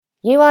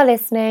You are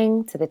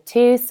listening to the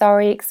Two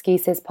Sorry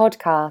Excuses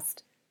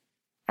podcast,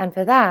 and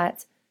for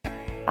that,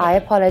 I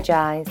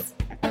apologise.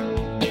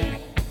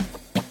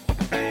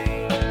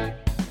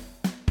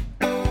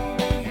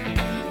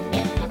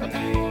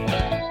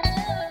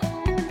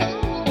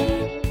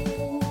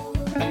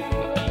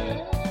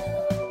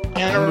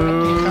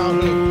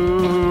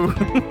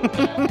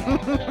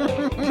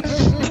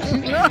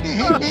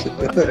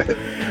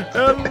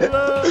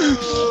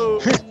 Hello,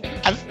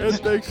 and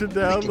thanks for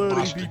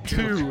downloading the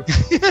Two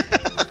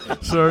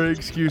Sorry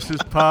Excuses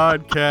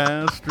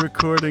podcast,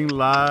 recording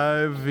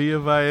live via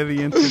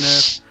the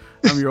internet.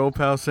 I'm your old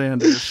pal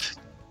Sanders.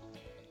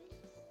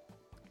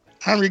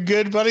 I'm your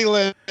good buddy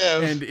Liv.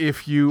 And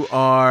if you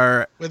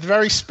are with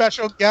very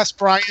special guest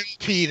Brian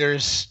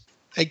Peters,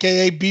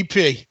 aka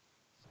BP.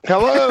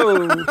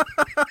 Hello. And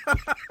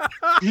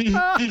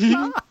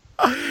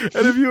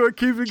if you are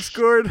keeping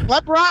score,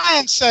 let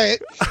Brian say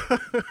it.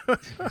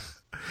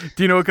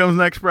 Do you know what comes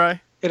next, Bri?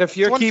 And if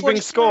you're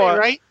keeping score,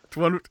 right?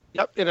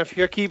 Yep. And if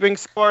you're keeping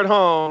score at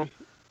home,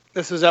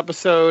 this is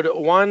episode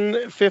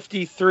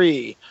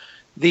 153.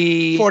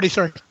 The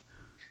 43.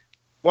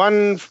 What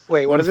is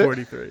it?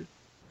 43.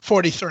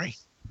 43.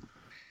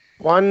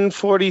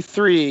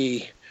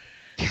 143.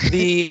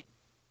 The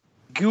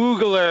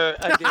Googler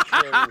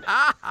edition.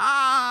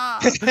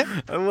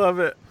 I love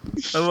it.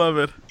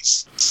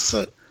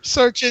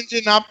 Search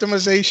engine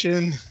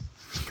optimization.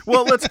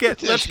 Well, let's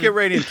get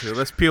right into it.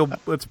 Let's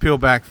peel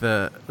back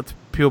the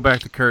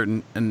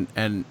curtain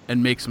and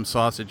make some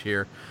sausage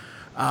here.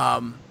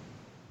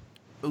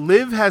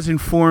 Liv has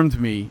informed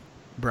me,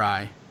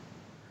 Bri,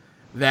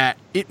 that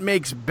it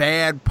makes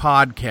bad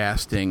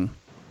podcasting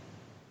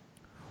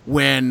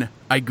when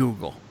I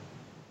Google.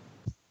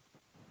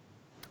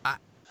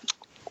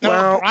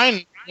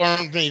 Brian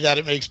informed me that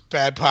it makes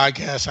bad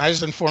podcasts. I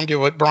just informed you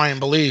what Brian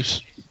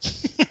believes.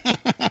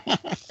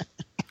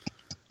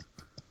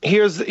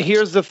 Here's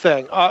the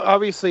thing.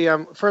 Obviously,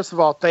 first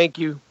of all, thank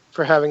you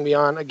for having me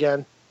on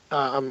again.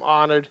 I'm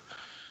honored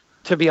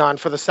to be on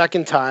for the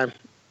second time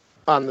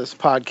on this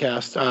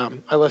podcast.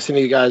 I listen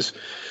to you guys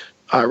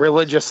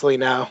religiously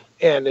now,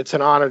 and it's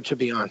an honor to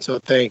be on. So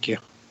thank you.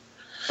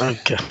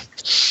 Okay.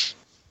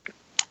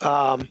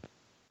 The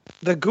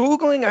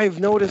Googling I've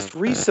noticed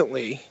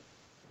recently,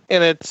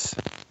 and it's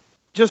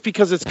just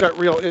because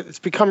it's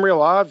become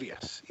real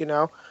obvious, you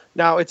know.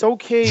 Now it's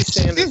okay,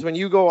 Sanders, when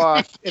you go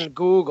off and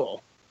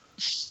Google,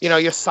 you know,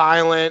 you're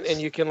silent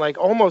and you can like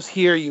almost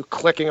hear you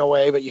clicking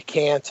away, but you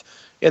can't.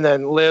 And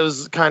then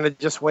Liv's kind of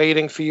just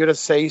waiting for you to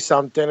say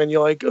something, and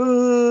you're like,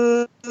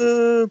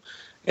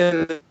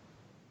 and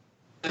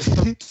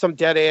some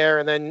dead air,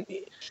 and then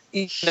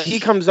he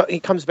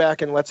comes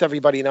back and lets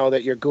everybody know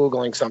that you're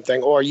Googling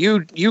something, or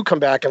you come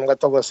back and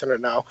let the listener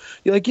know.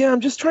 You're like, yeah, I'm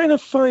just trying to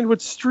find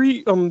what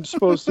street I'm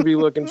supposed to be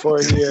looking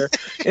for here.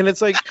 And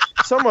it's like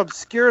some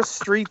obscure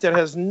street that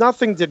has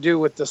nothing to do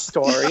with the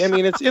story. I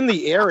mean, it's in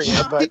the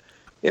area, but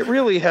it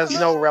really has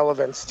no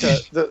relevance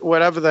to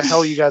whatever the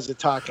hell you guys are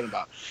talking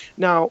about.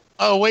 Now,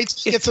 wait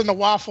till it gets in the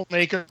waffle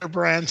maker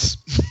brands.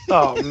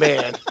 Oh,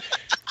 man.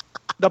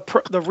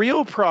 The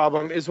real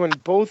problem is when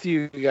both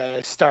you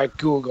guys start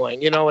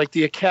Googling, you know, like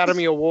the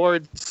Academy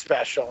Award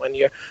special, and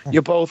you're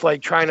both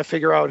like trying to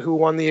figure out who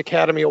won the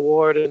Academy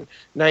Award in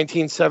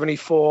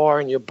 1974,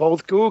 and you're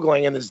both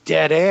Googling, and there's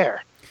dead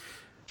air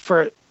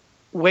for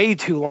way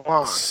too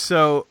long.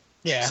 So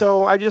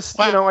I just,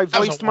 I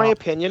voiced my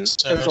opinion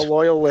as a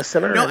loyal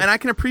listener. No, and I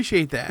can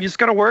appreciate that. You just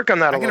got to work on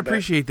that a little bit. I can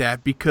appreciate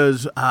that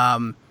because,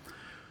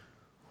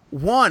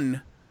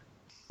 one,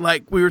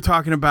 like we were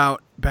talking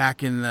about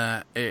back in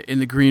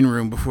the green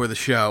room before the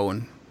show,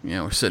 and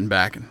we're sitting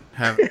back and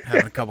having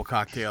a couple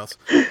cocktails.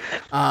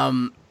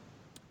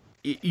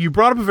 You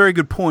brought up a very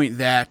good point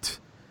that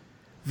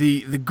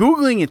the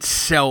Googling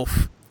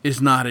itself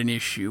is not an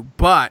issue,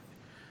 but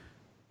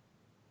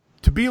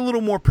to be a little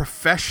more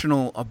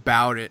professional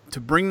about it, to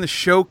bring the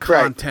show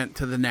content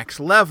to the next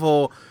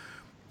level,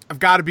 I've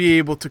got to be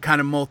able to kind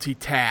of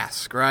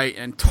multitask, right,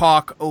 and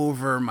talk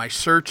over my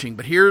searching.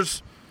 But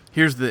here's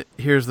the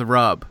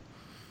rub,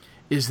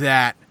 is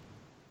that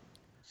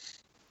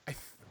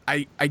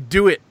I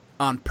do it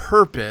on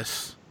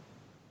purpose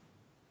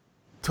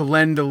to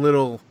lend a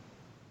little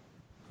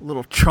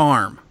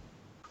charm,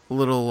 a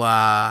little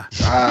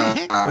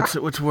what's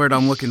the word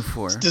I'm looking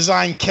for?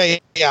 Design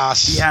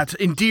chaos. Yeah, it's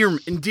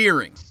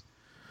endearing.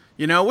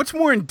 You know, what's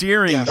more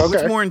endearing? Yes.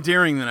 What's more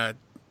endearing than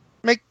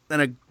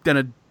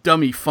a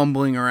dummy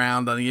fumbling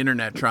around on the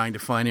internet trying to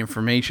find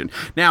information?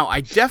 Now,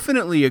 I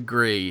definitely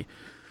agree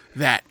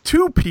that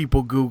two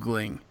people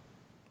Googling,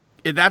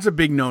 that's a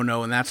big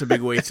no-no, and that's a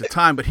big waste of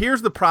time. But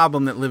here's the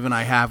problem that Liv and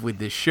I have with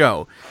this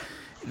show.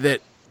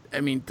 That,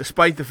 I mean,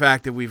 despite the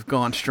fact that we've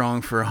gone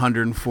strong for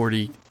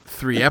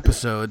 143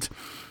 episodes,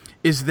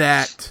 is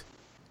that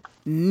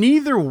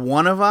neither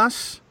one of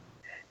us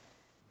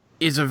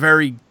is a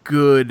very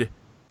good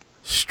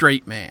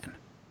straight man.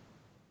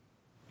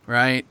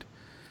 Right?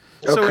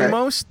 Okay. So in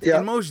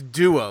most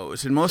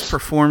duos, in most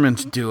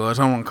performance duos,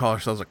 I don't want to call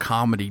ourselves a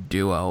comedy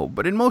duo,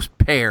 but in most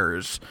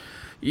pairs,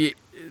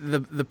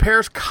 the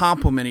pairs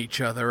complement each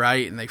other,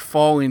 right? And they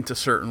fall into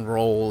certain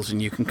roles,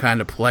 and you can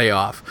kind of play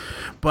off.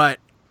 But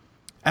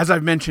as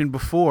I've mentioned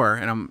before,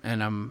 and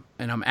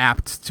I'm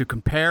apt to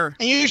compare.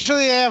 And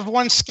usually they have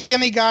one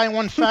skinny guy and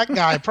one fat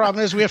guy.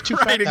 Problem is we have two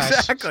fat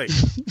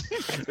guys.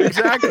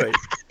 Exactly.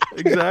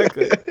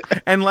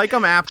 And like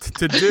I'm apt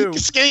to do, the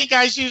skinny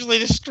guy's usually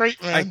the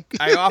straight man.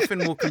 I often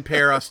will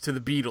compare us to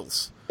the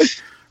Beatles,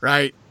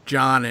 right?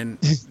 John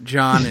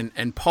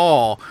and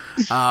Paul,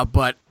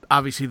 but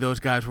obviously those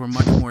guys were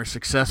much more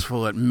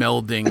successful at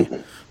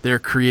melding their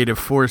creative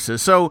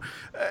forces. So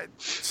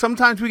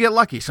sometimes we get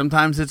lucky.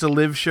 Sometimes it's a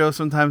Liv show.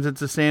 Sometimes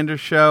it's a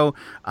Sanders show.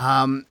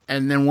 And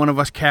then one of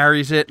us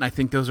carries it, and I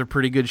think those are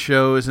pretty good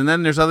shows. And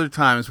then there's other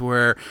times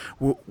where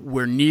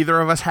neither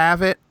of us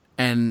have it,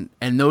 and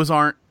those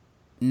aren't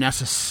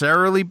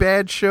necessarily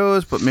bad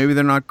shows, but maybe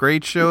they're not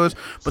great shows.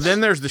 But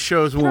then there's the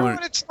shows when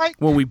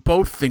we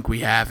both think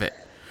we have it.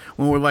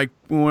 When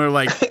we're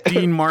like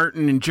Dean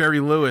Martin and Jerry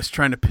Lewis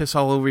trying to piss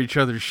all over each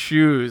other's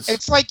shoes.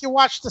 It's like you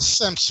watch The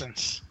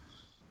Simpsons.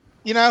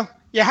 You know,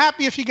 you're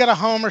happy if you get a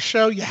Homer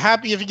show. You're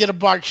happy if you get a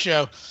Bart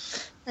show.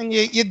 And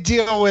you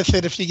deal with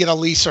it if you get a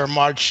Lisa or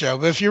Marge show.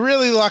 But if you're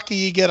really lucky,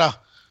 you get a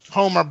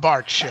Homer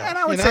Bart show. And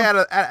I would say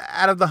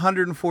out of the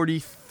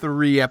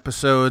 143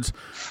 episodes,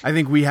 I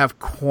think we have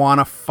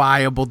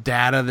quantifiable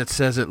data that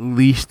says at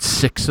least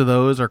 6 of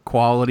those are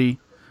quality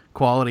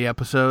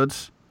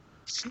episodes.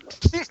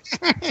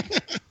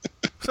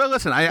 So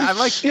listen, I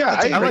like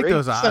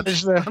those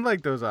odds. I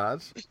like those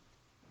odds.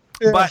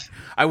 Yeah. But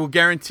I will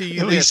guarantee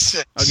you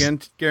this. Again,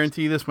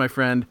 guarantee this, my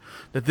friend,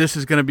 that this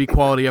is going to be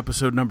quality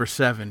episode number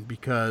 7,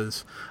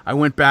 because I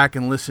went back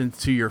and listened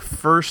to your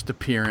first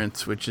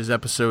appearance, which is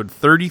episode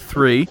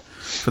 33,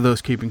 for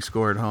those keeping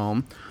score at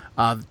home,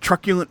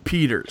 Truculent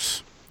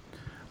Peters.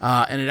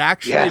 And it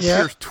actually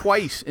appears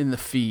twice in the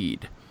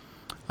feed.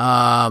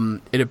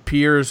 It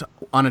appears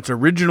on its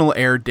original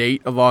air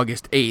date of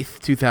August 8th,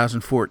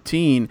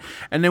 2014,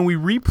 and then we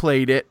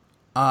replayed it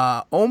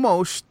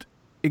almost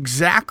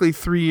exactly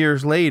 3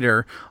 years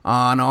later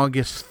on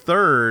August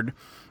 3rd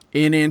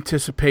in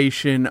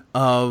anticipation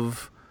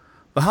of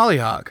the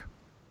Hollyhog.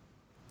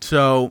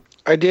 So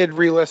I did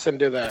re-listen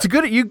to that. It's a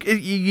good.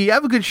 You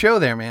have a good show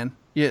there, man.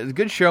 Yeah, it's a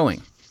good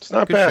showing. It's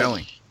not bad.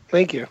 Showing.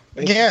 Thank you.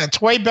 Yeah,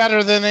 it's way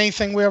better than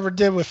anything we ever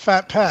did with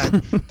Fat Pat.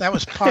 That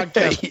was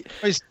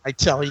podcast. I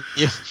tell you.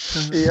 Yep.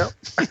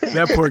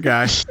 That poor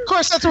guy. Of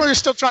course, that's when we were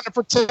still trying to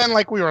pretend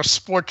like we were a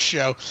sports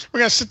show. We're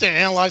going to sit there and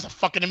analyze a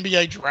fucking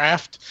NBA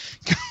draft.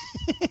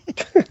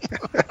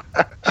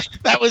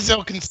 That was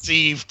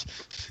ill-conceived.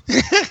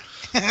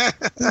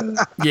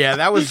 Yeah,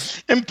 that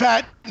was... And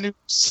Pat knew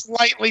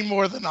slightly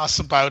more than us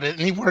about it, and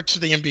he works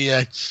for the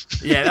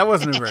NBA. Yeah, that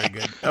wasn't a very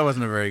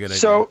good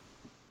idea.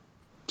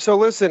 So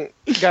listen,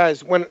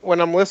 guys, when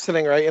I'm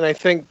listening, right, and I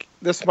think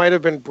this might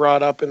have been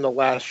brought up in the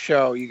last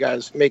show, you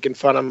guys making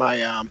fun of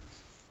my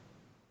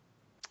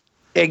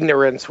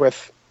ignorance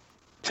with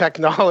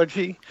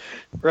technology,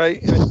 right?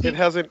 It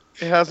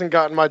hasn't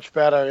gotten much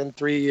better in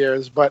 3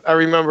 years, but I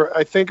remember,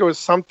 I think it was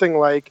something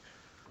like,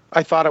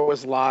 I thought it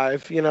was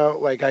live, you know,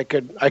 like I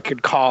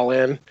could call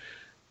in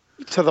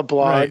to the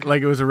blog, right,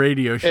 like it was a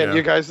radio show, and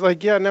you guys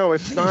like, yeah, no,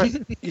 it's not.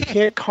 You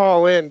can't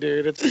call in,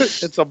 dude.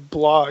 It's a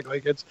blog,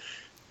 like it's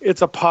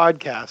a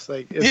podcast,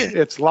 like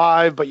it's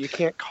live, but you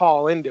can't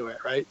call into it,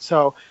 right?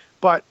 So,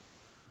 but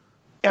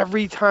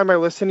every time I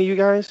listen to you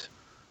guys,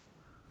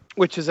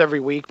 which is every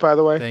week, by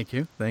the way. Thank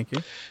you.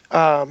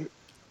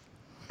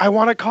 I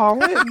want to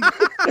call in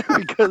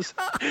because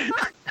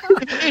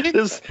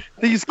there's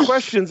these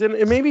questions, and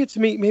maybe it's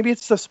me, maybe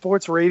it's the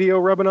sports radio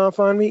rubbing off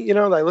on me. You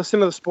know, I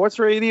listen to the sports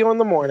radio in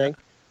the morning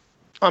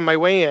on my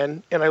way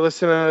in, and I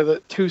listen to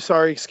the 2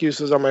 Sorry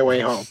Excuses on my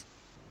way home.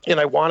 And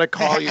I want to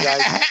call you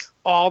guys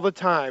all the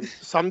time,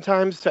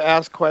 sometimes to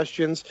ask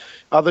questions,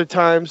 other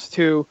times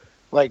to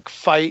like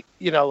fight,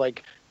 you know,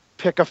 like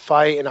pick a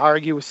fight and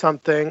argue with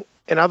something,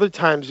 and other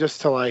times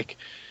just to like,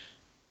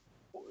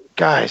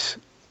 guys,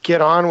 get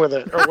on with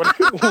it, or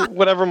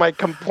whatever my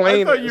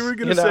complaint is. I thought you were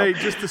going to say,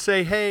 just to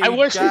say, hey,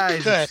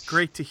 guys, it's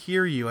great to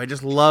hear you. I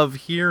just love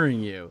hearing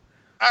you.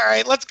 All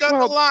right, let's go to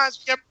the lines.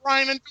 We get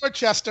Brian in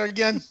Dorchester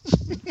again.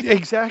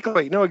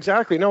 Exactly. No,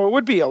 it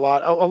would be a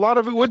lot. A lot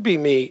of it would be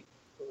me,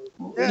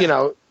 you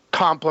know,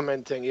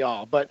 complimenting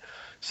y'all. But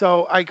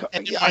so I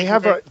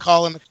have a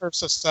call in the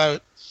curse us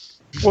out.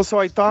 Well, so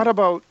I thought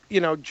about, you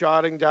know,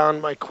 jotting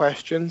down my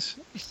questions,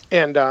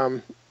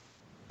 and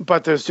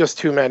but there's just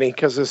too many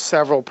because there's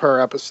several per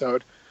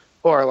episode,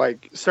 or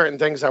like certain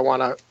things I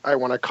wanna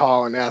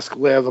call and ask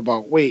Liv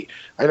about. Wait,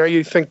 I know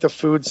you think the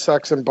food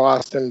sucks in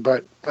Boston,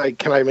 but like,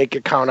 can I make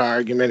a counter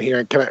argument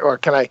here?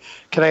 Can I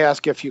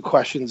ask you a few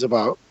questions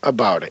about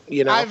it?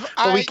 You know,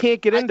 but we can't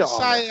get into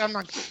all that. I'm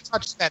not going to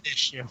touch that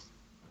issue.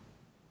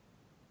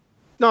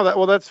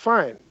 No, that's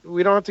fine.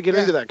 We don't have to get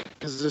into that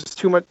because there's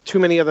too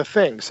many other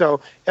things.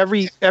 So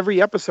every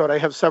episode I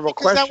have several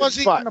questions. That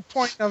wasn't even the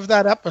point of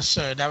that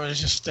episode. That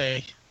was just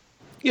a.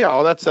 Yeah,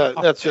 well, that's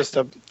just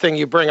a thing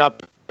you bring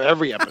up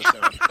every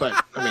episode,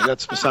 but I mean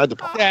that's beside the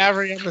point. Yeah,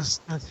 every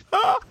episode.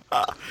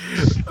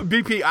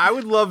 BP, I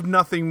would love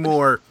nothing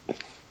more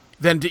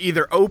than to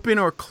either open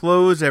or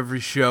close every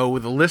show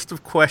with a list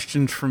of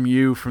questions from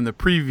you from the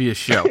previous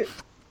show.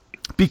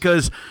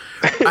 Because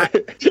I've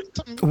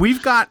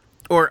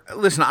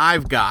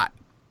got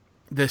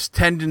this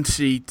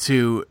tendency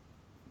to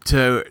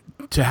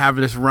have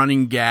this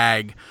running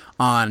gag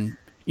on,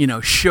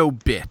 show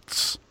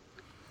bits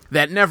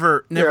that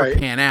never Right.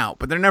 pan out,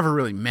 but they're never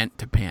really meant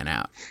to pan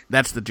out.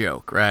 That's the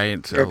joke,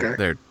 right? So Okay.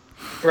 they're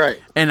Right.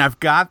 and I've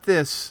got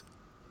this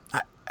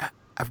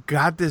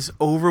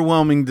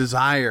overwhelming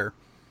desire,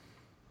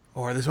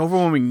 or this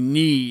overwhelming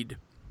need,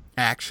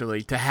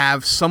 actually, to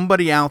have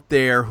somebody out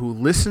there who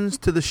listens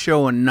to the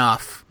show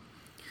enough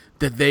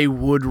that they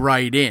would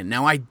write in.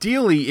 Now,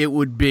 ideally, it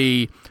would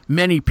be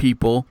many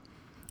people,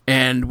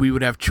 and we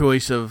would have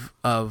choice of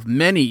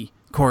many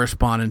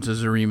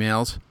correspondences or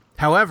emails.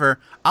 However,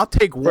 I'll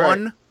take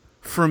one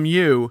from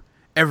you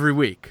every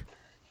week.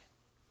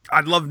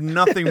 I'd love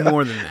nothing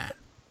more than that.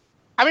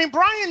 I mean,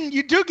 Brian,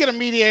 you do get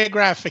immediate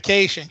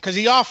gratification because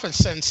he often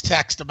sends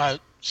text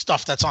about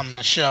stuff that's on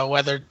the show,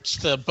 whether it's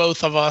to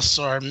both of us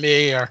or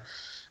me or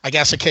I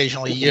guess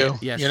occasionally you,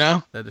 Yes,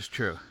 that is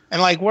true.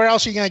 And like, where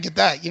else are you going to get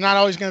that? You're not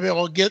always going to be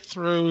able to get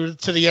through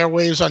to the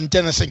airwaves on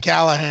Dennis and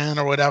Callahan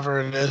or whatever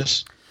it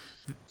is.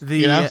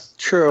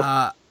 True.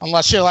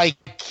 Unless you're like,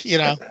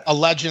 a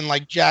legend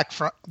like Jack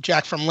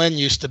from Lynn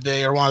used to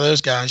be, or one of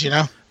those guys,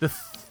 The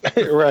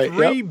Right.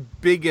 three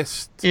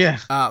biggest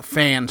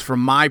fans from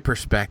my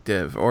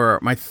perspective, or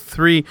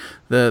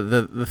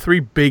the three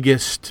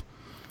biggest,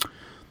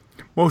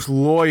 most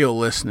loyal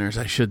listeners,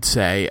 I should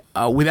say,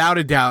 without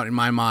a doubt in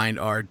my mind,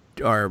 are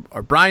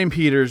Brian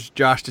Peters,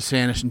 Josh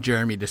DeSantis, and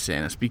Jeremy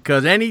DeSantis.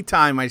 Because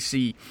anytime I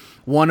see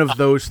one of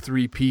those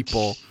three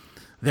people,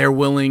 they're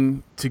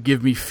willing to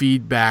give me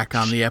feedback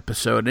on the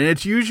episode, and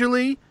it's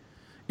usually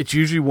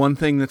one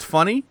thing that's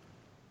funny,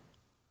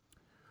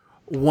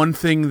 one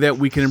thing that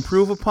we can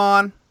improve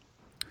upon,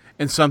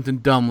 and something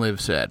dumb Liv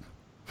said.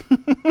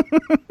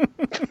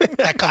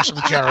 That comes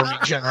from Jeremy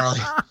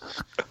generally.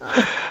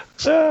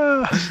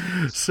 So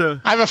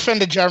I've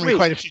offended Jeremy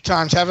quite a few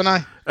times, haven't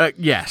I?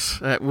 yes,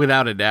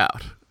 without a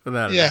doubt.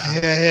 Without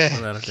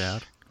a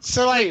doubt.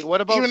 So, like,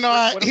 what about, even though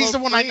what he's about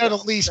the one I know the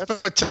least,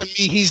 but to me,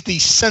 he's the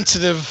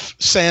sensitive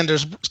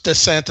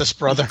DeSantis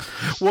brother.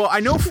 Well, I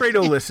know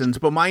Fredo listens,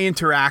 but my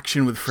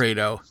interaction with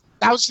Fredo...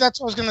 That's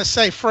what I was going to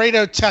say.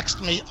 Fredo texts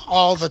me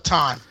all the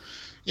time.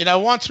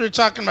 Once we were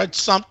talking about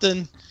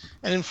something,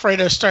 and then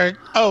Fredo started,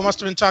 must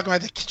have been talking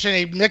about the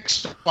KitchenAid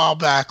mix a while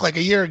back, like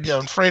a year ago,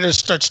 and Fredo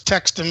starts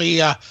texting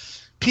me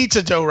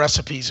pizza dough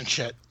recipes and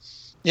shit.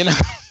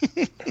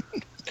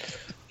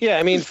 Yeah,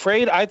 I mean,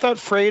 I thought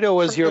Fredo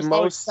was your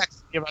most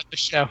texting me about the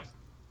show.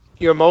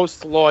 Your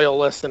most loyal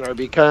listener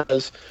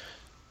because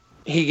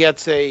he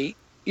gets a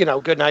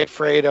good night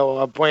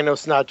Fredo, a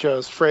Buenos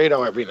Nachos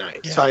Fredo every night.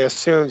 Yeah. So I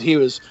assumed he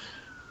was,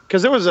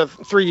 because there was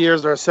 3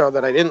 years or so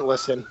that I didn't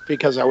listen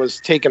because I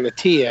was taking the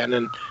tea in,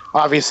 and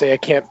obviously I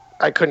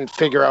couldn't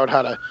figure out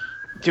how to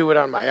do it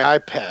on my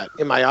iPad,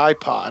 in my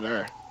iPod,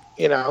 or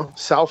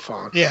cell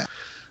phone. Yeah.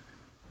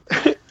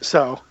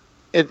 So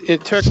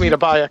it took me to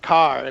buy a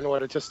car in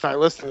order to start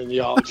listening to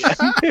y'all again.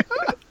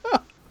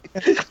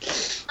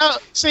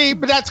 See,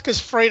 but that's because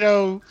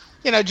Fredo,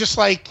 just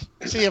like,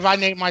 if I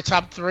name my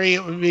top three,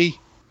 it would be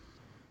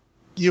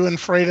you and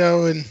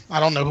Fredo and I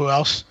don't know who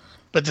else.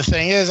 But the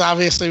thing is,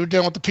 obviously, we're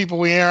dealing with the people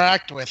we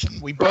interact with. And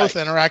we both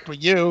interact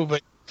with you,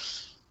 but,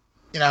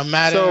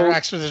 Matt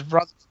interacts with his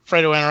brother.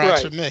 Fredo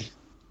interacts with me.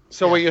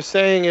 So what you're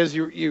saying is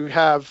you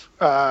have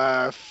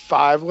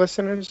 5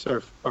 listeners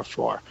or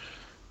 4?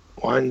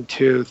 1,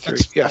 2, 3.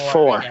 Yeah,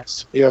 4.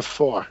 You have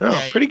 4.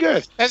 Oh, pretty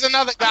good. There's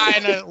another guy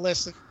in a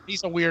listen.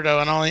 He's a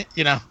weirdo, and only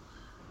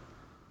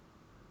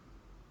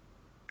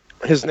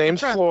His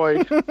name's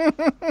Floyd.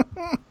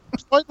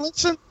 Floyd,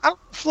 listen. I don't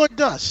know if Floyd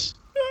does.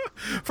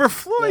 For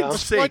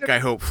Floyd's sake, I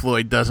hope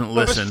Floyd doesn't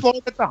listen. Was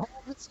Floyd at the home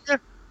this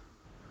year?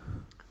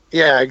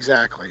 Yeah,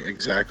 exactly.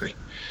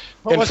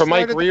 And for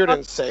Mike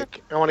Reardon's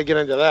sake, I want to get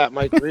into that.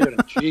 Mike Reardon,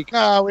 cheek.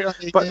 No, we don't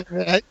need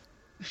that.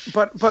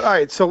 But all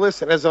right. So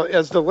listen, as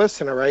the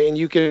listener, right, and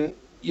you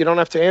don't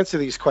have to answer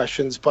these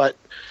questions, but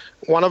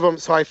one of them.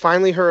 So I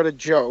finally heard a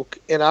joke,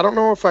 and I don't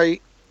know if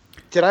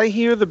did I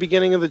hear the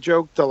beginning of the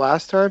joke the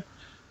last time.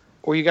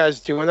 Were you guys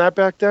doing that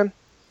back then?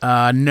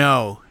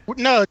 No.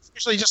 No, it's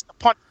usually just a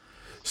punt.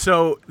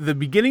 So the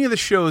beginning of the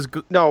show is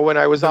when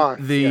I was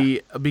on.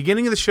 The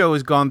beginning of the show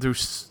has gone through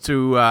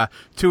 2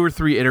 or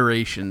 3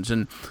 iterations,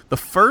 and the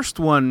first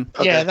one.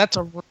 Okay. Yeah, that's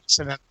a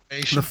recent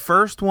iteration. The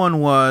first one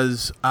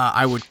was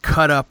I would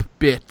cut up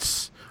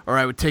bits, or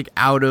I would take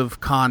out of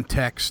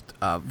context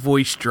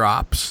voice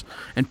drops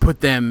and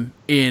put them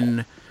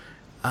in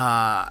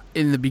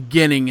the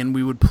beginning, and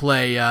we would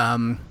play.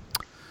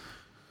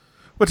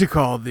 What's it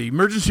called? The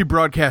emergency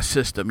broadcast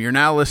system. You're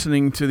now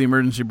listening to the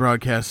emergency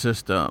broadcast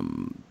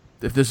system.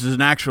 If this is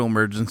an actual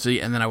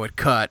emergency, and then I would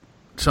cut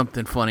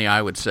something funny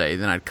I would say,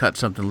 then I'd cut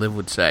something Liv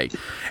would say.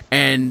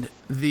 And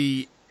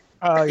the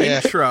Oh yeah.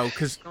 intro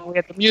because We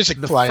had the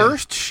music the playing.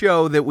 first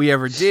show that we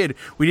ever did,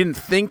 we didn't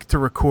think to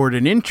record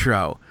an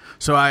intro.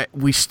 So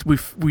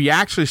we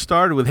actually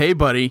started with, "Hey,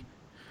 buddy.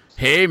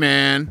 Hey,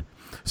 man."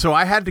 So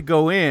I had to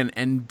go in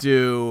and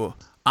do,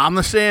 "I'm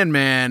the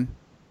Sandman,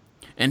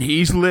 and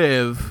he's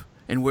Liv,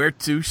 and we're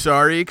two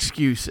sorry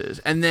excuses."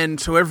 And then,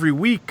 so every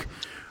week,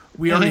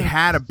 we already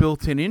had a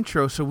built-in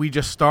intro, so we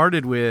just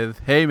started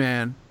with, "Hey,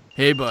 man.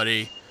 Hey,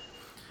 buddy."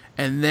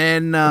 And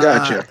then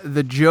Gotcha.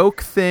 the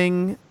joke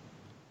thing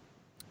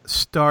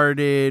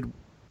started.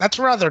 That's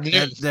rather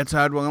new. That's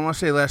odd. Well, I want to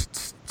say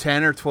last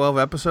 10 or 12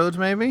 episodes,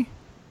 maybe.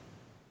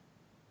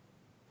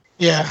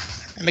 Yeah.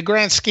 In the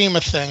grand scheme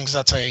of things,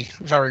 that's a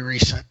very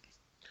recent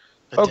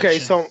addition. Okay,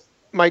 so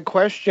my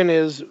question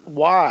is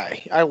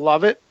why? I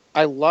love it.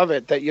 I love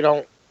it that you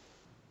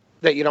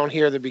don't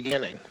hear the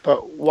beginning.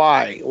 But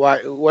why?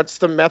 Why? What's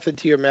the method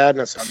to your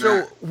madness on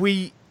So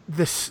that?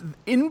 this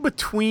in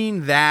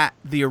between that,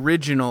 the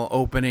original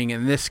opening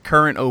and this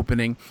current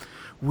opening,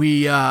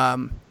 we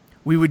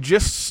would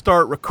just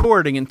start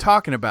recording and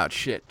talking about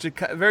shit,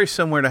 very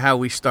similar to how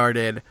we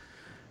started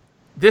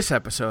this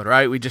episode,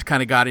 right? We just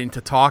kind of got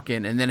into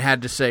talking and then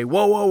had to say,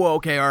 whoa,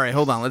 okay, all right,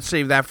 hold on, let's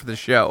save that for the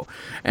show,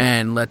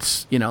 and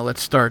let's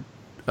start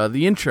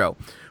the intro.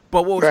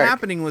 But what was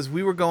happening was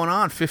we were going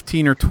on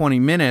 15 or 20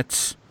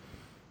 minutes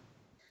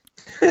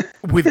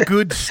with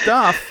good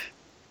stuff,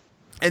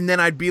 and then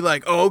I'd be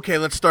like, oh, okay,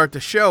 let's start the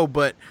show,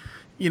 but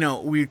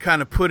we'd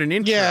kind of put an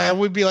intro. Yeah,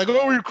 we'd be like,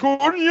 "Oh, we're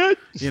recording it?"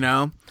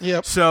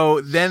 Yep.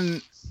 So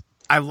then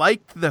I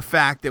liked the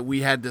fact that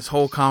we had this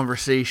whole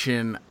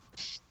conversation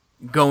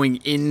going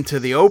into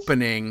the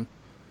opening,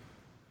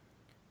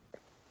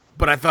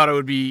 but I thought it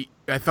would be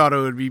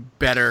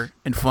better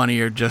and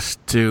funnier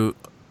just to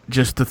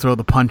throw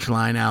the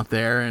punchline out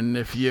there. And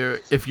if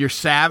you're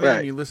savvy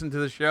and you listen to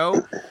the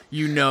show,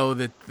 you know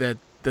that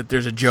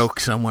there's a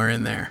joke somewhere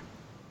in there.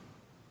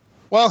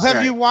 Well,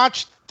 have you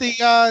watched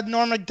the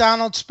Norm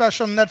Macdonald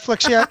special on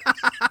Netflix yet?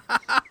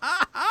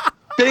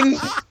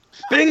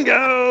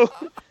 Bingo.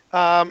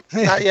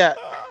 Not yet.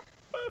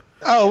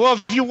 Oh, well,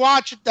 if you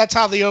watch it, that's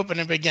how the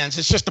opening begins.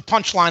 It's just the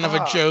punchline of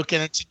a joke,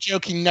 and it's a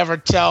joke he never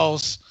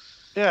tells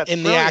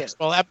in the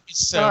actual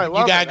episode.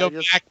 You got to go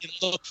back and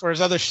look for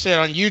his other shit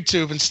on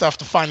YouTube and stuff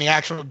to find the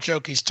actual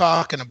joke he's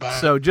talking about.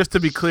 So just to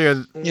be clear,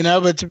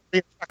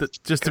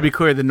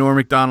 the Norm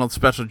Macdonald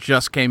special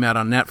just came out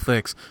on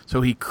Netflix, so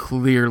he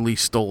clearly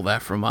stole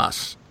that from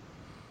us.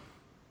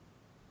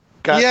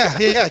 Gotcha.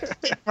 Yeah.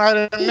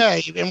 Right in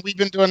May, and we've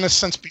been doing this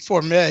since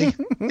before May.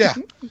 Yeah,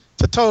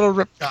 it's a total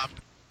rip job.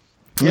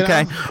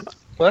 Okay.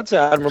 Well, that's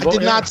admirable. I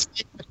did not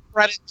see the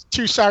credits,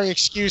 two sorry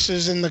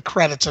excuses in the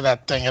credits of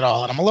that thing at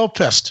all, and I'm a little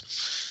pissed.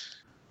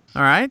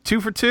 All right,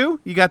 2 for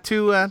 2. You got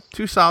two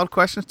solid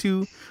questions.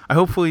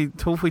 Hopefully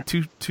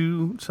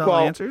two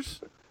solid answers.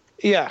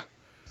 Yeah.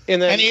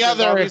 And then any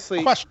other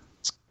questions?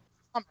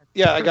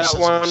 Yeah, I got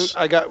one.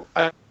 I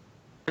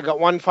got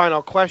one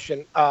final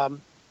question.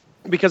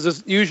 Because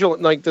there's usually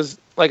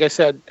like I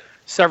said,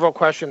 several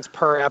questions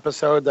per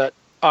episode that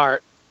are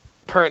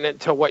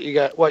pertinent to what you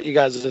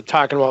guys are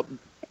talking about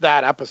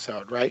that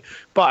episode, right?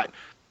 But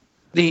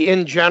the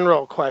in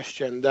general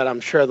question that I'm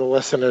sure the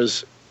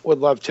listeners would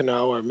love to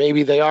know, or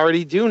maybe they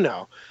already do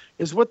know,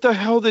 is what the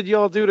hell did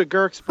y'all do to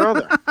Girk's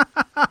brother?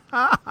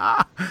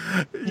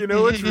 You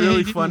know what's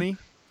really funny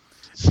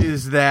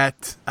is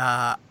that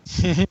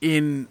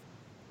in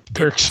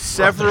Girk's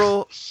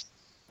several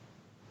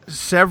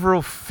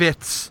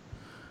fits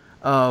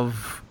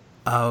of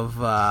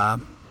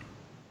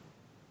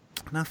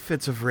not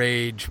fits of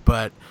rage,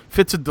 but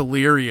fits of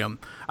delirium,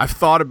 I've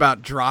thought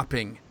about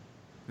dropping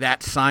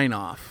that sign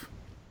off.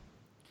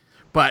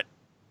 But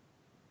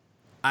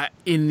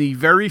in the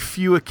very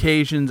few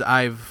occasions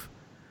I've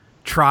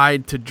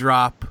tried to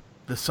drop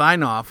the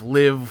sign off,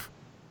 Liv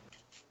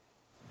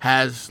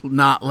has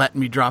not let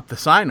me drop the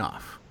sign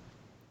off.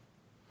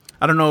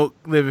 I don't know,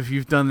 Liv, if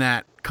you've done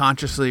that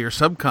consciously or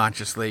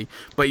subconsciously,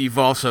 but you've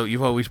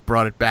always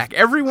brought it back.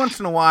 Every once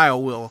in a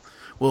while we'll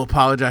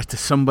apologize to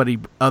somebody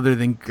other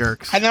than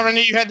Girks. I never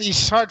knew you had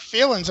these hard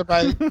feelings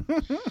about it.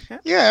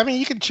 Yeah, I mean,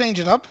 you can change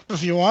it up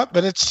if you want,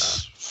 but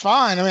it's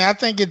fine. I mean, I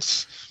think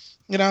it's,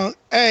 I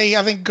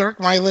think Girk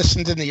might have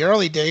listened in the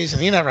early days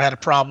and he never had a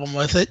problem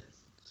with it.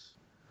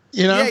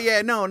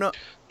 No.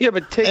 Yeah,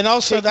 but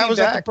that was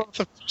back. at the birth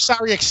of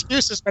sorry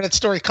excuses where that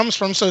story comes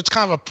from, so it's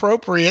kind of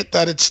appropriate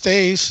that it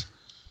stays.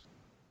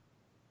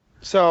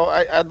 So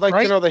I'd like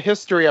to know the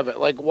history of it.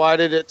 Like, why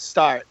did it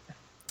start?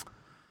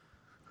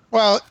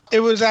 Well,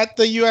 it was at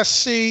the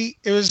USC.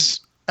 It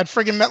was at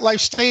friggin' MetLife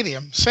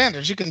Stadium.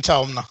 Sanders, you can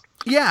tell him now.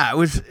 Yeah, it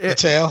was.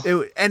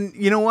 And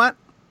you know what?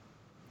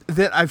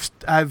 That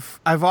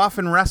I've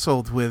often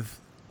wrestled with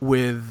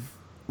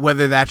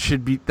whether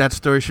that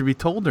story should be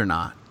told or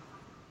not.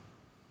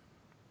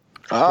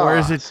 Oh, or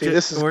is it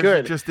this is or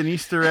good. Is it just an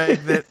Easter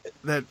egg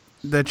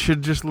that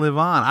should just live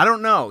on? I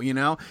don't know.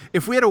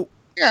 If we had a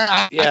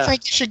I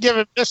think you should give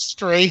it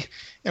mystery.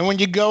 And when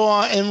you go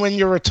on, and when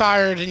you're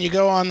retired and you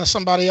go on to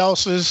somebody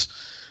else's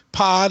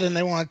pod and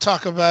they want to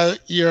talk about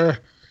your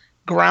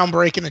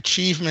groundbreaking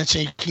achievements,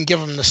 and you can give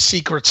them the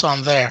secrets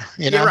on there.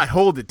 You know, Yeah, right.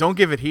 Hold it. Don't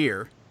give it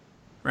here.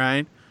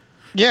 Right?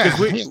 Yeah.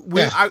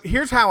 'Cause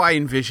here's how I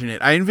envision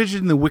it. I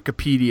envision the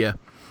Wikipedia,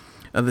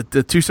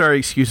 the Two Sorry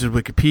Excuses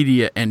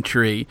Wikipedia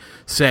entry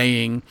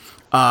saying,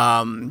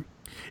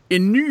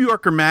 in New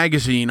Yorker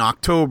Magazine,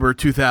 October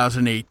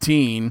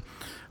 2018,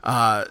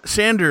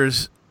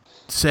 Sanders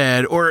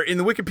said, or in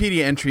the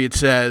Wikipedia entry it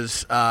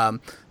says, the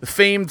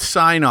famed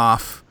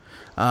sign-off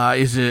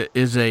is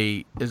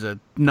a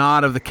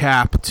nod of the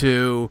cap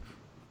to,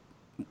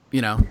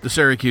 the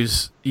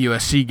Syracuse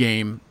USC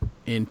game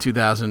in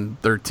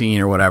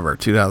 2013 or whatever,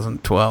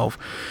 2012.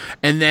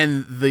 And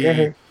then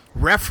the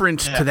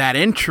reference to that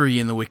entry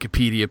in the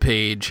Wikipedia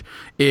page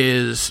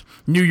is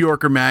New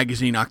Yorker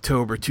Magazine,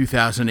 October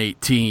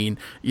 2018,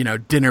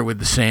 Dinner with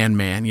the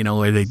Sandman,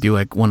 where they do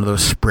like one of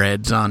those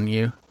spreads on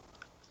you.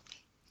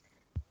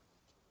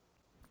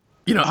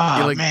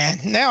 Oh, man.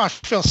 Now I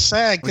feel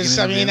sad because,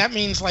 that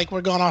means like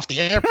we're going off the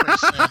air pretty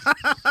soon.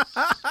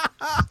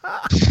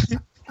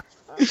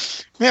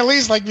 Man, at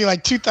least be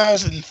like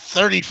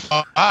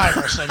 2035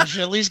 or something. You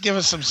should at least give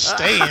us some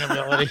staying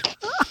ability.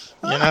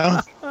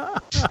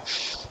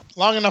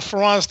 Long enough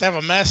for us to have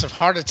a massive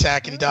heart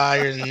attack and die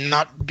and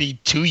not be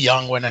too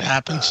young when it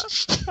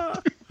happens.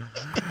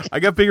 I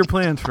got bigger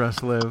plans for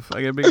us, Liv.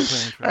 I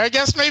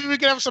guess maybe we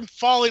could have some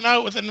falling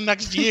out within the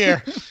next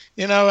year,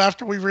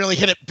 after we really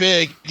hit it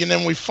big, and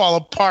then we fall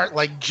apart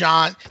like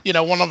John,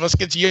 one of us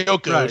gets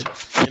yokoed,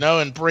 right.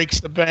 And breaks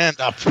the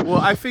band up.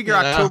 Well, I figure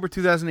October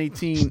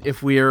 2018,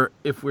 if we're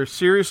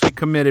seriously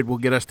committed, will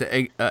get us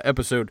to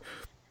episode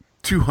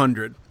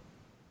 200.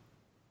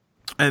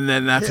 And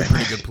then that's a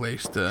pretty good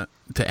place to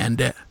end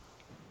it.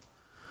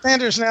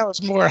 Sanders now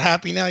is more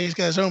happy. Now he's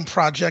got his own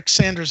project,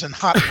 Sanders and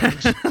Hot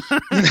Wings.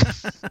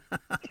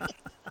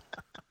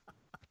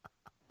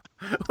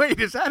 Wait,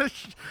 is that a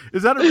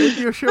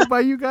radio show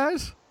by you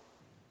guys?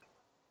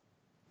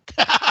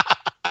 Because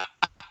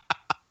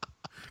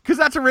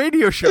that's a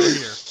radio show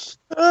here.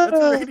 That's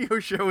a radio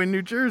show in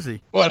New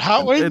Jersey. What,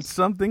 Hot Wings? It's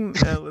something,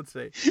 let's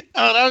see.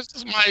 Oh, that was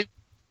just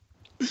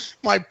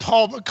my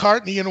Paul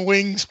McCartney and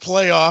Wings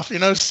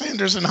playoff,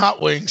 Sanders and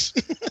Hot Wings.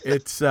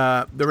 It's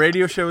the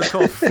radio show is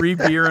called Free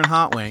Beer and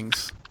Hot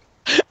Wings.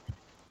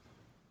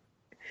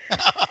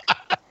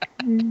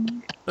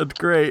 That's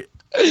great.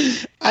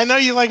 I know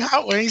you like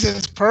Hot Wings, and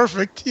it's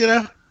perfect,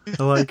 I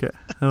like it.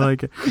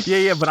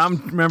 Yeah, but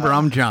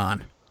I'm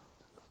John.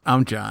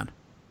 I'm John.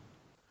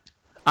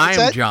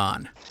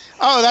 John.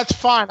 Oh, that's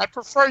fine. I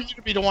prefer you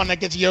to be the one that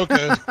gets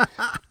yokoed.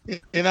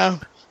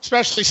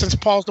 Especially since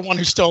Paul's the one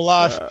who's still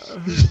alive.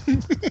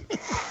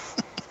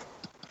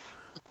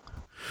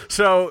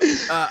 So,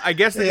 I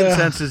guess the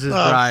consensus is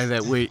dry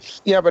that we...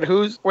 Yeah, but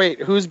who's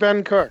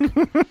Ben Cook?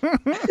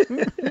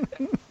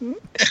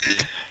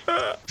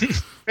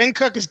 Ben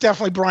Cook is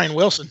definitely Brian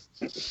Wilson.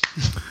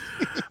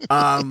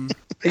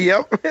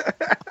 Yep.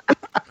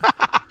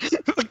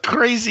 The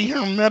crazy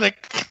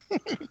hermetic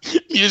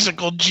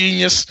musical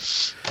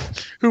genius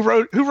who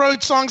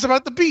wrote songs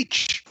about the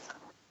beach.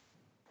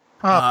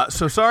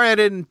 So sorry I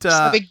didn't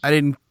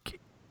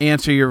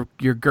answer your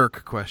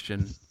Girk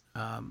question.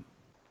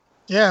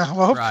 Yeah,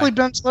 well, hopefully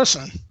Ben's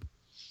listening.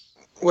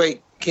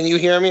 Wait, can you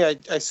hear me?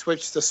 I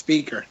switched the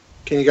speaker.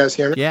 Can you guys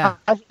hear me? Yeah.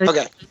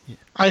 Okay.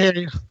 I hear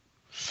you.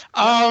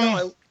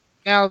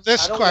 Now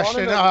this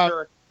question.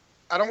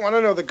 I don't want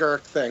to know the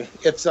Girk thing.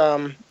 It's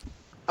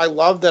I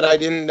love that I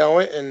didn't know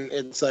it, and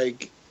it's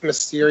like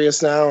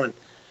mysterious now, and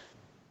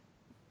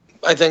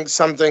I think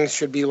some things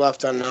should be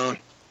left unknown.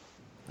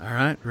 All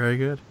right, very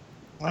good.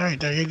 All right,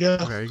 there you go.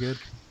 Very good.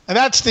 And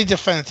that's the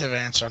definitive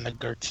answer on the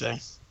Girk thing.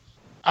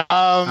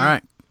 All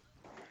right.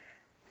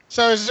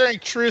 So, is there any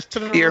truth to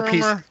the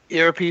rumor?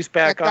 Earpiece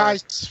back that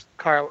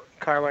on.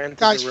 Carla entered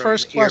guy's the room.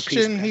 First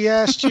question he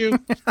asked you.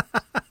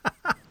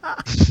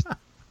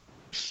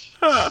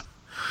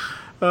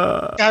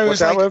 Guy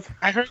was like, Liv?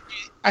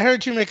 I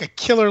heard you make a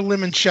killer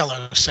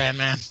limoncello,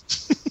 Sandman.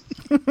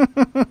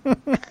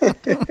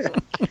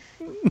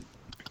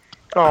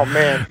 Oh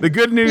man! The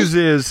good news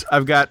is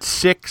I've got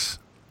six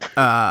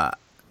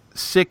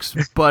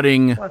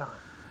budding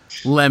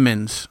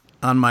lemons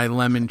on my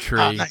lemon tree.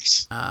 Oh,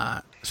 nice.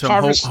 So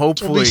Harvest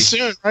hopefully will be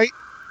soon, right?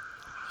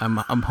 I'm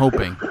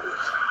hoping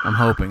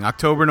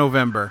October,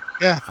 November.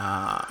 Yeah.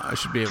 I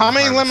should be able. How to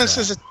many harvest lemons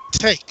that. does it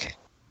take?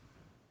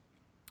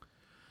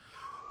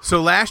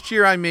 So last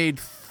year I made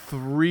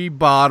 3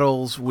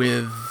 bottles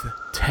with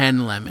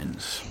 10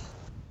 lemons.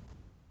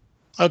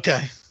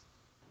 Okay.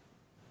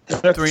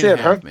 That's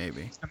 3.5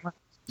 maybe.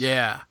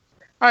 Yeah.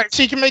 All right,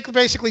 so you can make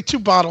basically 2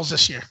 bottles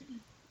this year.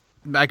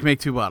 I can make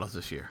 2 bottles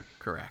this year.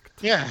 Correct.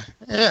 Yeah.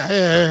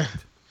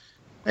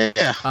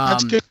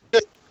 That's good.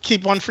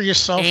 Keep one for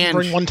yourself and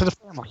bring one to the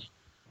family.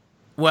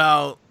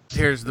 Well,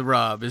 here's the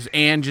rub: is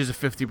Ange is a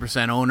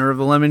 50% owner of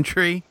the lemon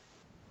tree.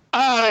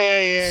 Oh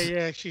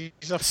yeah. She's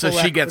a so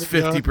she gets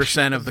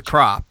 50% of the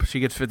crop. She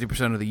gets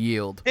 50% of the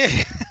yield.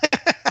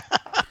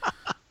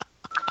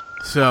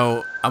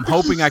 So I'm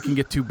hoping I can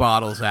get 2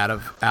 bottles out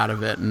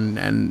of it,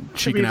 and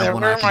she can have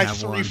one. I can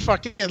have one. Where are my 3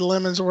 fucking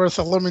lemons worth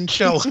of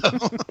limoncello?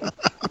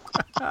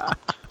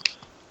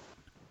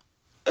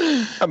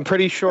 I'm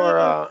pretty sure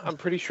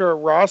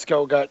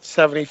Roscoe got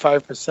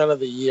 75% of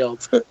the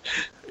yield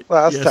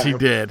last time. Yes, he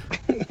did.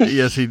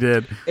 Yes, he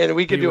did. And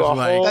we could do a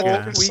whole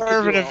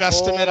conservative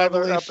estimate, I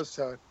believe,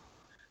 episode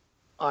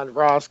on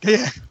Roscoe.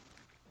 Yeah.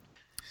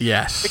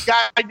 Yes. The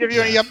guy give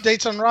you any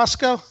updates on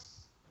Roscoe?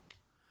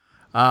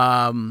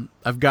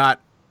 I've got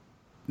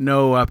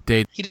no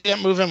update. He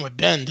didn't move in with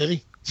Ben, did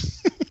he?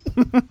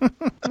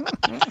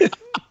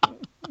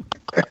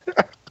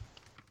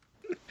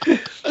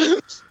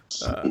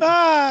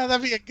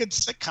 That'd be a good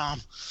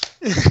sitcom.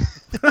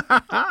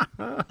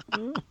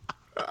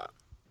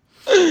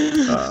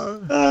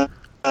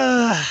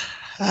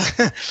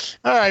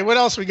 All right, what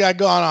else we got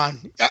going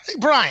on?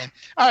 Brian,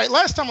 all right,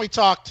 last time we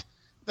talked,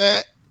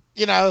 that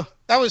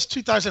was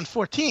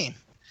 2014.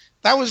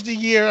 That was the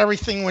year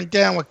everything went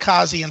down with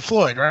Kazi and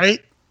Floyd,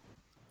 right?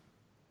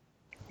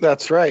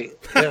 That's right.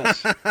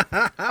 Yes. All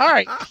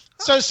right.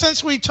 So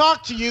since we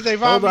talked to you,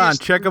 they've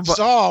obviously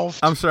resolved.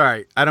 I'm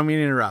sorry. I don't mean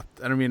to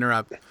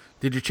interrupt.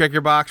 Did you check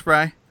your box,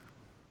 Bri?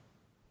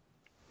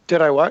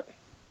 Did I what?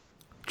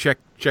 Check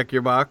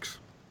your box.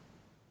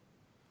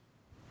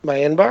 My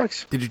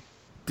inbox?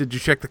 Did you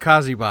check the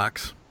Kazi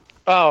box?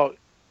 Oh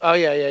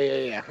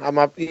yeah. I'm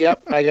up.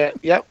 Yep.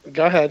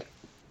 Go ahead.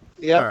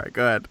 Yep. All right.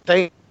 Go ahead.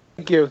 Thank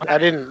you. I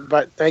didn't,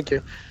 but thank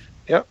you.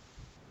 Yep.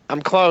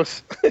 I'm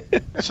close.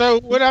 So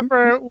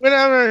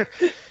whatever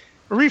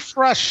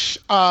refresh,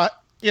 for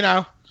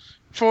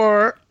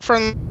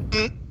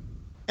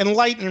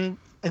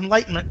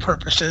enlightenment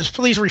purposes,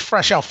 please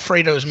refresh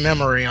Alfredo's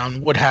memory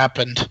on what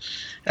happened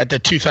at the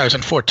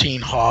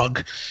 2014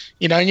 hog.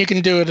 And you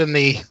can do it in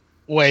the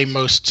way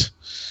most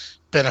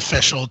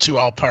beneficial to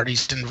all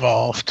parties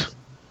involved.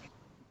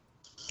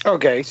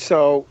 Okay,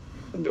 so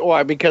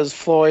why? Because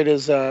Floyd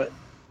is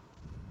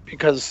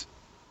because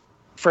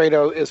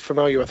Fredo is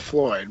familiar with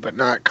Floyd, but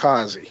not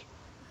Kazi.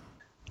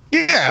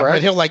 Yeah, correct?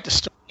 But he'll like the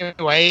story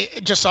anyway.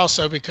 Just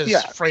also because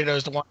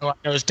Fredo's the one who I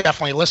know is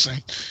definitely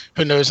listening,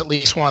 who knows at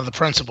least one of the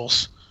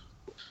principles.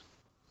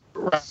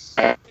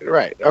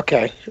 Right.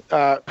 Okay.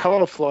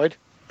 Hello, Floyd.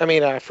 I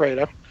mean,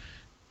 Fredo.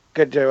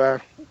 Good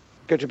to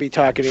be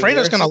talking to you.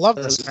 Fredo's going to love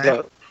this.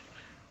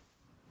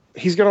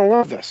 He's going to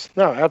love this.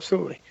 No,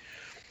 absolutely.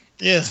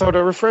 Yeah. So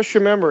to refresh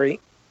your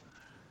memory,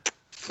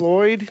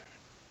 Floyd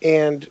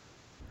and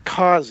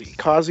Kazi.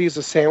 Kazi is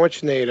a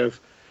Sandwich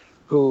native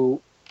who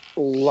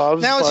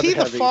loves. Now, is he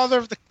heavies. the father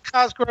of the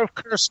Cosgrove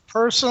curse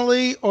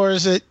personally, or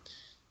is it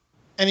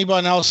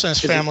anyone else in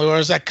his family, or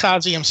is that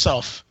Kazi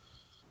himself?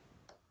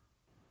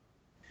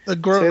 The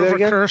Grover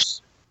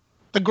curse.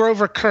 The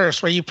Grover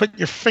curse, where you put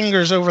your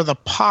fingers over the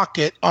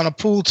pocket on a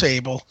pool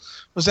table.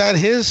 Was that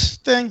his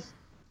thing?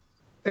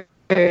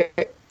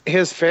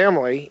 His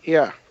family,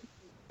 yeah.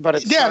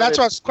 But that's what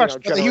I was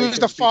questioning. Whether he was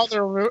the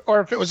father,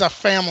 or if it was a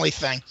family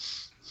thing.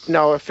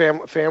 No, a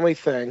family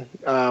thing.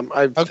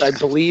 I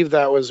believe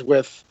that was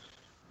with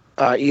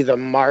either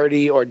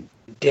Marty or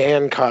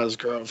Dan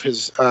Cosgrove,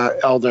 his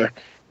elder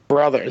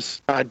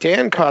brothers.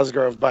 Dan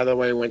Cosgrove, by the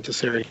way, went to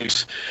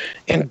Syracuse,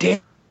 and Dan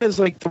is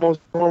like the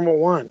most normal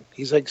one.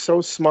 He's like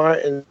so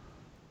smart and.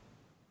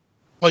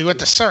 Well, he went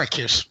to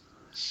Syracuse.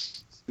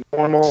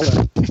 Normal.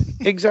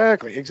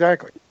 Exactly.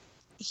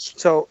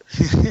 So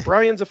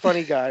Brian's a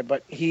funny guy,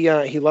 but he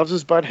loves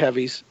his Bud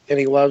Heavies, and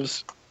he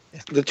loves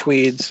the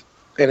Tweeds,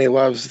 and he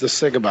loves the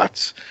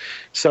Cigabuts.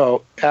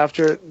 So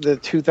after the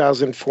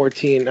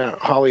 2014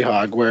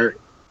 Hollyhog, where,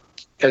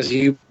 as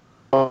you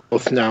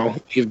both know,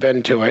 you've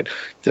been to it,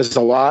 there's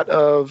a lot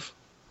of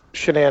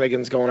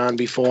shenanigans going on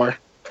before,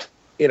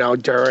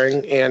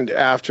 during and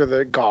after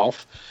the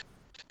golf.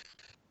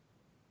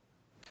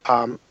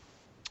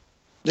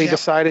 They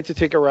decided to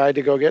take a ride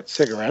to go get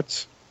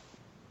cigarettes.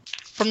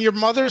 From your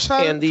mother's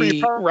house? And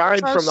the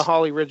ride from the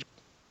Holly Ridge...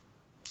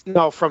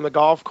 No, from the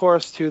golf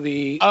course to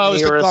the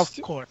nearest... the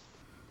golf course.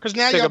 Because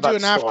now you'll do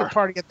an after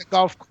party at the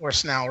golf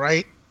course now,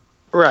 right?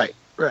 Right.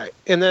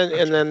 And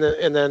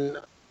then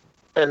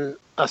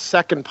a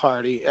second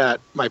party at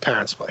my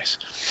parents' place.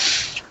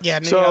 Yeah,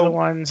 and the other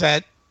ones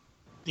at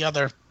the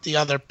other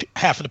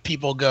half of the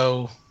people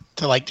go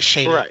to like the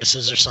shady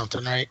places or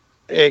something, right?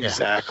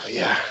 Exactly,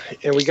 yeah.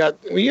 And we got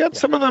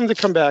some of them to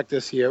come back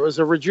this year. It was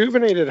a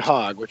rejuvenated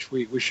hog, which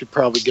we should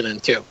probably get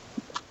into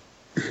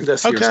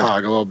this year's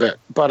hog a little bit.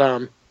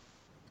 But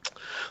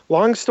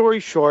long story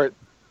short,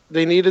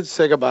 they needed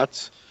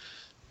Cigabuts.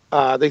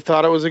 They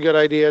thought it was a good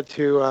idea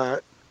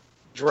to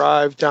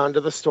drive down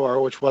to the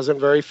store, which wasn't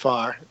very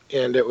far,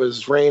 and it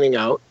was raining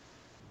out.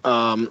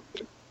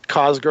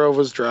 Cosgrove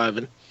was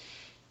driving,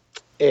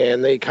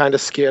 and they kind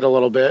of skid a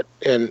little bit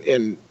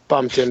and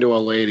bumped into a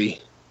lady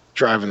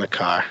driving the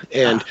car.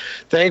 And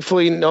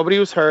thankfully, nobody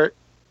was hurt,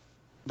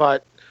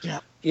 but,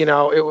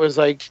 it was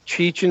like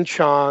Cheech and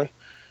Chong.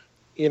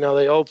 They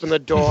open the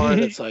door,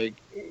 and it's like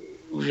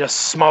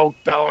just smoke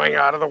bellowing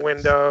out of the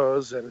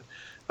windows, and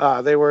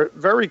they were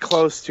very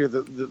close to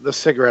the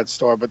cigarette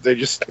store, but they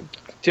just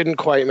didn't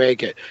quite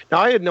make it. Now,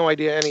 I had no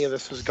idea any of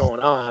this was going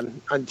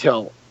on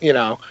until,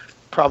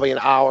 probably an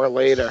hour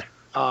later.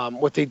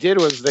 What they did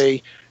was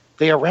they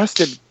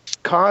arrested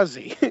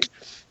Causey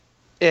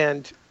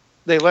and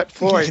they let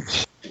Floyd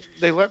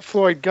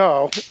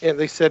go, and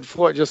they said,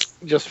 Floyd,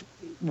 just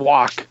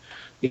walk,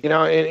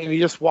 and he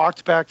just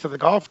walked back to the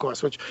golf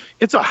course, which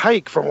it's a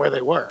hike from where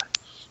they were.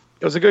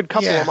 It was a good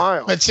couple of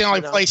miles. It's the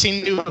only place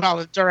he knew how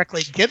to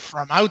directly get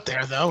from out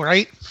there, though,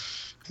 right?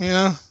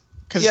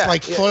 Because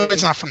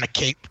Floyd's not from the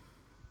Cape.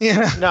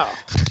 Yeah. No.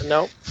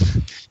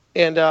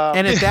 And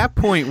at that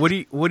point, what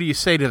do you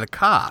say to the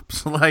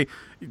cops? Like,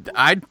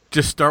 I'd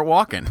just start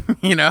walking,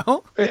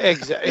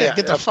 Exactly. Yeah,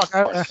 get the fuck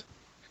out.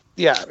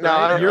 Yeah.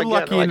 No, you're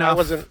lucky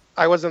enough.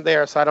 I wasn't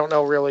there, so I don't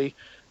know really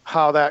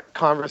how that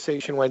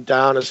conversation went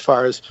down. As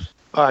far as,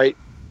 all right,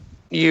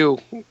 you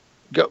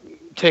go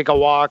take a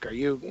walk, or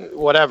you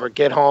whatever,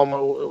 get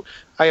home.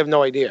 I have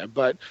no idea.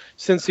 But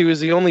since he was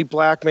the only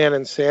black man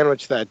in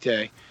Sandwich that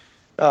day,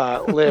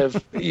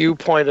 Liv, you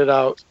pointed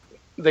out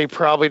they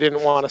probably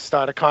didn't want to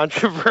start a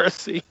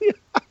controversy.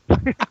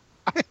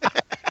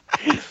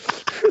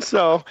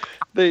 So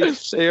they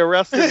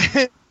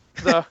arrested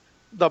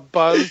the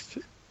buzzed,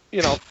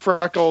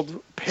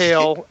 freckled,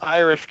 pale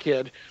Irish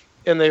kid,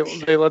 and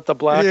they let the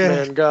black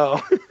man go.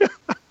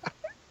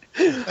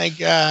 Thank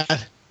God.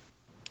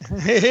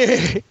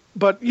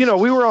 But we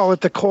were all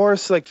at the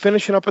course, like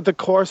finishing up at the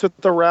course with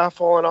the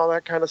raffle and all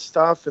that kind of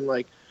stuff, and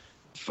like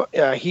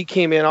he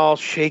came in all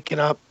shaken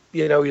up.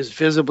 He was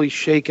visibly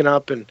shaken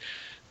up, and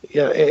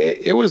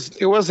it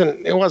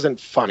wasn't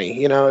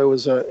funny. It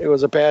was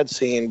a bad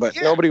scene, but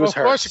nobody was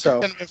hurt. Of course, it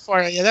couldn't have been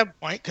funny at that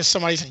point because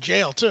somebody's in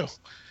jail too.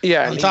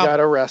 Yeah, and he got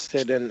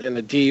arrested and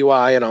a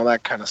DUI and all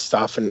that kind of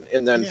stuff, and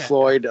then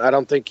Floyd, I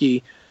don't think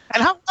he.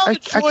 And how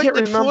well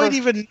did Floyd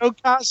even know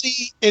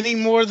Causey any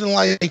more than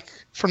like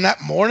from that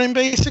morning,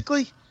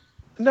 basically?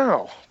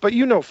 No, but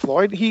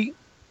Floyd, he,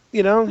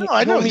 I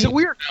know he's a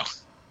weirdo.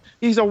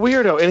 He's a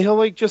weirdo, and he'll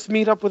like just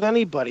meet up with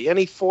anybody,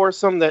 any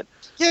foursome that.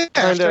 Yeah,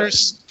 after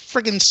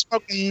friggin'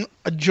 smoking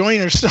a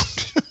joint or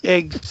something.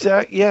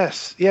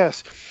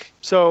 Yes.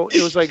 So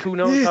it was like, who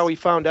knows how he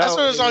found out? That's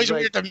what was always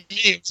weird to me.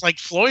 It's like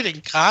Floyd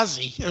and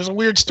Causey. It was a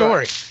weird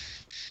story.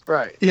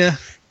 Right. Yeah.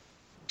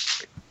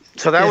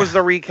 So that was the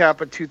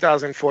recap of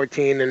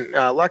 2014, and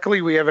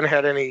luckily we haven't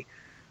had any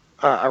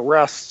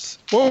arrests.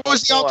 What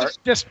was the alternate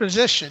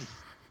disposition?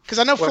 Because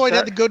I know Floyd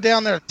had to go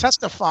down there and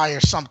testify or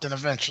something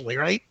eventually,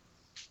 right?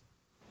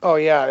 Oh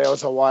yeah, it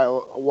was a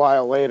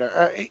while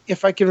later.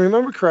 If I can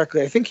remember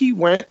correctly, I think he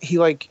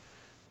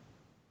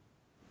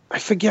I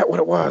forget what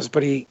it was,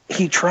 but he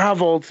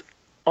traveled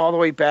all the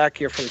way back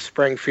here from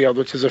Springfield,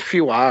 which is a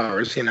few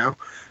hours, and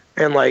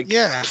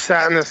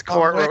sat in this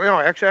courtroom.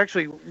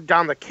 Actually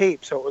down the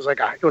Cape, so it was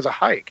it was a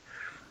hike.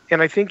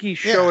 And I think he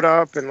showed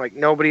up, and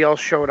nobody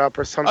else showed up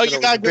or something. Oh, you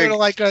gotta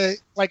go to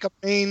a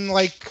main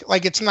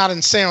like it's not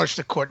in Sandwich.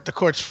 The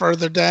court's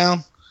further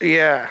down.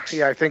 Yeah,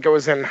 I think it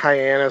was in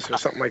Hyannis or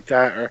something like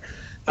that.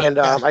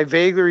 I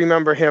vaguely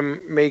remember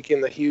him making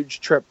the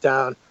huge trip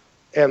down,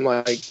 and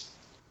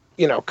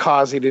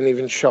Causey didn't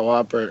even show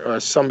up, or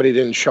somebody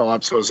didn't show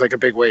up, so it was like a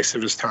big waste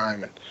of his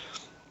time. And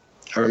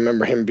I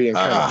remember him being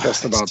kind of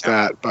pissed about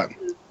that, but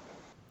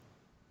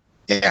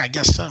yeah, I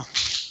guess so.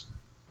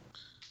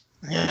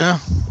 Yeah.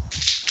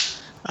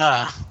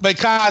 But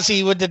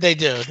Causey, what did they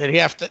do? Did he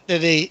have to?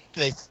 Did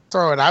they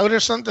throw it out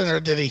or something, or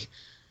did he?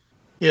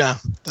 Yeah.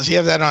 Does he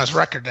have that on his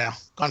record now,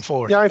 going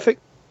forward? Yeah,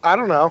 I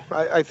don't know.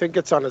 I think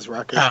it's on his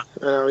record.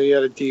 He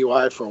had a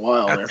DUI for a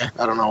while there.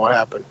 I don't know what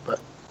happened,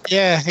 but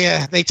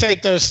yeah. They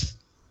take those.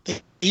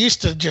 They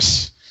used to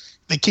just.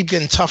 They keep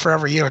getting tougher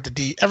every year with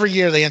every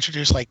year they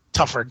introduce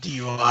tougher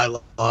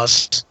DUI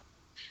laws.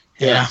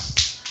 Yeah.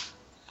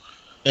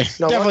 They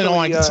definitely don't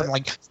want to get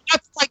something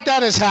nothing like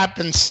that has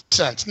happened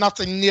since.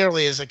 Nothing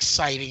nearly as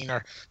exciting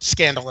or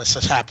scandalous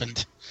has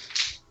happened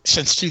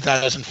since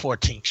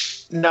 2014.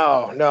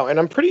 No, and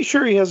I'm pretty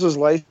sure he has his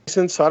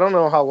license, so I don't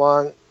know how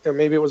long, or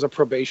maybe it was a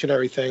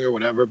probationary thing or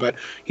whatever, but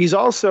he's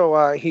also,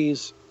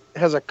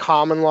 has a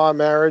common law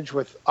marriage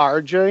with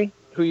RJ,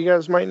 who you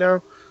guys might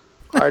know.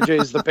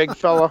 RJ is the big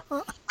fella.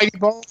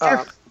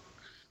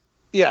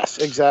 Yes,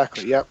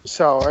 exactly. Yep.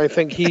 So I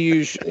think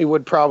he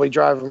would probably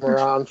drive him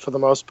around for the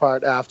most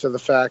part after the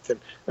fact. And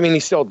I mean, he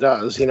still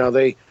does.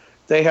 They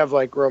have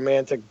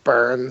romantic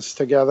burns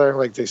together.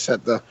 Like they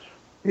set the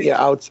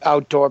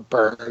outdoor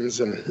burns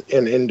and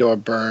indoor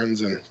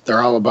burns, and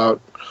they're all about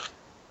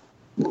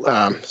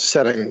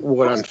setting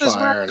wood on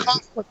fire. There's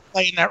conflict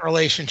in that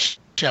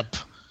relationship.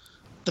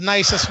 The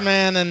nicest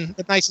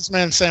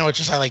man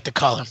sandwiches, I like to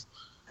call him.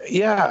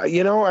 Yeah,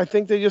 I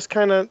think they just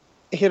kind of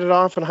hit it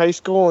off in high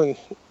school, and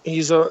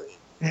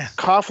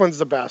Coughlin's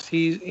the best.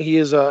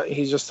 He's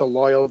just a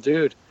loyal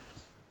dude.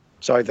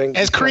 So I think,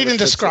 as Creedon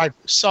described,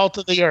 salt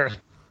of the earth.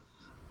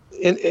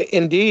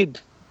 Indeed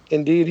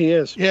he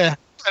is. Yeah,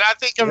 but I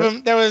think of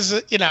him. There was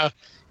it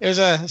was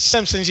a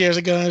Simpsons years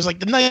ago. And it was like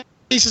the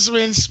nicest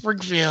man in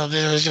Springfield.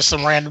 And it was just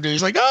some random dude.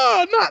 He's like,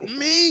 oh, not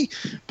me.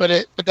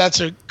 But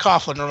that's what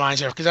Coughlin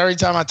reminds me of, because every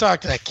time I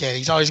talk to that kid,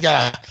 he's always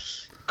got a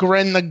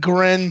grin the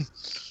grin.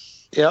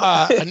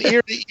 Yeah. An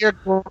ear-to-ear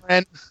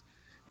grin.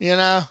 You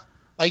know?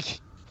 Like,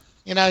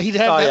 you know, he'd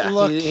have that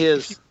look. He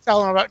is. If you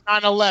tell him about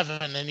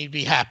 9/11, and he'd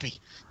be happy.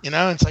 You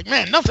know? It's like,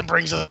 man, nothing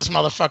brings this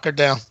motherfucker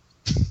down.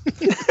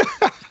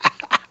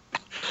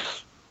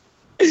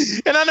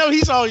 And I know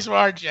he's always for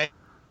RJ.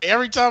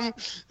 Every time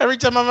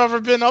I've ever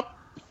been up,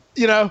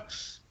 you know,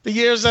 the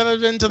years that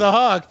I've been to the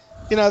Hog,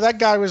 you know, that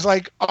guy was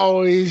like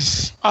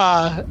always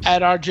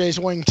at RJ's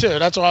wing too.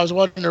 That's why I was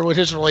wondering what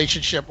his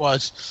relationship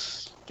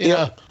was. You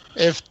know,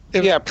 if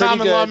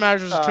common law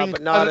marriage was between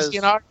Cousins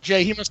and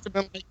RJ, he must have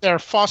been like their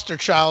foster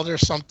child or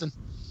something.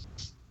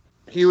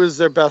 He was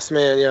their best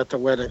man at the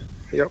wedding.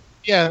 Yep.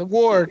 Yeah,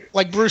 Ward,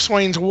 like Bruce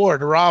Wayne's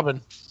Ward,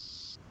 Robin.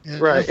 You know?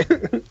 Right.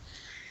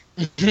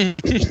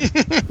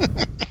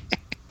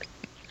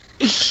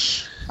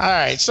 All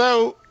right,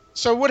 so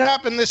what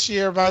happened this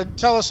year?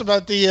 Tell us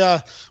about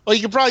the. Well,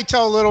 you can probably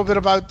tell a little bit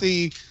about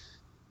the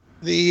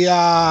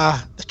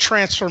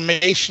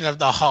transformation of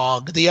the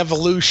Hog, the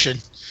evolution.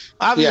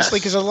 Obviously,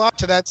 because a lot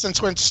to that.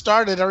 Since when it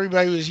started,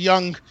 everybody was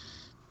young,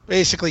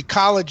 basically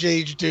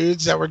college-age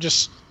dudes that were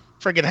just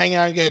freaking hanging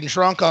out and getting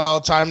drunk all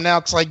the time. Now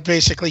it's like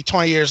basically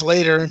 20 years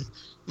later,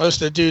 most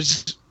of the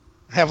dudes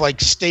have like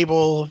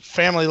stable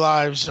family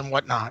lives and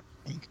whatnot,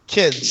 and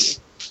kids.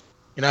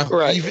 You know,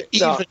 right?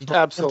 Even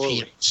absolutely.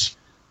 Kids.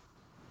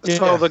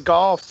 So the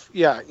golf,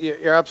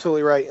 you're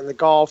absolutely right. And the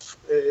golf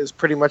is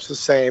pretty much the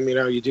same. You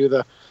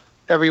know,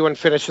 everyone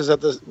finishes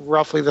at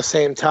roughly the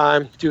same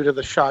time due to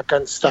the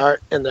shotgun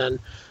start, and then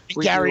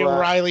Gary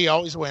O'Reilly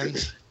always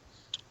wins.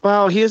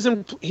 Well, he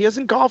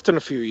hasn't golfed in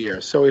a few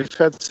years, so we've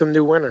had some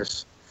new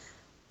winners.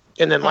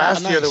 And then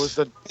last year there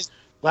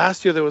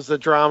was the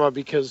drama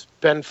because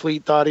Ben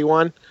Fleet thought he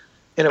won,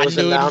 and it was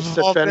announced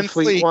that Ben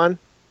Fleet won,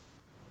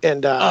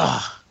 and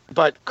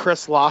but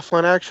Chris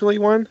Laughlin actually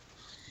won.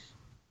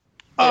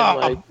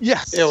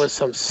 Yes, it was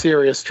some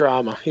serious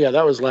drama. Yeah,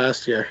 that was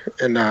last year,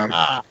 and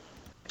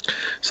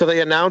so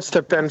they announced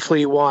that Ben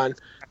Fleet won,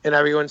 and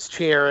everyone's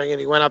cheering, and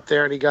he went up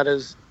there and he got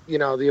his, you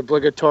know, the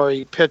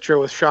obligatory picture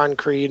with Sean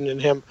Creed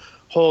and him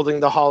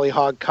holding the Holly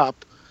Hog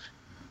Cup,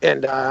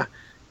 and I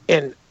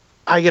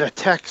get a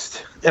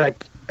text, and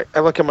I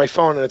look at my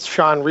phone, and it's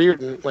Sean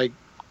Reardon, like,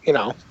 you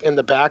know, in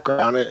the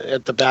background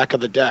at the back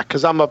of the deck,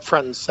 because I'm up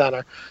front and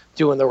center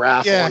doing the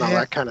raffle and all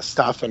that kind of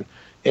stuff, and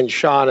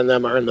Sean and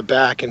them are in the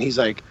back, and he's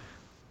like,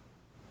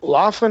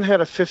 Laughlin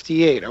had a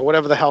 58 or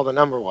whatever the hell the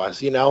number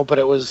was, you know, but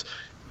it was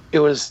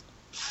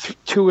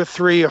 2 or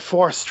 3 or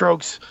 4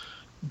 strokes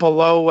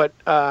below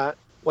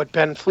what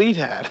Ben Fleet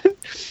had.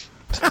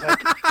 So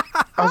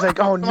I was like,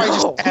 oh no, I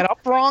just add up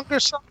wrong or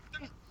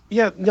something.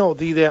 Yeah, no,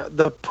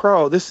 the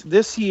pro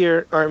this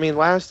year, or I mean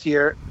last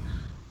year,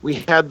 we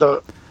had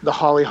the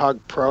Holly Hog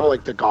Pro,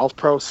 like the golf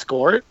pro,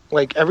 score it.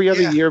 Like every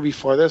other year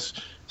before this,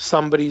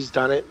 somebody's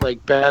done it.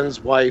 Like Ben's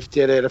wife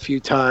did it a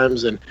few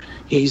times, and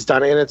he's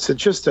done it. And it's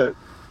just a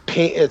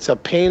pain. It's a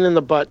pain in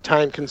the butt,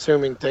 time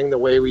consuming thing. The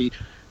way we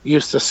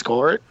used to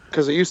score it,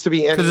 because it used to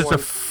be anyone.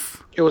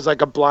 It was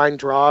like a blind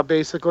draw,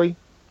 basically.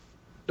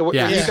 You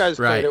guys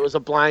played, it was a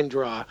blind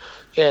draw,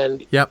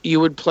 and you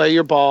would play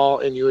your ball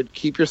and you would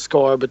keep your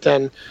score, but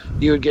then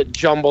you would get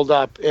jumbled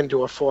up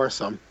into a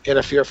foursome, and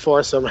if your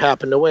foursome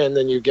happened to win,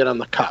 then you get on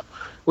the cup,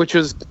 which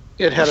was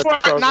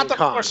not the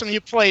foursome you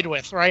played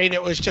with, right?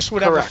 It was just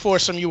whatever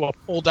foursome you were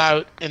pulled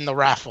out in the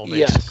raffle,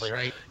 basically,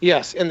 right?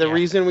 Yes, and the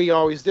reason we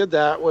always did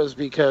that was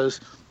because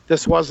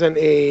this wasn't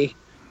a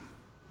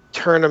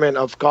tournament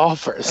of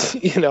golfers,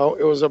 you know.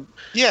 It was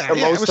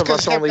most of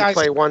us only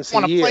play once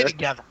a year. Play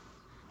together.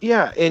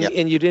 Yeah,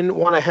 and you didn't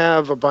want to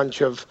have a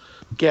bunch of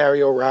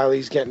Gary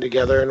O'Reillys getting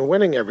together and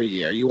winning every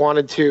year. You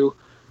wanted to,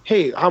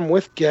 hey, I'm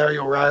with Gary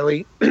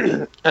O'Reilly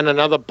and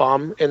another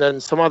bum and then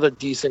some other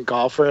decent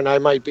golfer, and I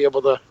might be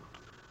able to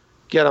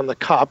get on the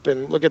cup.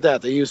 And look at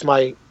that. They used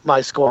my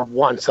score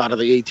once out of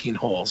the 18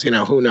 holes. You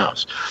know, who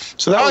knows?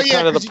 So that was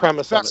kind of the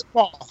premise of it.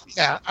 Ball.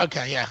 Yeah,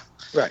 okay, yeah.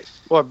 Right.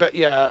 Well,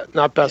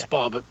 not best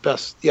ball, but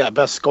best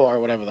score, or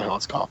whatever the hell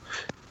it's called.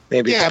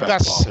 Maybe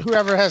best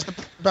whoever has the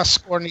best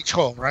score in each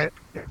hole, right?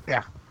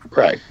 Yeah.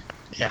 Right.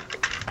 Yeah.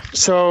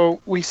 So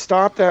we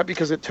stopped that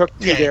because it took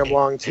too damn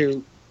long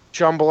to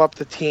jumble up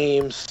the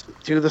teams,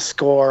 do the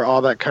score,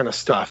 all that kind of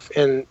stuff.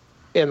 And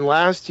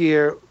last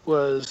year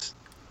was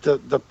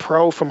the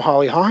pro from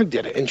Holly Hog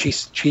did it, and she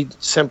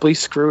simply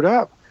screwed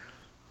up.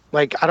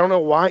 Like, I don't know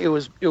why. It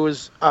was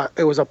a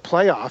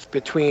playoff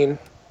between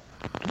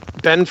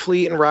Ben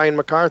Fleet and Ryan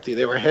McCarthy.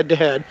 They were head to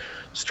head,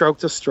 stroke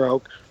to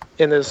stroke,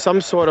 and there's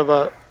some sort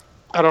of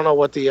I don't know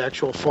what the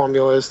actual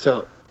formula is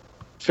to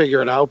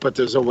figure it out, but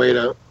there's a way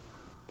to,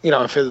 you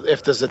know,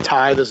 if there's a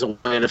tie, there's a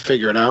way to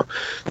figure it out.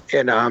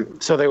 And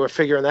so they were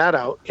figuring that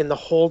out. And the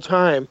whole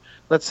time,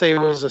 let's say it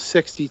was a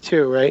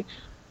 62, right?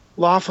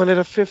 Laughlin at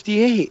a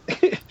 58.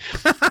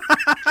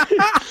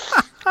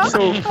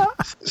 So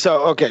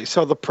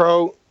the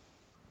pro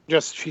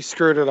she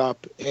screwed it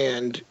up,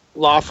 and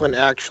Laughlin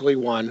actually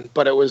won,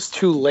 but it was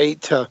too late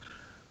to,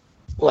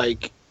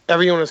 like,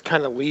 everyone was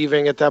kind of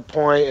leaving at that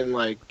point, and,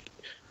 like,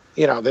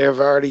 you know, they have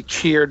already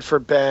cheered for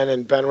Ben,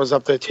 and Ben was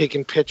up there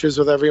taking pictures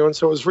with everyone,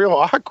 so it was real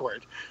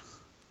awkward.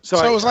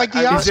 So it was like the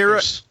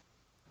Oscars.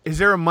 Is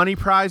there a money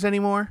prize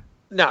anymore?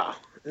 No,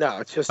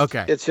 it's just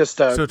okay. It's just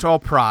so it's all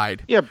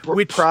pride. Yeah,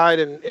 pride,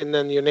 and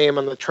then your name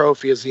on the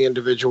trophy is the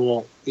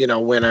individual, you know,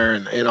 winner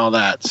and all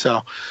that.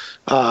 So,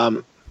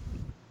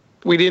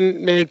 we didn't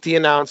make the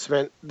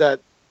announcement that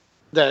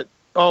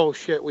oh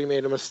shit, we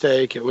made a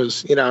mistake. It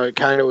was, you know,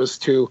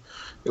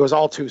 it was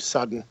all too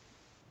sudden.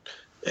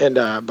 And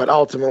but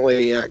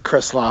ultimately,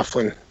 Chris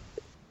Laughlin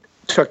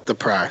took the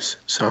prize.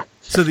 So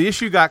the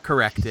issue got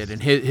corrected,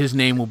 and his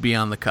name will be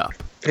on the cup.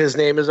 His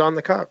name is on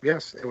the cup.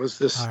 Yes, it was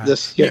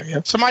this year.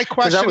 Yeah. So my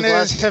question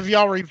is, have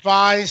y'all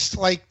revised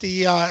like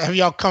the? Have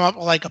y'all come up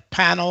with like a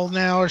panel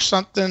now or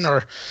something,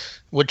 or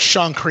with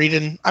Sean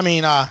Creedon? I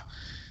mean,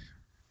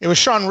 it was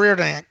Sean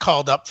Reardon that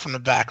called up from the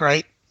back,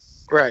 right?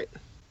 Right.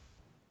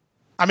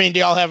 I mean, do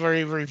y'all have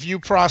a review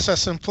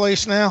process in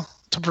place now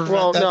to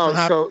prevent that from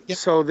happening?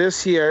 So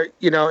this year,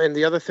 you know, and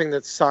the other thing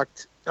that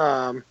sucked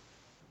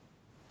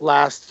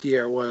last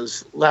year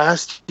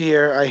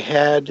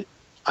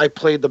I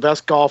played the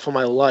best golf of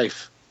my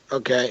life,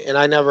 okay? And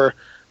I never,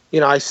 you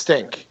know, I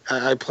stink.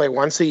 I play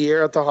once a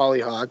year at the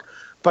Hollyhock,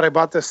 but I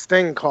bought this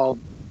thing called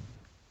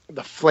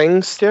the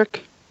Fling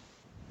Stick.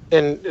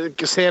 And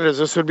Sanders,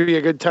 this would be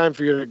a good time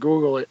for you to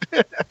Google it.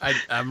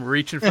 I'm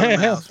reaching for the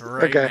mouse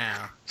right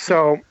now.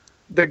 So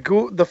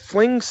the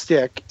Fling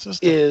Stick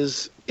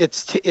is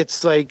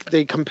it's like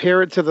they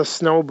compare it to the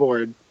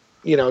snowboard,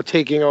 you know,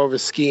 taking over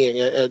skiing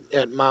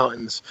at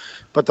mountains,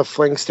 but the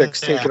Fling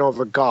Stick's taking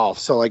over golf.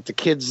 So like the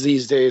kids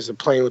these days are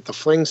playing with the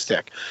Fling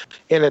Stick,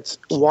 and it's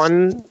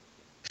one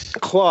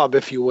club,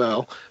 if you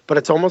will, but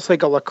it's almost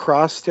like a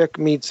lacrosse stick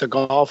meets a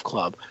golf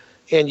club,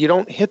 and you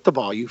don't hit the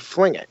ball, you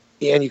fling it,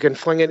 and you can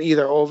fling it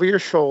either over your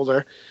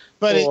shoulder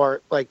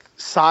or like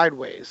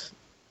sideways.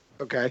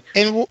 Okay.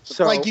 And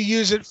so, like you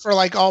use it for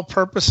like all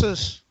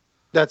purposes?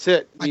 That's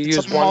it. Like you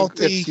use one.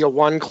 It's your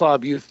one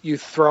club. You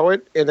throw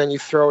it, and then you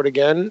throw it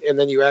again, and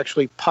then you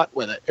actually putt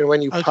with it. And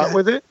when you putt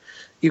with it,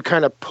 you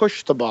kind of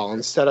push the ball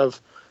instead of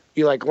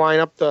you like line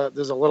up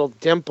there's a little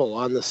dimple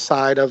on the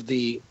side of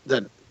the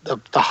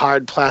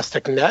hard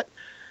plastic net.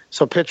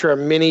 So picture a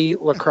mini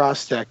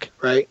lacrosse stick,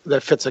 right,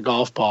 that fits a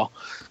golf ball,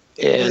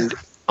 and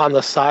on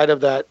the side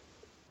of that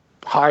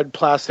hard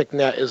plastic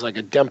net is like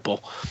a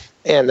dimple,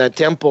 and that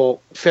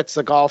dimple fits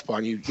the golf ball.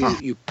 And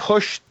you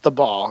push the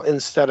ball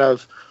instead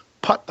of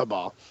putt the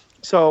ball.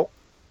 So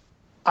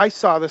I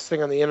saw this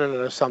thing on the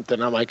internet or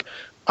something. I'm like,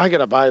 I got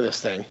to buy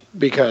this thing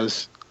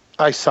because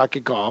I suck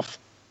at golf.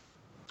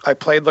 I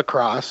played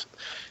lacrosse,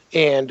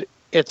 and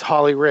it's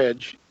Holly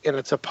Ridge, and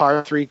it's a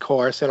par 3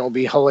 course, and it'll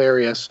be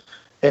hilarious,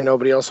 and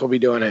nobody else will be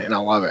doing it, and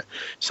I'll love it.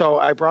 So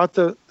I brought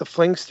the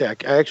Fling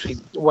Stick. I actually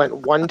went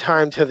one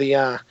time to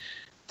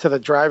the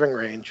driving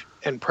range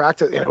and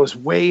practiced, and it was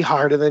way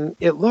harder than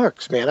it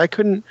looks, man. I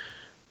couldn't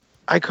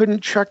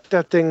chuck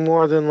that thing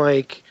more than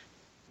like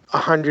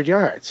 100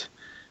 yards,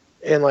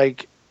 and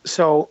like,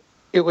 so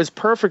it was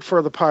perfect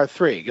for the par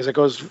 3 because it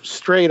goes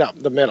straight up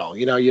the middle.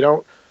 You know,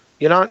 you're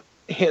not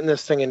hitting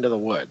this thing into the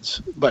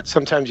woods, but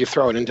sometimes you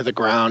throw it into the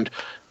ground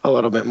a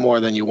little bit more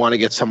than you want to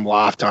get some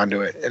loft onto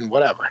it and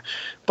whatever.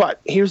 But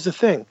here's the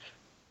thing.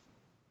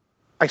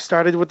 I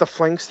started with the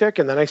Fling Stick,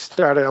 and then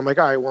I'm like,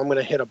 all right, well, I'm going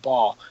to hit a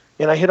ball.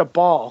 And I hit a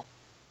ball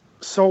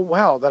so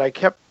well that I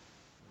kept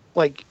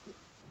like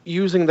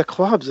using the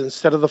clubs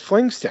instead of the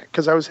Fling Stick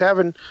because I was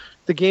having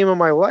the game of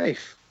my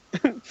life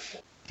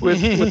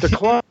with the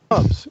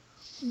clubs.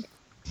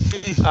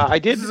 I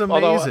did. This is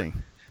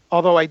amazing.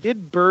 Although I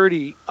did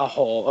birdie a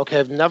hole. Okay,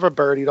 I've never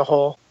birdied a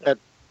hole at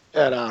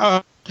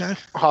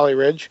Holly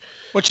Ridge,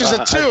 which is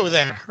a 2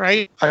 then,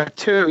 right? A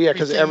 2, yeah,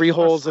 because every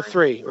hole is a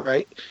 3,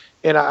 right?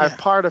 And I've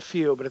parred a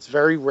few, but it's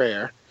very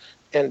rare.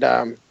 And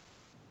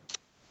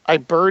I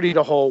birdied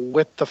a hole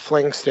with the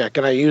Fling Stick,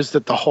 and I used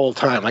it the whole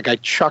time. Like I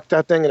chucked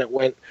that thing, and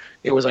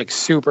it was like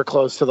super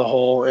close to the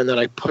hole, and then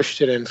I pushed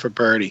it in for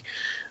birdie.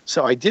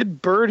 So I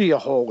did birdie a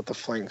hole with the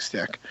Fling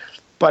Stick,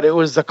 but it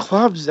was the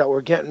clubs that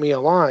were getting me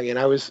along, and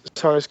I was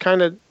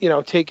kind of, you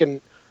know,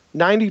 taking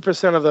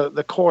 90% of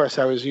the course.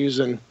 I was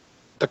using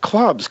the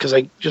clubs because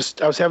I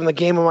was having the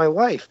game of my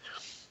life.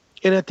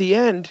 And at the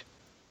end,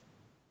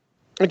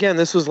 again,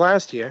 this was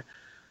last year,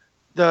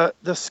 the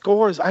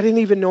scores, I didn't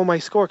even know my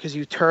score because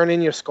you turn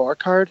in your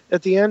scorecard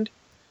at the end.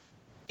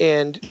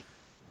 And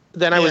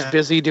then I was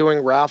busy doing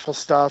raffle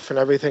stuff and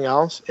everything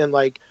else. And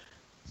like,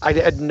 I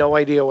had no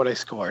idea what I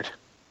scored.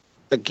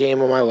 The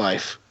game of my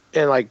life.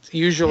 And like,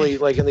 usually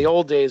like in the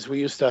old days, we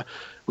used to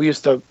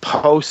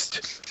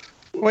post,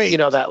 you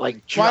know, that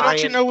like giant, why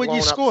don't you know what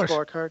you scored?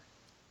 Scorecard.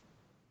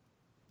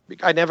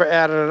 I never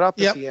added it up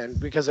at the end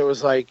because it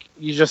was like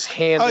you just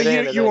hand it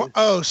in.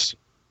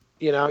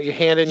 You know, you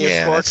hand in your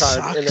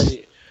scorecard, and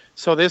then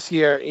so this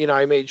year, you know,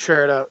 I made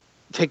sure to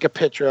take a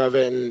picture of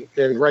it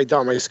and write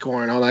down my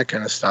score and all that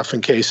kind of stuff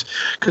in case.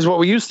 Because what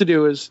we used to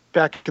do is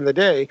back in the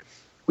day,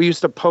 we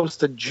used to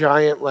post a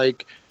giant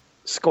like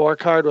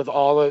scorecard with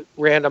all the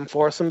random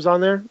foursomes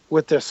on there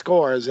with their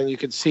scores, and you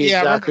could see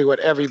exactly what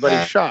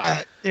everybody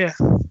shot.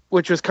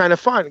 which was kind of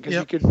fun because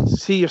Yep. you could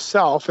see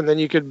yourself, and then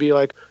you could be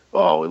like,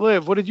 "Oh,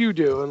 Liv, what did you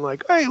do?" And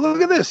like, "Hey,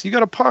 look at this! You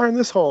got a par in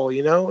this hole,"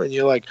 you know? And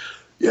you're like,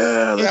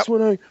 "Yeah, that's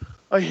when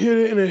I hit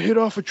it, and it hit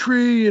off a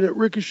tree, and it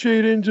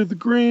ricocheted into the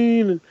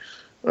green, and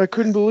I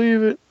couldn't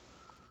believe it,"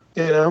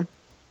 you know?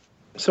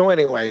 So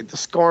anyway, the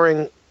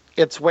scoring,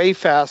 it's way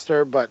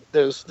faster, but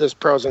there's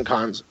pros and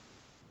cons,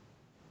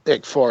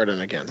 like, for it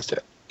and against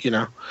it, you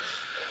know?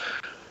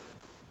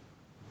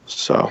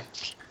 So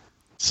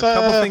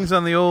Couple things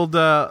on the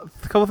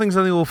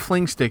old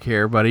fling stick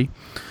here, buddy.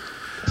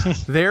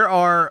 There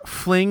are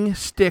fling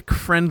stick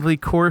friendly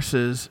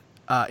courses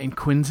in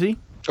Quincy.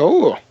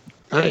 Oh,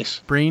 nice.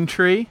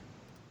 Braintree,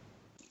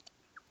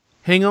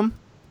 Hingham,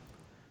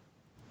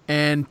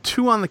 and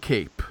 2 on the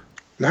Cape.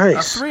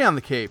 Nice. 3 on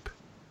the Cape.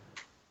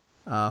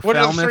 What are the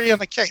Falmouth, 3 on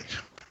the Cape?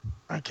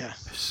 Okay.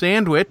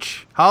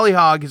 Sandwich.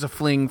 Hollyhog is a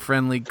fling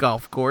friendly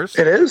golf course.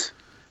 It is?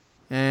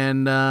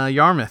 And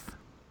Yarmouth.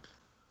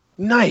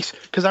 Nice.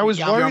 Because I was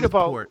worried Yarmouth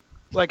about, Port.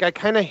 like, I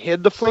kind of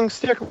hid the fling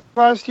stick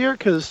last year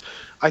because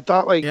I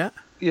thought, like, Yeah.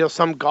 you know,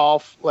 some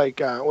golf,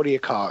 like, what do you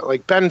call it?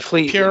 Like, Ben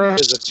Fleet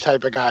Purist. is a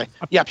type of guy.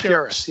 Yeah,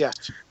 purist, yeah.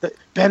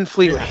 Ben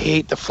Fleet would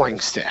hate the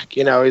fling stick.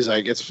 You know, he's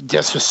like, it's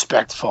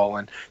disrespectful.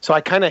 And so I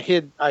kind of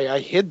hid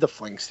the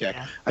fling stick.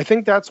 Yeah. I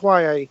think that's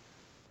why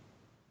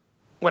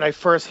when I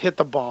first hit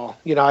the ball,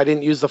 you know, I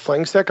didn't use the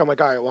fling stick. I'm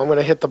like, all right, well, I'm going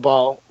to hit the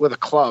ball with a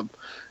club.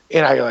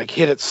 And I, like,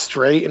 hit it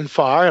straight and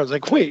far. I was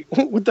like, wait,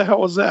 what the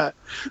hell was that?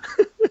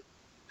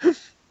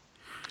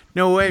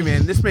 No way,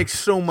 man. This makes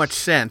so much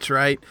sense,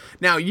 right?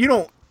 Now, you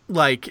don't,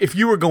 like, if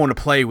you were going to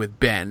play with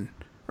Ben,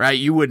 right,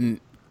 you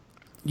wouldn't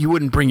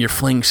bring your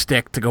fling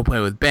stick to go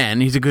play with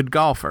Ben. He's a good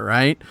golfer,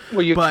 right?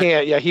 Well, you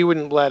can't. Yeah, he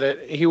wouldn't let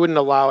it. He wouldn't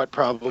allow it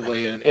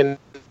probably. And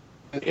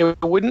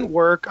it wouldn't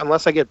work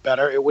unless I get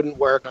better. It wouldn't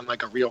work on,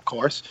 like, a real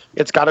course.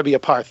 It's got to be a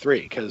par 3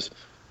 because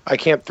I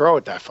can't throw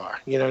it that far.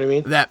 You know what I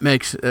mean? That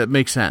makes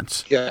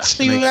sense. Yeah.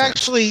 So you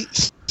actually,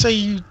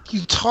 you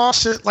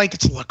toss it like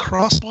it's a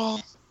lacrosse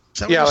ball? Is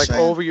that what Yeah, you're like saying?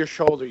 over your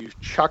shoulder, you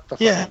chuck the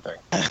Yeah. fucking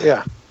thing.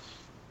 Yeah.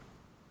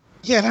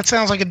 Yeah, that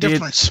sounds like a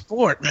different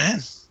sport, man.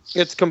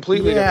 It's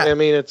completely Yeah. different. I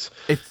mean, It's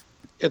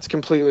it's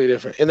completely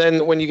different. And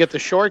then when you get the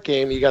short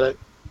game,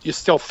 you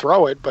still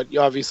throw it, but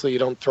obviously you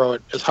don't throw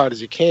it as hard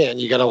as you can.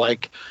 You got to,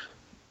 like,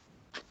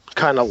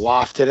 kind of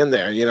loft it in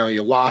there. You know,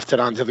 you loft it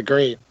onto the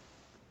green.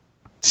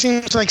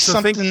 Seems like So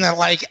something that,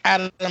 like,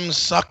 Adam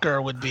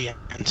Zucker would be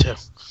into.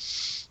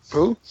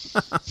 Who?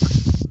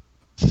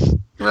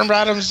 Remember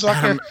Adam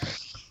Zucker?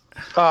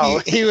 Oh,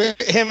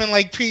 Him and,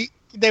 like, Pete,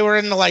 they were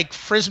into, like,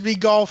 frisbee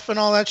golf and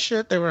all that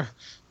shit. They were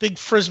big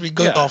frisbee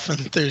golf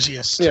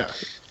enthusiasts. yeah.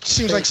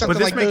 Seems like something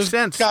this like makes those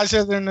sense. guys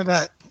are into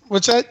that.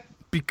 What's that?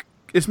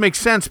 this makes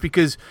sense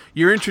because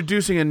you're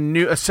introducing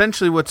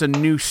essentially what's a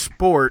new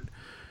sport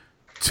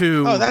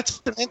to Oh,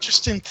 that's an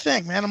interesting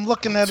thing, man. I'm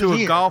looking at to it a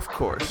here. golf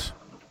course.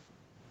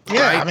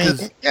 Yeah, right? I mean,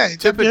 'Cause yeah,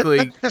 typically-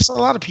 that pisses a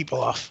lot of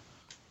people off.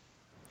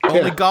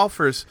 Only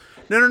golfers.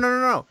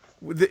 No.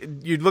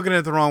 You're looking at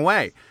it the wrong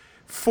way.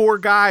 4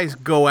 guys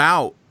go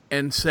out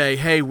and say,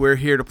 "Hey, we're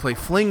here to play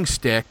fling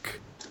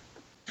stick."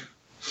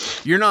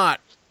 You're not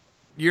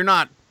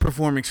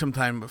performing some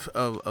type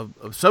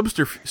of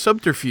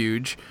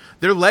subterfuge.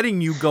 They're letting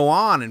you go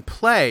on and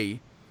play,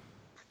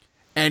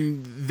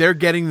 and they're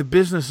getting the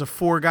business of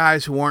 4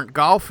 guys who aren't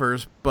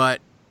golfers,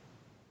 but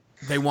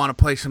they want to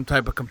play some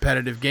type of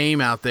competitive game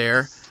out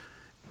there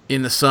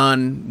in the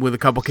sun with a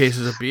couple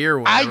cases of beer or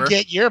whatever. I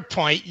get your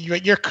point.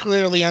 You're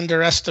clearly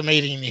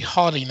underestimating the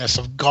haughtiness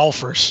of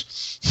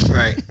golfers,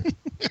 Right.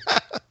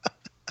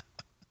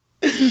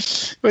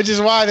 which is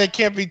why there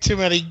can't be too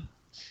many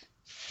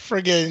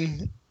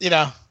friggin',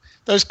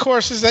 those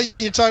courses that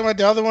you're talking about,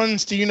 the other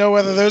ones, do you know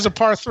whether those are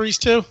par 3s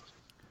too?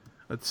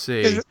 Let's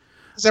see. Because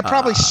they're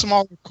probably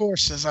smaller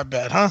courses, I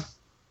bet, huh?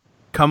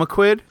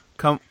 Cumaquid,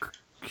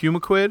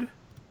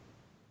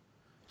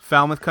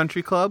 Falmouth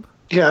Country Club.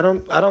 Yeah, I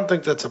don't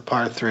think that's a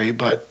par 3,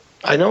 but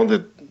I know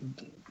that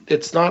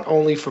it's not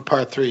only for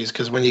par 3s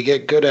because when you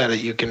get good at it,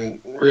 you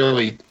can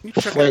really You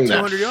check fling out that.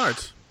 200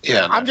 yards.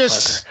 Yeah, I'm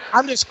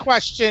just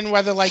questioning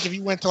whether, like, if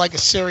you went to, like, a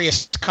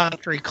serious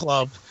country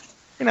club,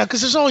 because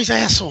there's always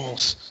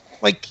assholes.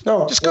 Like,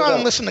 No, just go no out and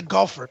doubt. listen to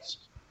golfers.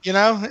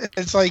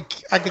 It's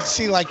like I could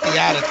see, like, the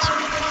attitude.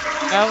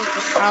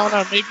 I don't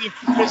know. Maybe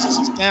if your business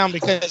is down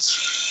because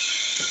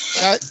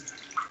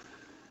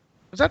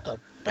was that the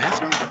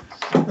bathroom?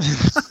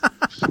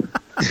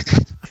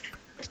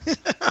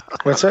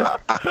 What's that?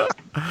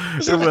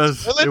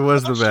 It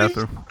was the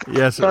bathroom.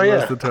 Yes, it Oh, yeah.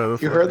 was the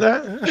toilet. You heard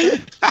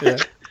that? Yeah.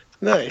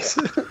 Nice.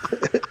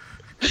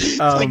 It's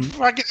like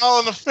fucking All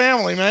in the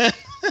Family, man.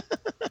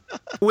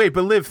 Wait,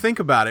 but Liv, think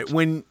about it.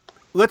 When,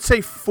 let's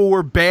say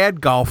 4 bad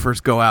golfers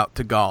go out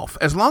to golf,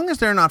 as long as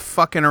they're not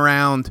fucking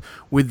around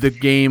with the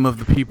game of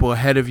the people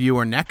ahead of you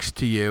or next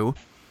to you,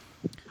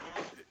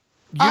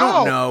 you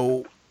don't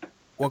know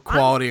what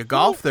quality of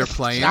golf they're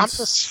playing. I'm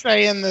just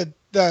saying the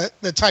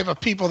type of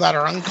people that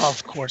are on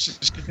golf courses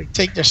because they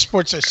take their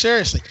sport so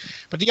seriously.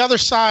 But the other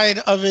side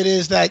of it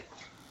is that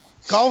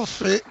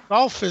golf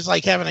is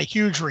like having a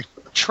huge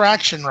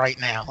traction right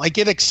now. Like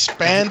it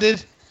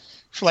expanded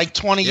for like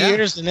 20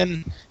 years, and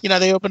then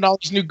they opened all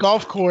these new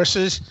golf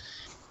courses,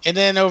 and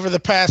then over the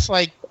past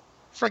like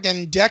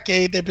friggin'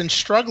 decade they've been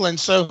struggling.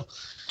 So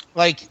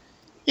like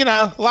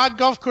a lot of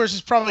golf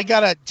courses probably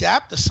got to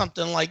adapt to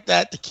something like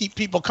that to keep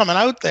people coming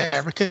out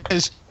there,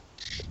 because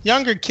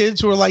younger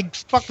kids who are like,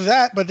 fuck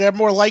that, but they're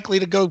more likely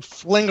to go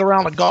fling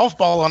around a golf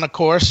ball on a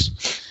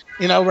course,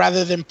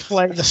 rather than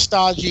play the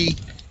stodgy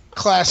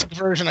classic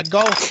version of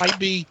golf, might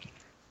be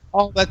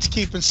all that's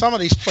keeping some of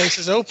these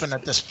places open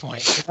at this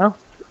point,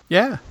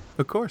 Yeah,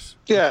 of course.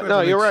 Yeah, of course. no,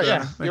 Makes, you're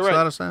right. Makes a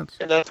lot of sense.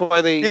 And that's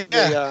why they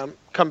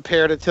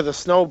compared it to the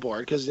snowboard,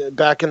 because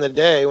back in the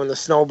day when the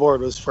snowboard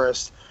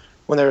was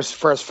when they was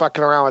first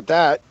fucking around with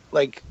that,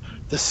 like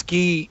the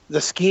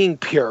skiing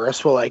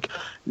purists were like,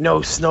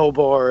 no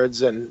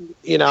snowboards and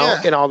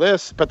and all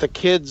this, but the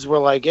kids were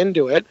like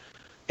into it,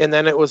 and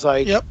then it was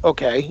like,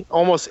 okay,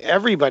 almost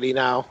everybody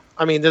now.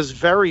 I mean, there's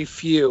very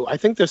few. I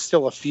think there's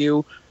still a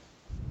few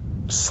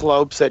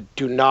slopes that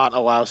do not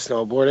allow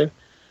snowboarding.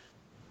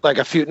 Like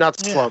a few, not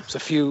slopes, a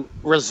few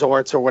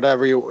resorts or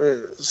whatever,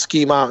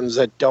 ski mountains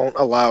that don't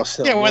allow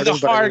snowboarding. Yeah, where the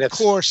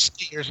hardcore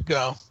skiers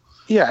go.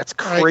 Yeah, it's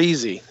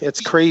crazy. Right?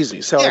 It's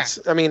crazy. So it's.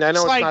 I mean, I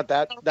know it's not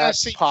that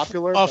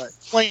popular. But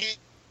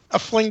a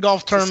fling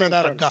golf tournament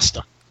at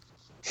Augusta.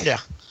 Yeah.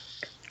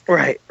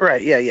 Right.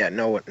 Yeah.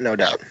 No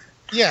doubt.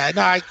 Yeah,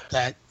 no, I get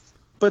that.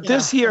 But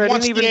this year, I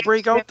didn't even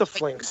break out the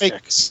fling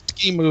stick.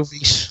 Ski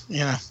movies,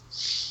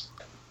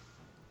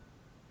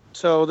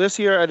 So this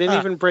year, I didn't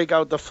even break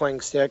out the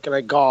fling stick, and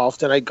I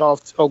golfed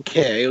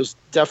okay. It was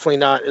definitely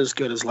not as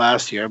good as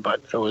last year,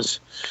 but it was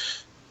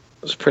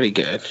pretty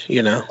good,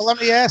 Well, let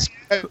me ask you,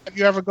 have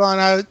you ever gone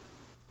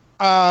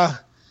out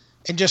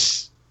and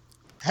just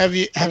have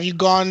you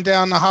gone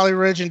down the Holly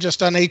Ridge and just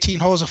done 18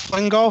 holes of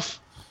fling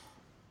golf?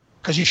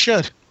 Because you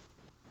should.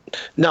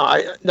 No,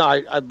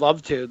 I'd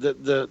love to.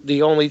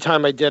 The only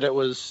time I did it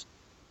was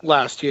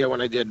last year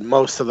when I did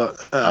most of the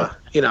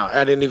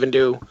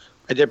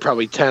I did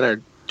probably 10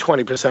 or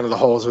 20% of the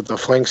holes with the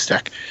fling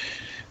stick.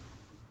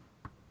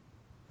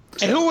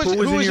 And who was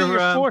in your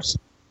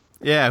foursome?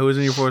 Yeah, who was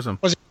in your foursome?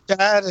 Was it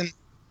Dad and?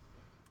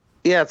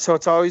 Yeah, so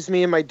it's always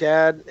me and my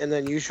dad, and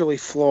then usually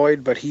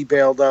Floyd, but he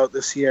bailed out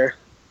this year.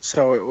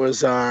 So it was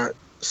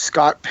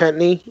Scott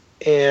Pentney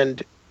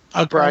and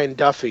Brian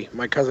Duffy,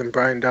 my cousin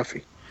Brian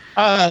Duffy.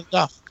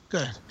 Duff.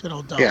 Good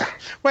old Duff. Yeah.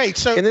 Wait,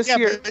 so and this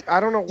year, I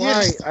don't know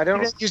why. I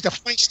didn't use the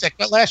fling stick,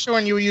 but last year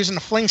when you were using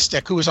the fling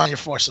stick, who was on your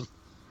foursome?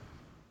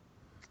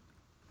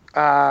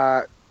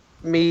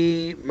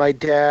 Me, my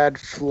dad,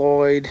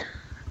 Floyd,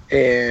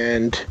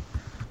 and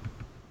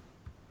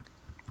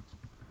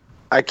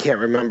I can't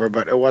remember,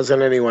 but it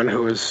wasn't anyone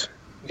who was,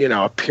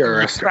 a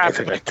purist or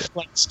anything like that.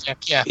 Fling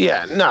stick, yeah.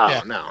 Yeah, no.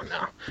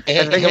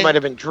 I think it might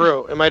have been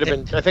Drew.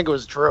 I think it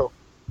was Drew.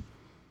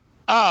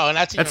 Oh, and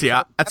that's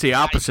the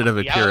opposite of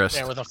a purist.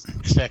 There with a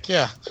fling stick,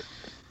 yeah.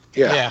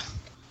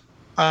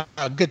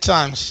 Good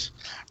times.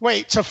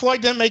 Wait, so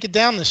Floyd didn't make it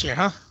down this year,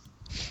 huh?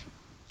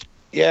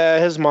 Yeah,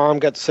 his mom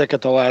got sick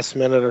at the last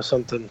minute or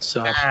something,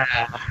 so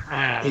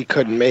he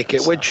couldn't make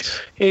it.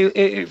 Which,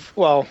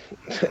 well,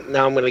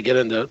 now I'm going to get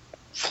into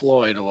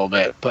Floyd a little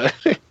bit, but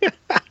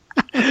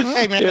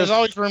hey man, there's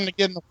always room to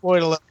get into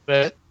Floyd a little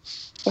bit.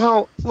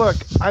 Well, look,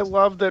 I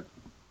love that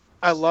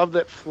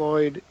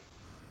Floyd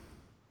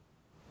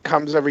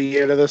comes every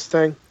year to this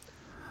thing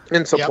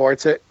and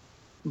supports it,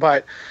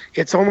 but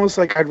it's almost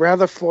like I'd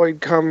rather Floyd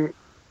come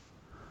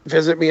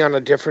visit me on a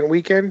different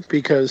weekend,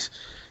 because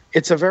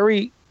it's a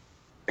very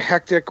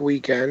hectic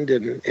weekend,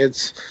 and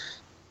it's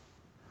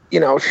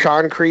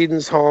Sean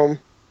Creedon's home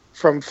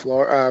from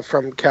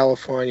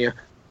California,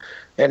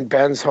 and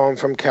Ben's home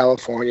from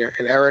California,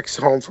 and Eric's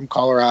home from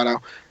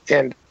Colorado,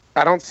 and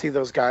I don't see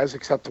those guys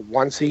except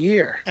once a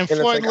year. And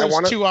Floyd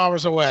lives 2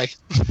 hours away.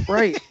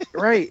 Right.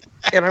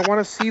 And I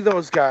want to see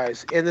those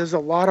guys, and there's a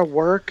lot of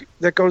work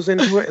that goes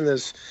into it, and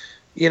there's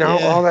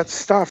all that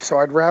stuff, so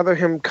I'd rather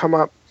him come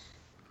up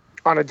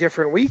on a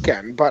different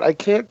weekend, but I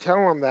can't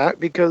tell him that,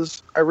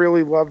 because I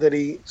really love that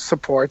he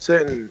supports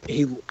it, and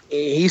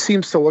he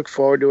seems to look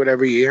forward to it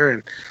every year.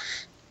 And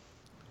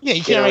yeah,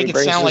 you can't make it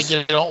sound like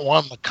you don't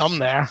want him to come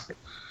there.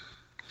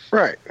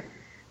 Right.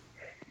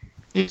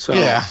 So,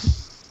 yeah.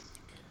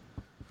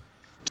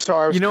 So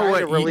I was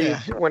kind of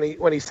relieved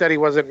when he said he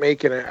wasn't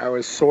making it. I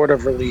was sort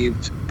of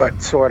relieved,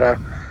 but sort of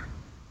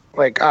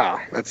like,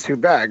 that's too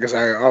bad, because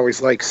I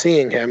always like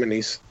seeing him, and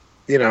he's,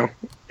 he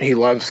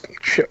loves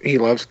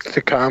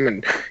to come,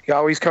 and he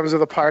always comes to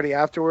the party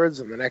afterwards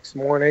and the next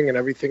morning and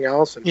everything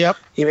else. And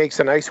he makes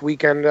a nice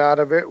weekend out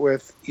of it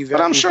with Yvette.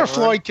 But I'm sure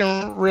Floyd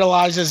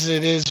realizes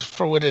it is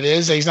for what it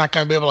is. He's not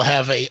going to be able to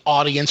have an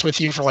audience with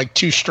you for like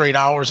 2 straight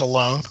hours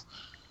alone.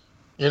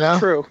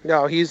 True.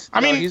 No, he's. I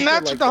mean,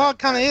 that's what the hog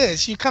kind of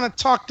is. You kind of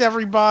talk to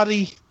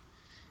everybody.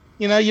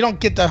 You don't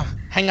get to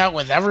hang out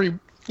with every.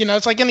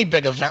 It's like any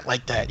big event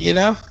like that.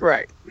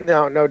 Right.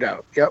 No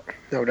doubt. Yep.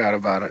 No doubt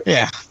about it.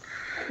 Yeah.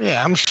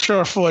 Yeah, I'm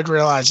sure Floyd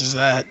realizes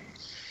that.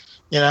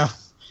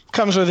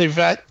 Comes with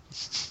Yvette.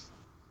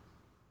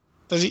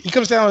 He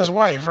comes down with his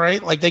wife,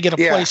 right? Like they get a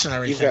place and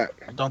everything.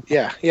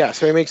 Yeah.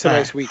 So he makes a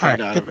nice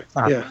weekend out of it.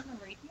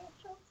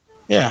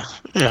 Yeah.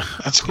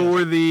 That's cool. Who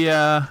are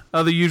the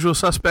other usual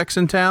suspects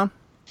in town?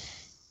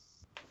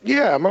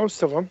 Yeah,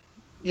 most of them.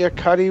 Yeah,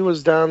 Cuddy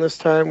was down this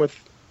time with.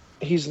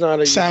 He's not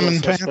a salmon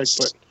suspect, pants,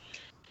 but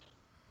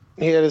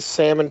he had his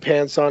salmon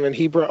pants on, and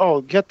he brought.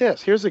 Oh, get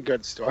this! Here's a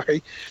good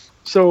story.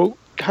 So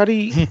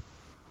Cuddy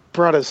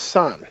brought his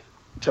son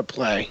to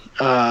play.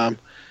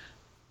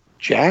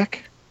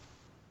 Jack,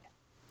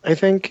 I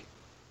think.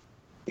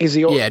 He's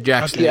the old. Yeah,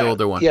 Jack's the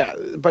older one. Yeah,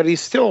 but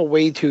he's still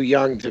way too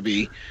young to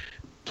be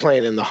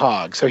playing in the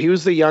Hog. So he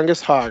was the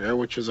youngest Hogger,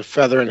 which was a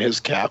feather in his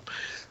cap.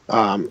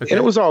 And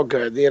it was all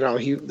good. You know,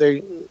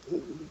 they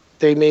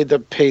made the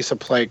pace of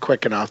play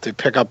quick enough to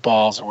pick up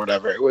balls or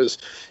whatever. It was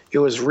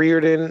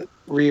Reardon,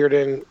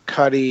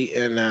 Cuddy,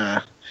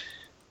 and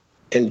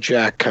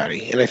Jack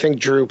Cuddy. And I think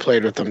Drew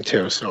played with them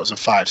too, so it was a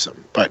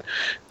fivesome. But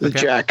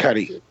Jack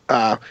Cuddy.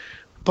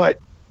 But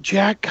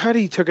Jack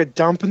Cuddy took a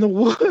dump in the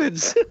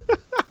woods.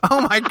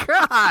 Oh my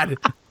God.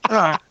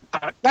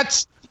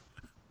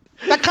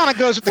 That kind of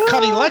goes with the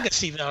Cuddy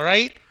legacy, though,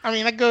 right? I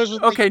mean, that goes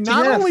with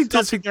not only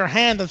does your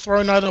hand and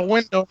throwing out a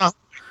window.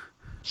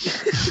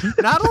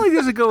 Not only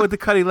does it go with the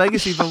Cuddy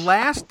legacy, the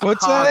last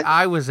hog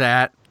I was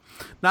at.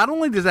 Not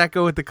only does that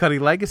go with the Cuddy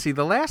legacy,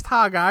 the last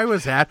hog I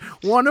was at,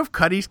 one of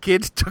Cuddy's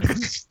kids took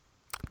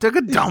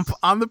a dump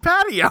on the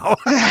patio.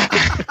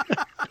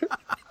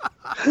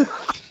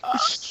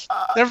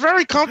 They're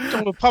very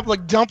comfortable with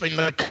public dumping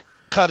the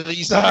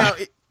Cuddys. Now,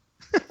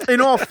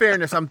 in all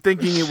fairness, I'm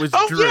thinking it was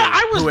Drew. Yeah,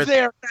 I was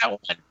there for that one.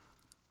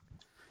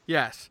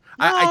 Yes.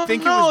 I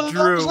think it was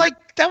Drew.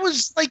 That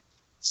was like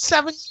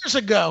 7 years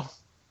ago.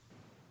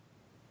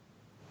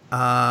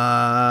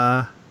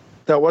 That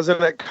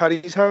wasn't at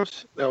Cuddy's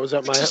house? That was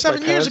at my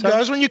 7 years ago. That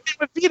was when you came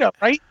with Vito,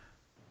 right?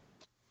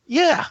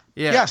 Yeah.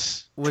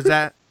 Yes. Was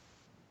that...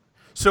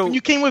 So when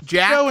you came with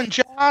Jack, Joe and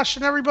Josh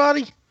and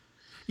everybody?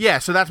 Yeah,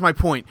 so that's my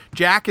point.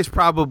 Jack is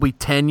probably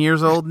 10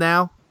 years old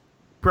now.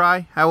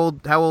 Bri, how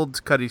old's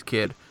Cuddy's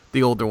kid?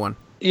 The older one.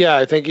 Yeah,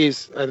 I think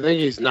he's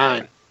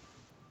 9.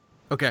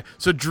 Okay,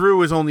 so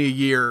Drew is only a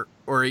year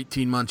or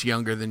 18 months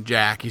younger than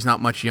Jack. He's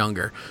not much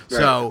younger. Right.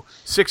 So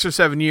 6 or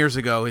 7 years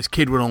ago, his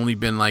kid would only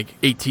been like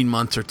 18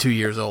 months or 2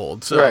 years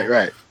old. So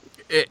right.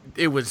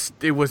 It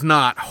was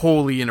not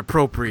wholly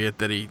inappropriate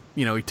that he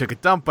took a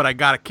dump, but I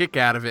got a kick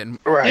out of it and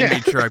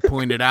made sure I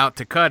pointed out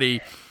to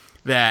Cuddy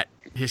that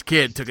his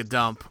kid took a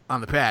dump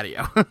on the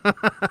patio.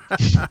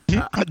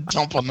 A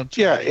dump on the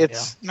patio.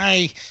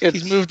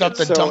 He's moved up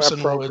the so dumps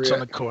and woods on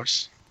the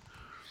course.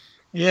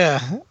 Yeah,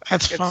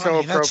 that's funny.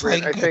 So that's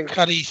like a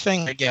Cuddy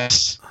thing, I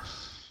guess.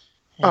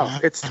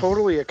 It's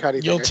totally a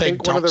Cuddy thing. You'll take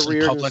dumps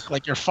in public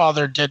like your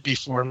father did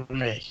before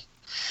me.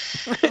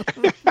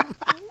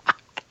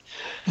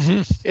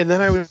 And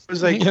then I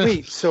was like,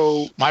 wait,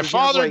 so... My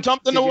father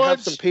dumped in the woods? Did you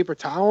have some paper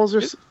towels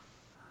or something?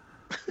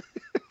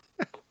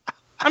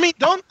 I mean,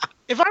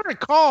 if I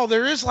recall,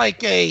 there is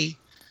like a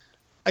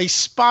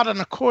spot on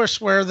the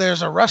course where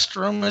there's a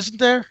restroom, isn't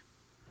there?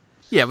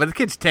 Yeah, but the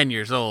kid's 10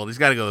 years old. He's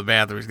got to go to the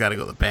bathroom. He's got to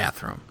go to the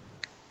bathroom.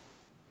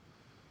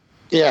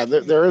 Yeah,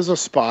 there is a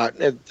spot.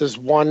 There's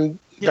one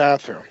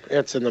bathroom.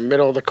 It's in the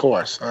middle of the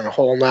course on a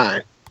hole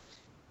 9.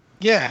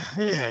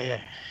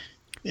 Yeah.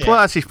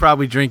 Plus, he's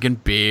probably drinking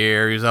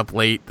beer. He was up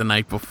late the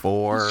night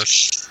before.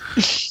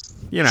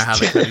 You know how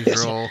the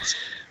Cuddies roll.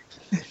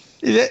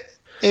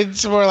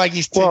 It's more like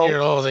he's 10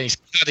 years old and he's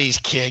Cuddy's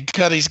kid.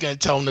 Cuddy's going to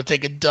tell him to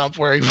take a dump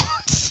where he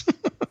wants.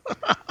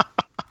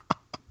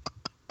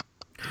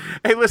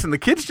 Hey, listen, the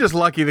kid's just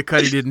lucky that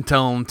Cuddy didn't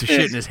tell him to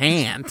shit in his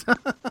hand.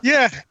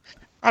 Yeah.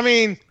 I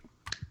mean,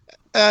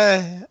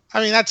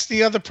 that's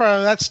the other part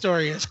of that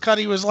story is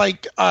Cuddy was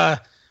like, a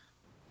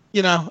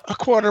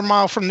quarter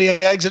mile from the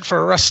exit for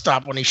a rest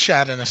stop when he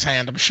shat in his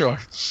hand, I'm sure.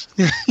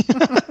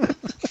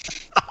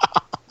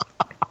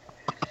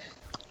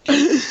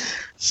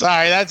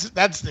 Sorry,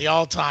 that's the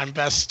all-time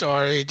best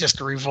story.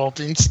 Just a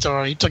revolting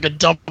story. He took a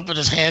dump in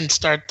his hand,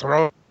 started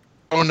throwing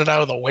it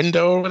out of the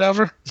window or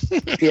whatever.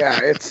 Yeah,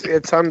 it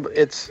is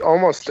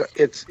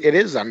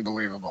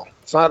unbelievable.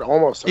 It's not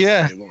almost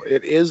unbelievable. Yeah.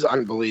 It is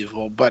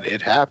unbelievable, but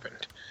it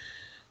happened.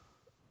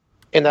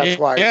 And that's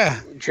why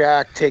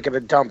Jack taking a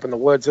dump in the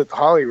woods at the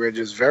Holly Ridge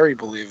is very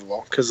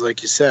believable. Because,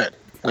 like you said,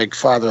 like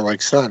father,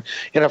 like son.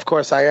 And of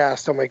course, I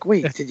asked him, like,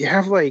 wait, did you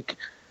have what'd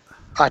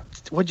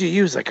you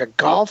use, like a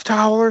golf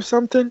towel or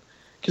something?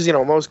 Because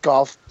most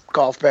golf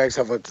bags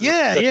have the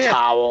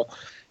towel.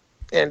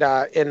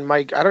 And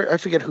Mike, I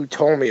forget who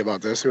told me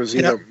about this. It was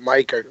either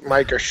Mike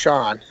or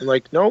Sean. And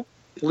like, nope,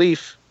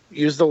 leaf.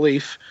 Use the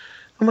leaf.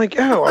 I'm like,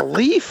 oh, a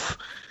leaf.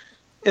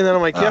 And then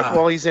I'm like,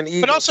 he's an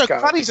Eagle Scout. But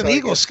also, Cuddy's an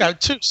Eagle Scout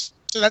too,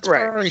 so that's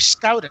very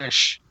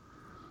scoutish.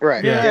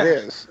 Right. Yeah. It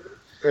is.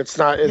 It's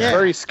not. It's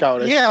very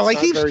scoutish. Yeah, like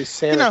he's very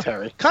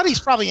sanitary. Cuddy's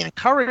probably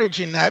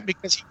encouraging that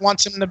because he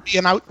wants him to be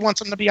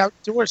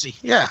outdoorsy.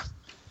 Yeah.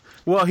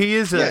 Well, he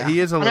is a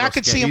little I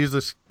could scout. see him.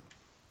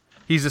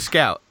 He's a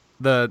scout.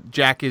 The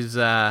Jack is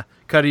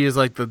Cuddy is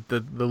like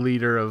the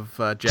leader of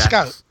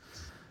Jack's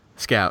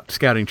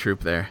scouting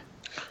troop there.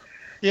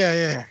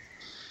 Yeah.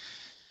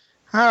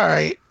 All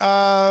right.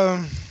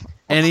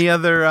 Any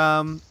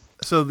other?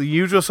 So the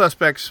usual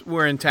suspects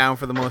were in town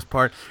for the most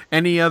part.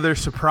 Any other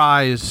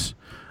surprise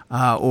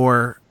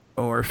or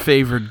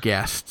favored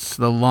guests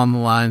along the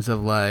lines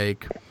of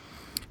like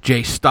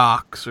Jay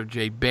Stocks or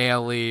Jay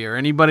Bailey or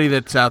anybody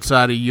that's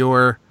outside of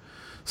your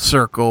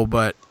circle,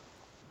 but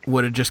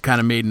would have just kind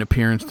of made an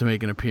appearance to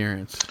make an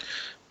appearance?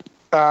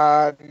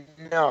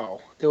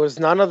 No, there was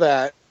none of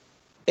that.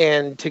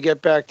 And to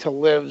get back to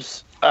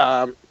Liv's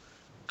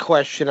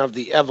question of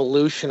the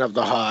evolution of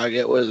the hog,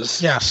 it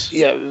was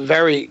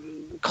very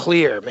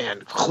clear,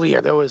 man.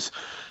 Clear. There was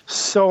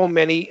so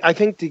many. I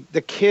think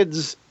the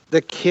kids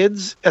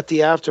at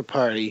the after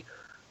party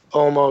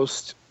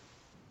almost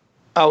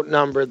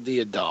outnumbered the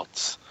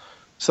adults.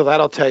 So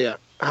that'll tell you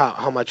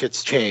how much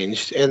it's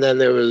changed. And then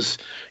there was,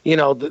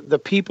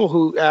 the people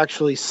who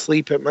actually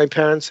sleep at my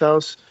parents'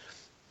 house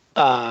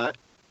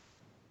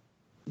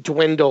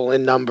dwindle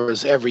in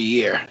numbers every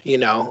year,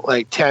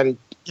 like 10,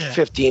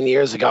 15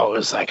 years ago, it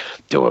was like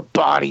there were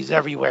bodies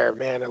everywhere,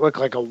 man. It looked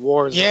like a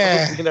war zone,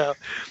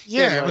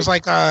 it was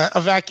like a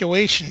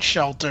evacuation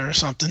shelter or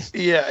something.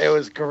 Yeah, it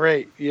was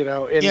great, and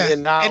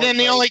now and then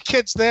the only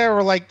kids there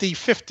were like the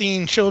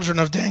 15 children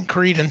of Dan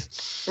Creedon,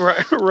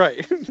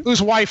 right,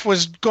 whose wife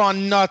was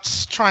gone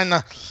nuts trying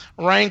to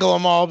wrangle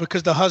them all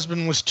because the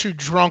husband was too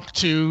drunk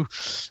to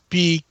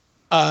be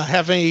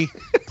have any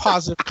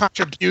positive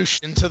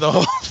contribution to the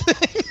whole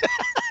thing.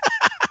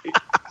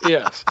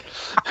 Yes.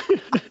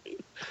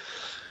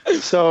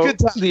 So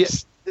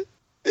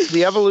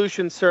the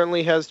evolution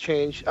certainly has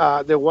changed.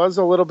 There was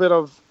a little bit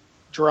of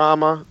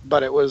drama,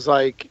 but it was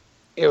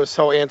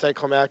so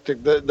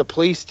anticlimactic. The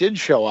police did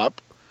show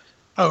up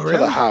to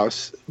the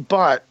house,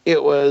 but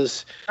it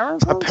was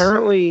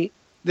apparently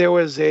there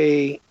was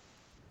a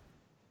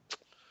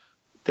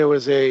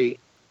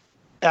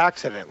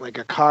accident, like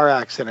a car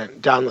accident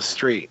down the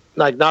street,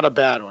 like not a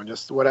bad one,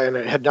 just and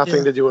it had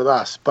nothing to do with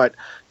us. But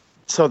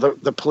so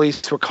the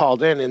police were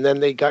called in, and then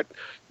they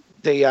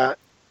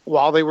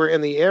while they were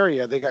in the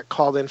area, they got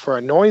called in for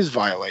a noise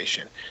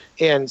violation.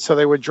 And so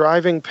they were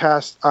driving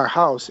past our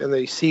house and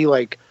they see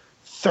like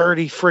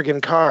 30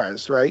 friggin'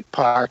 cars, right,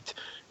 parked.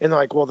 And they're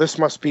like, well, this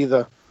must be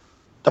the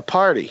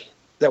party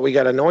that we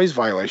got a noise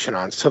violation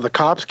on. So the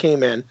cops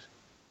came in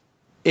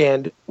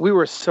and we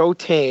were so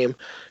tame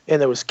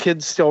and there was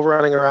kids still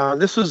running around.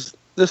 This was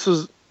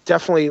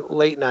definitely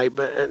late night,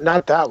 but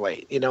not that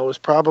late. It was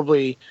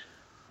probably,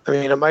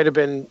 it might have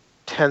been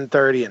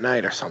 10:30 at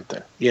night or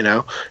something,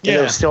 and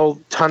there was still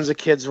tons of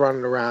kids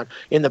running around.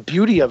 And the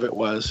beauty of it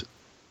was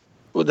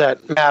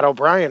that Matt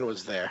O'Brien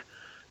was there,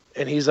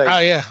 and he's like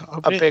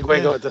a big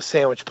wiggle at the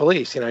Sandwich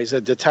Police. He's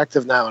a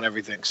detective now and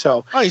everything.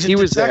 So he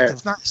was there.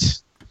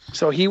 Nice.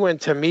 So he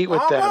went to meet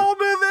with them. I'm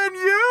older than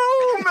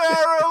you,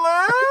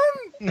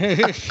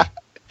 Marilyn.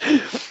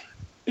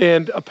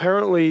 And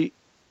apparently,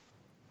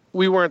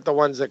 we weren't the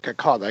ones that got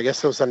called. I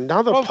guess there was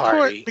another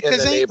party because in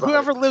the neighborhood.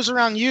 Whoever lives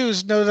around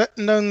you's know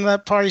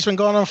that party's been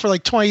going on for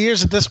like 20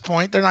 years at this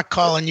point. They're not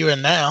calling you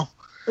in now.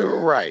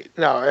 Right.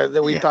 No,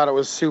 we thought it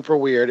was super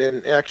weird.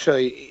 And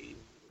actually,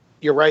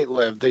 you're right,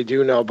 Liv. They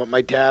do know. But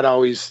my dad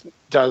always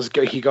does.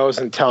 He goes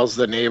and tells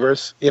the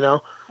neighbors,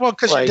 Well,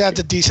 because your dad's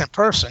a decent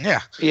person,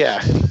 yeah.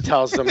 Yeah. He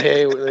tells them,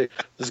 hey,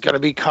 there's going to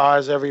be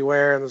cars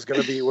everywhere and we're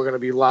going to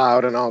be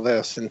loud and all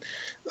this. And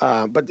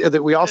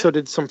but we also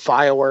did some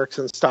fireworks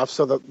and stuff.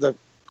 So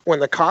when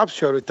the cops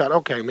showed, we thought,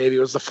 okay, maybe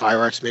it was the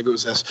fireworks, maybe it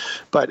was this,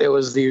 but it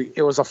was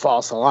a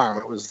false alarm.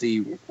 It was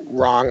the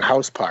wrong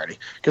house party.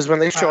 Because when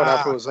they showed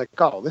up, it was like,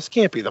 oh, this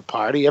can't be the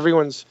party.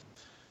 Everyone's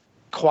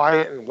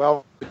quiet and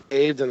well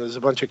behaved, and there's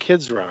a bunch of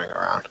kids running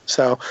around.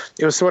 So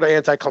it was sort of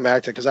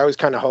anticlimactic because I was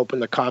kind of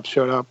hoping the cops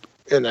showed up.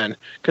 And then,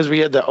 because we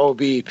had the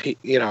OB,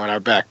 in our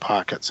back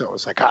pocket, so it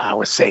was like,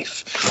 we're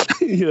safe,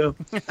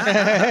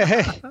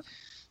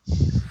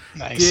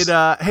 Nice.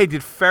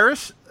 Did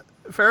Ferris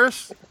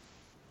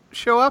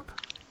show up?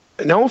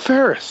 No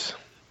Ferris.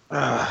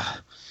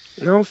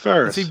 No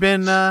Ferris.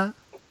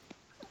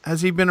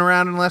 Has he been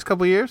around in the last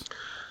couple of years?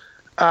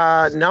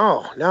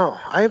 No.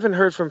 I haven't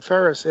heard from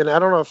Ferris, and I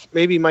don't know if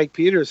maybe Mike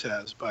Peters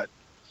has, but.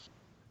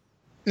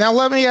 Now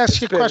let me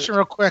ask you a question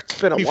real quick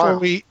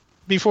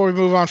before we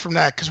move on from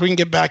that, because we can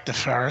get back to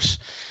Ferris.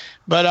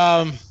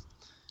 But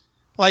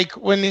like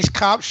when these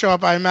cops show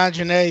up, I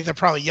imagine they're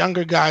probably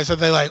younger guys. Are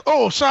they like,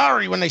 oh,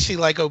 sorry, when they see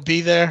like OB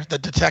there, the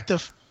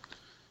detective?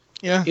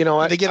 Yeah, you know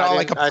what? They get all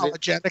like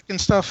apologetic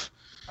and stuff.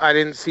 I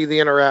didn't see the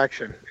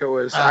interaction. It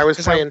was I was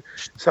playing.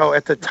 So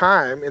at the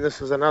time, and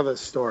this is another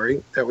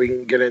story that we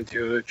can get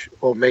into, which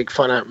will make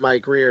fun of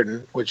Mike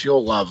Reardon, which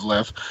you'll love,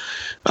 Liv.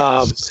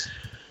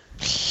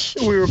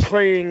 We were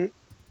playing.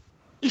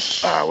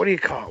 What do you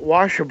call it?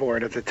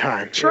 Washerboard at the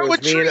time. Throw a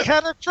tree.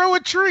 Had to throw a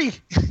tree.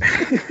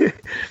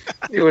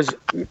 It was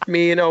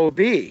me and OB,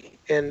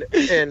 and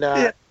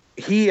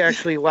he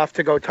actually left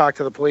to go talk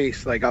to the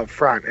police, like up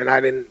front, and I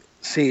didn't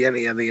see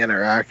any of the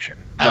interaction.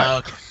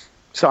 Okay.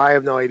 So I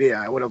have no idea.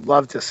 I would have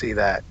loved to see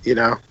that,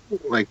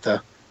 like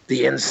the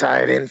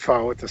inside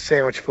info with the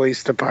Sandwich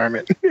Police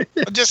Department.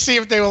 Just see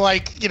if they were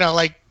like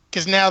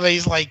because now that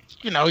he's like,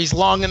 he's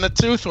long in the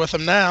tooth with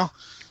him now.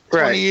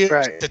 20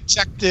 years,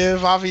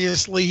 detective.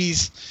 Obviously,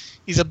 he's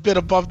a bit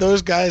above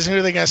those guys. Who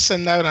are they going to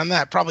send out on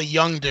that? Probably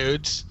young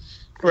dudes.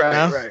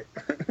 Right.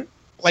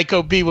 Like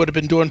OB would have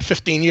been doing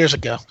 15 years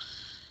ago.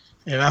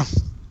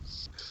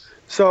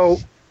 So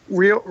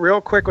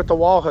real quick with the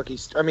wall hooky.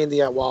 I mean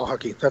the wall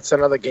hooky. That's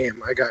another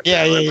game I got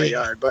in my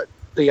yard. But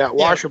the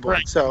washboard.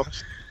 Right.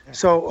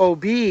 So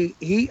OB,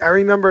 I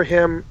remember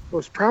him. It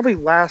was probably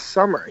last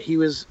summer. He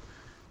was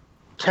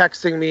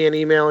texting me and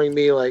emailing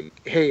me like,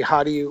 "Hey,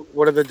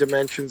 what are the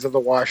dimensions of the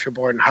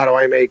washboard and how do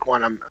I make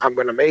one? I'm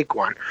going to make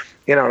one."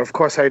 Of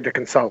course I had to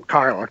consult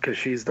Carla because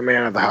she's the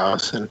man of the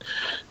house, and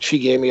she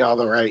gave me all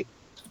the right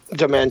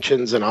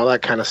dimensions and all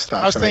that kind of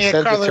stuff. I was thinking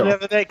of Carla the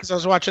other day because I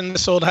was watching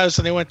This Old House,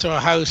 and they went to a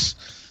house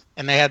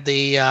and they had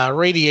the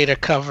radiator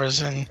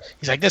covers, and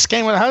he's like, "This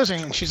came with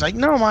housing," and she's like,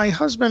 "No, my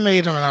husband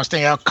made them." And I was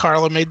thinking,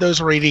 Carla made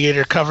those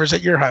radiator covers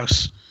at your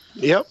house.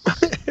 Yep.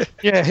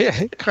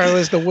 Yeah.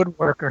 Carla's the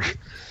woodworker.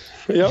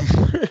 Yep.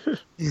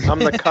 I'm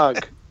the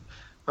cug.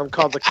 I'm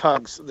called the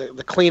cugs,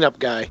 the cleanup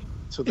guy.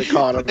 That's what they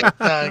call it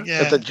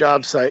at the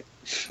job site.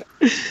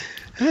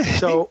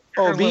 So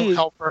OB,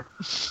 helper.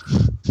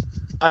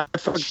 I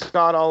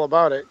forgot all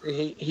about it.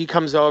 He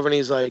comes over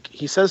and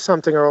he says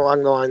something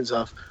along the lines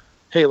of,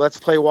 "Hey, let's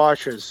play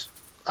washers.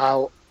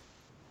 I'll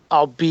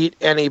beat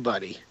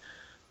anybody."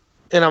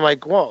 And I'm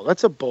like, whoa,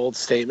 that's a bold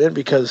statement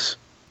because,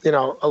 a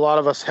lot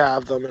of us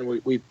have them and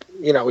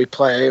we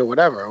play or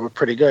whatever. We're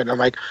pretty good. And I'm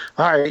like,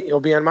 all right, you'll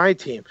be on my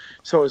team.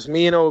 So it was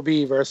me and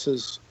OB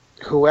versus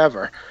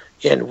whoever.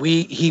 And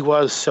he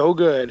was so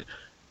good.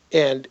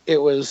 And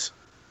it was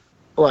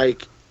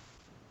like,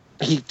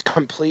 he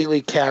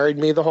completely carried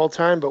me the whole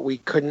time, but we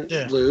couldn't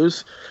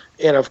lose.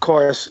 And of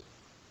course,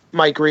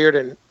 Mike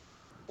Reardon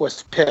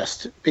was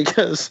pissed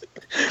because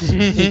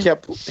he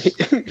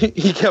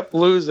kept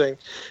losing.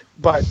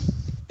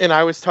 And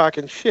I was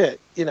talking shit,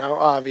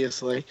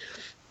 obviously.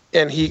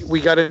 And we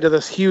got into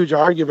this huge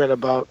argument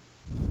about,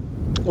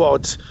 well,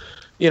 it's,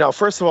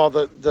 first of all,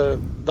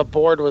 the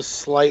board was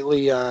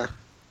slightly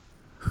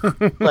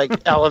like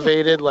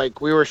elevated,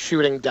 like we were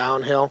shooting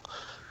downhill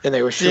and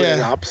they were shooting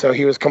up. So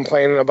he was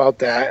complaining about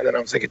that. And then I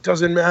was like, it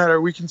doesn't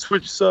matter. We can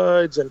switch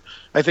sides. And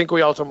I think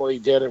we ultimately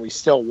did, and we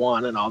still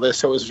won and all this.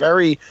 So it was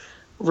very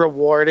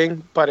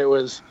rewarding, but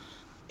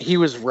he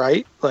was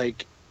right.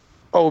 Like,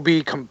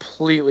 OB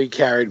completely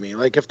carried me.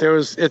 Like if there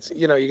was,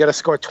 you got to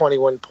score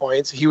 21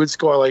 points. He would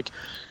score like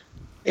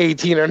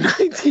 18 or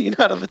 19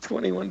 out of the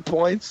 21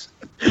 points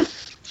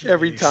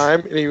every time.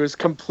 And he was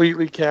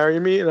completely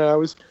carrying me. And I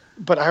was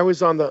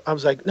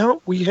like,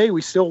 no,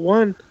 we still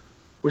won.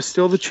 We're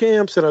still the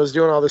champs. And I was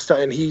doing all this stuff.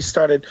 And he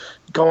started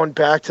going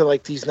back to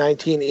like these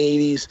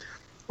 1980s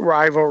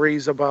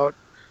rivalries about,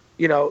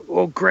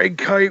 Greg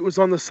Kite was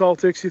on the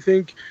Celtics. You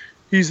think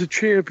he's a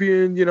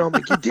champion? I'm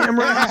like, you're damn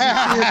right he's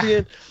a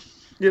champion.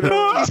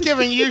 He's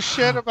giving you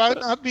shit about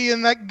not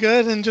being that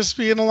good and just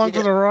being along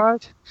for the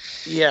ride.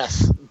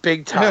 Yes,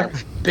 big time.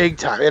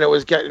 And it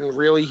was getting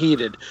really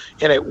heated,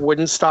 and it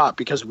wouldn't stop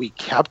because we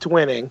kept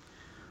winning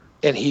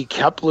and he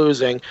kept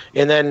losing.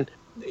 And then,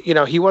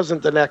 he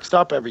wasn't the next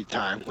up every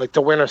time. Like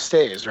the winner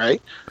stays,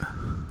 right?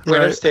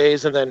 Winner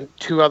stays, and then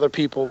two other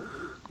people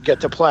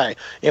get to play.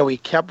 And we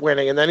kept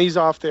winning. And then he's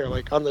off there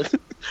like on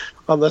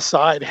the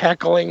side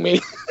heckling me.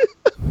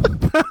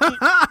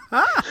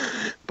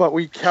 But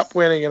we kept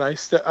winning, and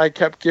I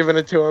kept giving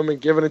it to him,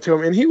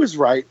 and he was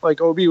right. Like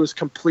OB was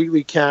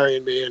completely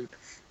carrying me, and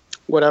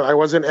whatever. I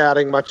wasn't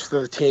adding much to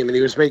the team, and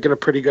he was making a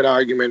pretty good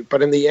argument.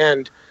 But in the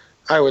end,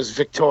 I was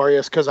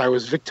victorious because I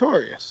was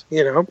victorious.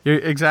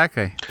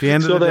 Exactly. At the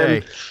end of the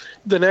day.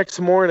 The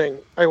next morning,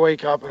 I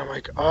wake up and I'm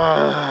like,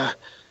 I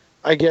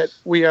get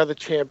 "We Are the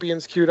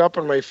Champions" queued up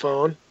on my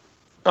phone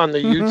on the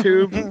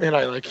YouTube, and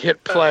I like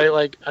hit play,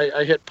 like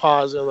I hit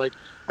pause, and like.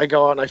 I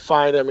go out and I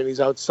find him, and he's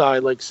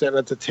outside, like sitting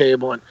at the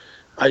table, and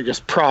I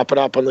just prop it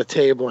up on the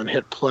table and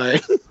hit play.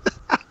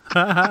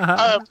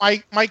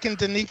 Mike and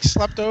Danique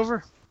slept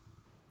over?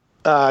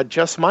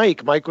 Just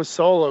Mike. Mike was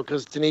solo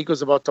because Danique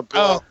was about to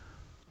blow. Oh,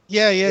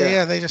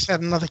 yeah. They just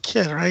had another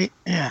kid, right?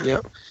 Yeah.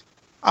 Yep.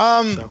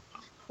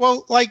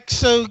 Well,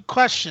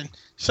 question.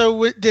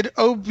 So did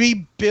OB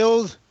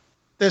build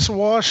this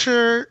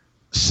washer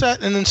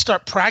set and then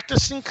start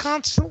practicing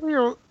constantly,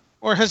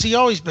 or has he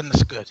always been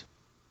this good?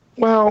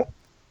 Well,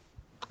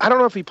 I don't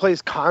know if he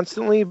plays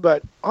constantly,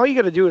 but all you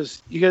got to do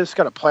is you just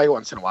got to play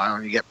once in a while,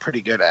 and you get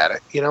pretty good at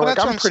it. Well, that's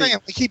what I'm saying.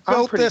 Like he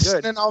built this, good.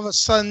 And then all of a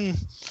sudden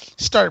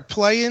started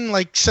playing.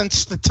 Like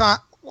since the time,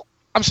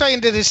 I'm saying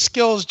that his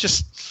skills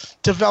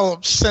just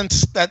developed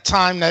since that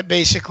time that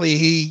basically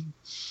he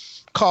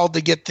called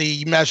to get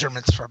the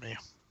measurements from you.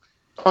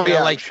 Oh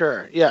yeah,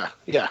 sure, yeah.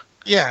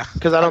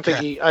 Because I don't think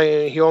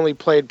he only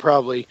played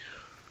probably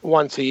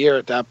once a year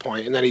at that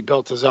point, and then he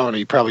built his own.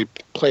 He probably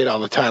played all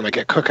the time, like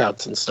at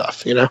cookouts and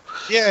stuff, Yeah.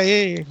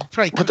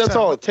 But that's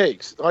all it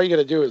takes. All you got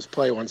to do is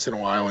play once in a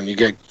while, and you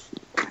get.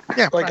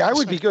 Yeah. Like I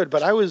would be good,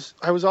 but I was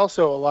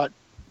also a lot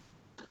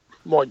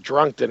more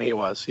drunk than he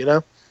was,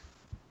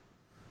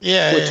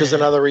 Yeah. Which is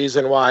another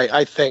reason why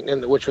I think,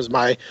 and which was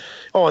my,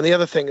 and the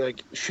other thing,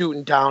 like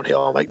shooting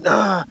downhill, I'm like,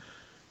 nah,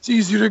 it's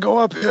easier to go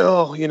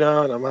uphill, and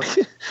I'm like,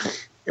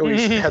 and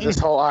we had this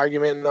whole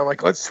argument, and I'm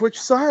like, let's switch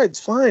sides,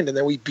 fine. And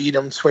then we beat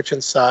him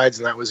switching sides,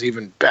 and that was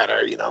even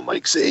better, I'm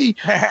like, see.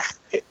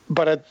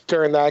 But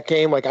during that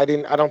game, like I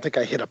don't think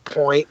I hit a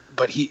point,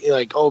 but he,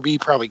 like OB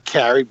probably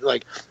carried,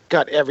 like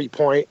got every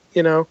point,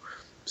 So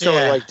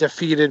it like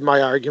defeated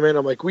my argument.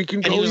 I'm like, we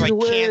can go either way. He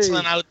was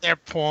canceling out their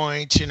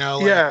points, and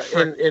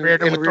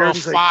would throw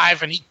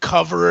 5 and he'd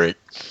cover it.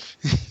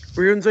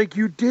 Reardon's like,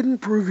 you didn't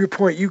prove your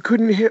point. You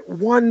couldn't hit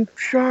one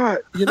shot,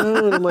 And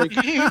I'm like,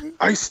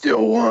 I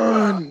still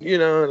won,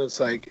 and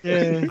it's like,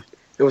 it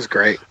was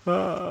great.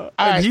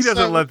 And he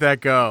doesn't let that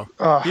go.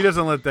 He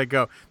doesn't let that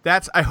go.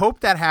 I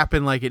hope that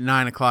happened like at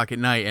 9:00 at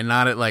night and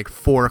not at like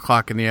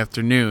 4:00 in the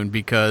afternoon,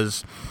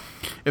 because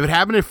if it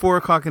happened at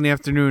 4:00 in the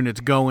afternoon, it's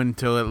going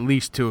till at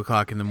least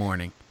 2:00 in the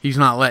morning. He's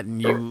not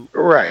letting you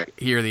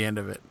hear the end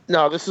of it.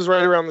 No, this is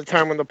right around the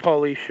time when the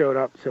police showed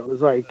up, so it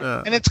was like...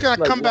 and it's going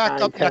to come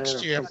back up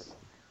next year.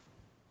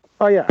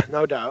 Oh, yeah,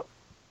 no doubt.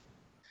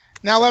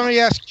 Now, let me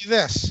ask you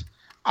this.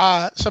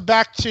 So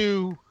back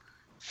to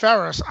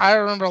Ferris. I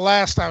remember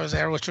last I was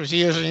there, which was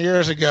years and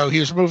years ago, he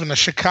was moving to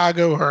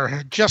Chicago or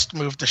had just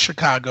moved to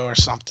Chicago or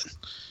something.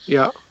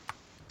 Yeah.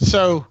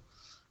 So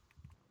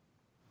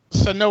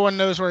no one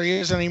knows where he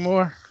is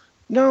anymore?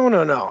 No.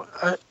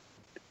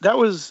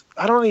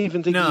 I don't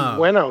even think he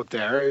went out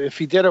there. If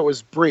he did, it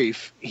was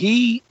brief.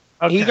 He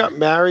got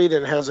married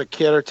and has a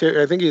kid or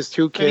two. I think he has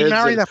 2 kids. Did he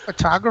marry that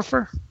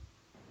photographer?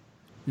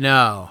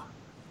 No.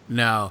 He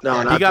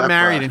got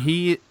married, and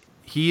he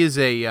is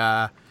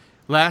a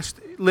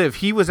Liv.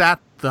 He was at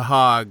the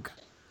Hog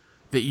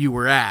that you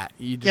were at.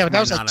 But that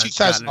was like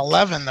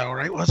 2011, though,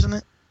 right? Wasn't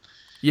it?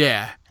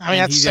 Yeah. I mean,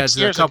 that's 6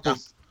 years ago.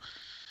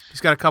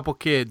 He's got a couple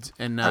kids,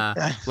 and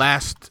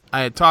last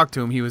I had talked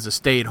to him, he was a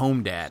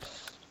stay-at-home dad.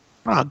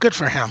 Oh, good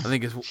for him. I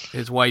think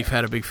his wife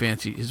had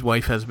his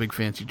wife has a big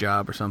fancy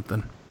job or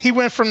something. He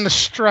went from the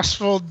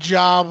stressful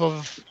job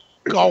of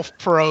golf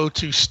pro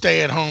to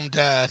stay-at-home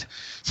dad.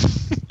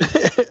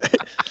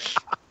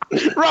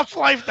 Rough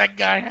life that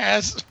guy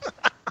has.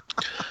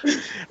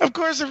 Of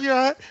course, if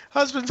your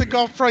husband's a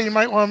golf pro, you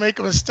might want to make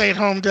him a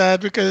stay-at-home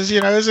dad because,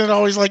 isn't it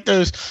always like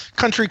those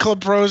country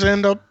club pros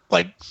end up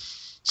like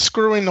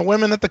screwing the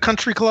women at the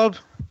country club?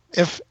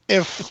 If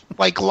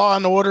like Law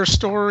and Order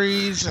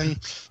stories and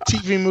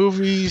TV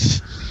movies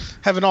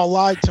haven't all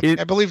lied to me.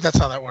 I believe that's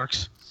how that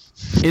works.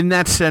 In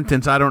that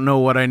sentence, I don't know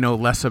what I know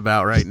less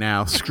about right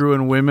now: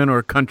 screwing women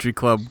or country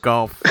club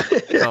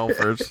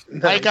golfers.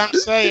 Like I'm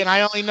saying,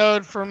 I only know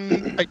it from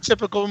a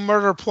typical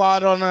murder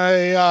plot on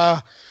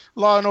a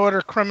Law and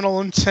Order Criminal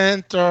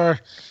Intent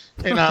or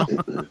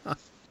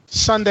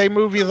Sunday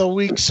movie of the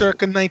week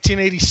circa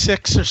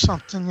 1986 or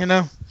something.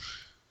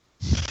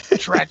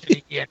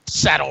 Tragedy at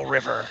Saddle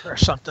River or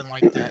something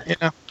like that,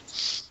 Of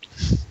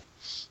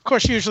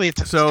course, usually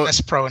it's a tennis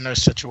pro in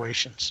those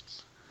situations.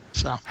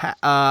 So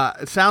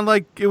it sounded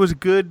like it was a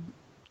good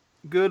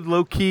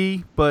low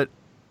key but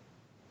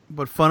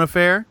fun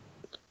affair.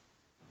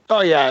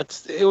 Oh yeah,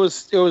 it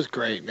was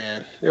great,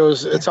 man.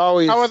 It's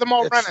always. How are the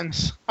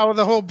Mulrennans? How are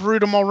the whole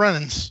brood of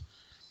Mulrennans?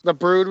 The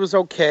brood was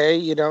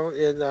okay,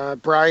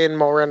 and Brian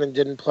Mulrennan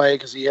didn't play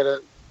because he had a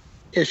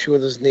issue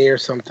with his knee or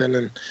something.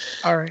 And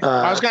all right,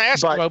 I was going to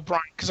ask about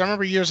Brian because I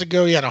remember years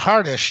ago he had a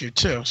heart issue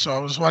too. So I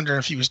was wondering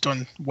if he was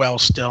doing well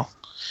still.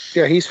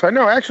 Yeah, he's fine.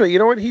 No, actually, you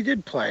know what? He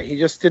did play. He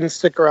just didn't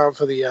stick around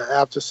for the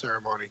after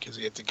ceremony because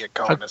he had to get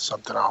going to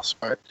something else.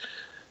 But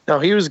no,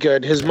 he was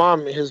good. His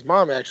mom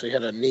actually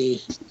had a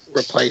knee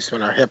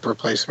replacement or hip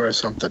replacement or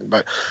something.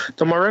 But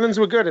the Mulrennans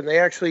were good, and they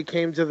actually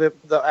came to the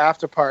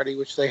after party,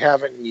 which they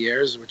haven't in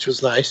years, which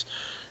was nice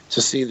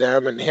to see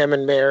them and him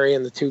and Mary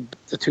and the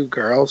two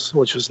girls,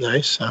 which was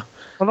nice. So.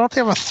 Well, don't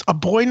they have a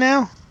boy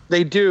now?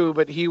 They do,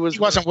 but he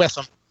wasn't with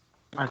them.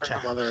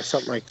 Grandmother or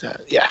something like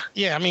that. Yeah.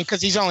 Yeah, I mean,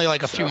 because he's only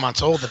like a few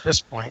months old at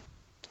this point.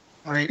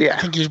 Right? Yeah.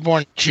 I think he was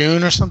born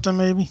June or something,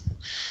 maybe.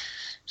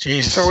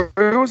 Jesus. So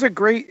it was a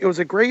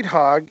great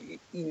hog.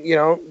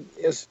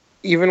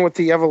 Even with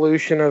the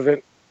evolution of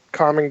it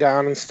calming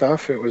down and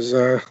stuff, it was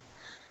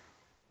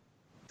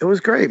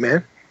great,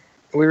 man.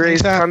 We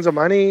raised tons of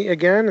money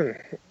again, and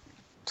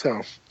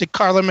so. Did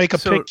Carla make a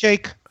pig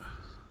cake?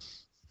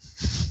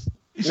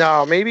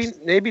 No,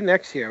 maybe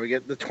next year. We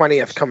get the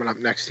 20th coming up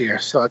next year,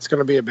 so it's going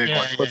to be a big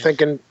one.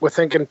 Yeah. We're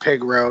thinking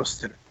pig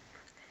roast.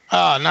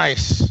 Oh,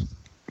 nice.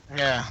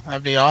 Yeah,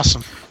 that'd be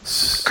awesome.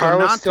 So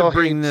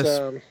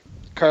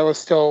Carla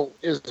still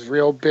is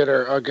real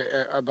bitter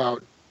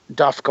about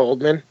Duff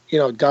Goldman.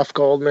 Duff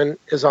Goldman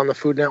is on the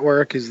Food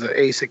Network. He's the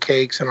ace of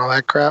cakes and all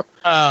that crap.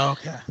 Oh,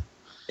 okay.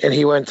 And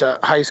he went to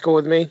high school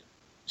with me,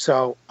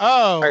 so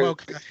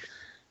okay.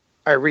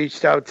 I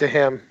reached out to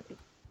him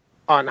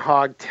on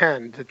Hog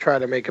 10 to try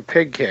to make a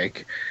pig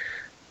cake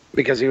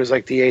because he was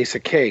like the ace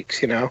of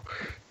cakes,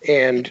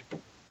 and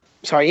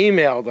so I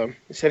emailed him.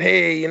 I said,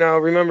 hey,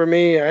 remember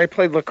me? I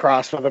played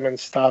lacrosse with him and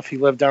stuff. He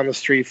lived down the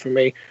street from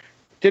me.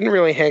 Didn't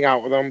really hang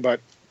out with him, but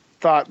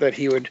thought that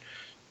he would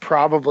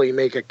probably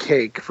make a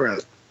cake for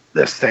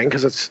this thing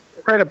because it's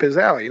right up his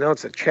alley.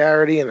 It's a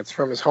charity and it's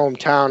from his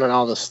hometown and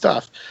all this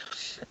stuff.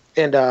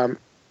 And I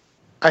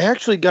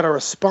actually got a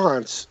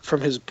response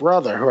from his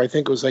brother, who I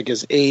think was like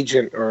his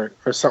agent or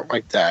something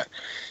like that.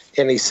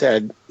 And he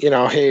said,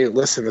 hey,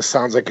 listen, this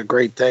sounds like a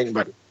great thing,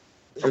 but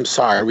I'm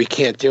sorry, we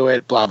can't do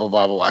it, blah, blah,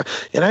 blah, blah, blah.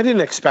 And I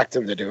didn't expect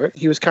him to do it.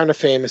 He was kind of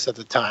famous at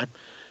the time.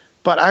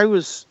 But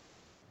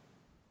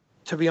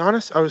to be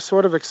honest, I was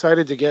sort of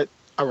excited to get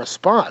a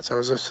response. I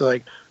was just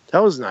like, that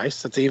was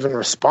nice that they even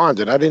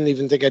responded. I didn't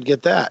even think I'd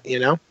get that,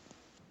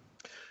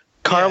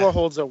 Carla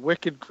holds a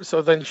wicked...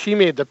 So then she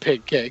made the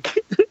pig cake.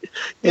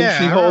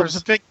 And she holds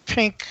a big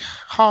pink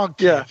hog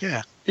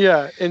cake.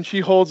 Yeah, and she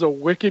holds a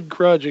wicked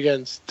grudge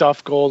against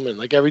Duff Goldman.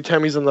 Like, every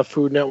time he's on the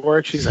Food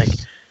Network, she's like,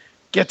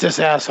 get this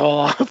asshole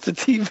off the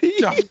TV.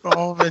 Duff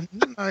Goldman.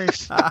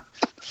 Nice. I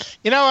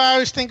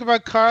always think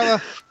about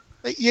Carla.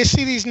 You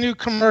see these new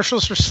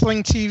commercials for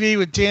Sling TV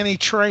with Danny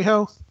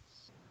Trejo?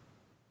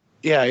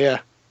 Yeah.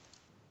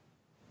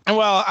 And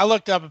well, I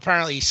looked up,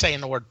 apparently he's saying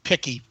the word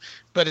picky,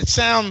 but it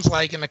sounds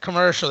like in the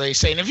commercial they're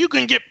saying, if you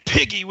can get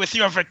piggy with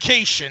your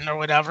vacation or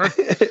whatever,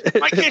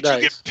 why can't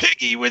you get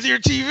piggy with your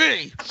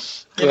TV?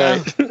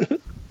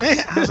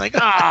 I was like,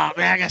 oh,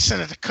 man, I got to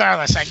send it to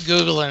Carla. So I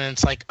Google it, and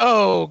it's like,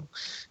 oh,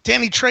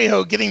 Danny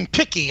Trejo getting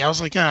picky. I was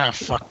like,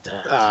 fuck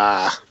that.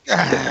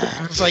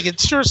 I was like, it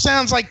sure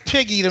sounds like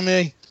piggy to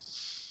me.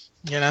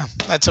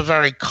 That's a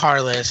very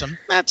Carlism.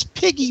 That's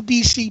piggy,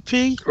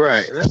 BCP.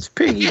 Right, that's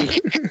piggy.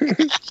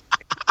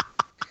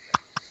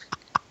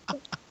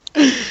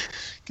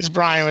 Because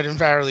Brian would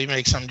invariably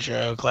make some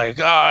joke like,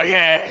 oh,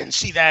 yeah, and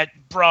see that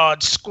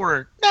broad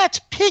squirt. That's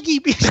piggy,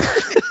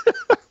 BCP.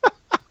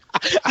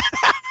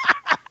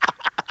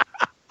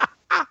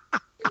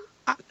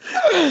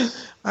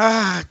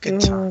 Good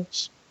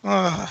times.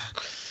 All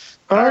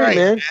right,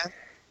 man.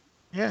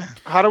 Yeah.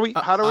 How do we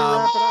wrap it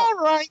up? All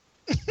right.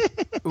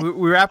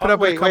 We wrap it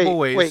up in a couple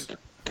ways. Wait,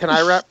 can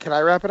I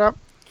wrap it up?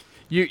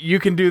 You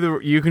can do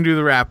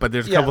the wrap, but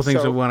there's a couple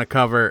things we want to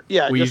cover.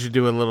 Yeah, we usually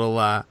do a little.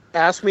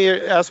 Ask me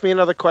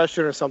another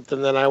question or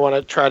something, then I want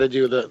to try to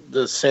do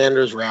the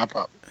Sanders wrap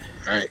up.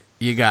 All right.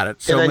 You got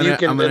it. So and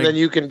then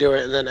you can do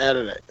it and then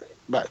edit it.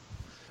 But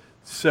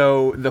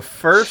so the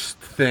first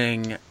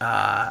thing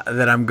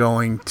that I'm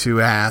going to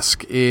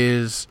ask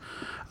is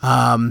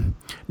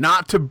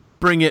not to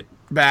bring it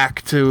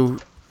back to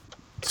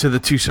the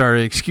Two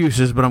Sorry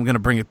Excuses, but I'm going to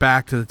bring it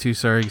back to the Two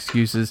Sorry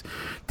Excuses.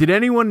 Did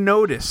anyone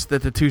notice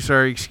that the Two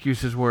Sorry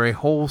Excuses were a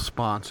whole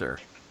sponsor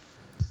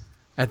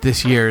at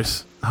this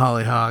year's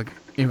Holly Hog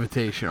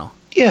Invitational?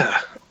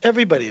 Yeah,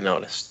 everybody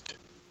noticed.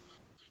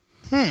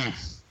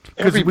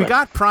 Because we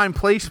got prime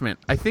placement.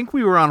 I think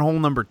we were on hole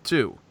number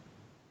 2.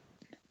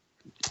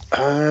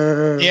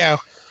 Yeah,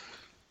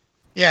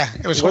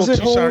 it was hole 2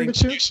 Sorry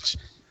Excuses.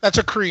 That's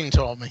what Crean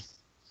told me.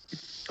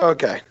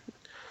 Okay.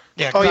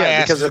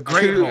 Yeah, because of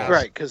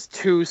because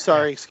 2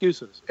 Sorry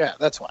Excuses. Yeah,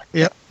 that's why.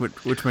 Yep.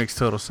 Which makes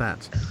total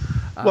sense.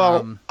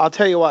 Well, I'll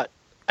tell you what.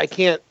 I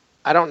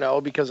don't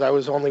know because I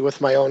was only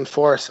with my own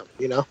foursome,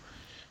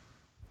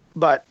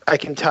 But I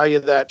can tell you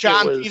that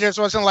John Peters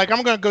wasn't like,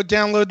 I'm going to go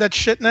download that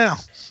shit now.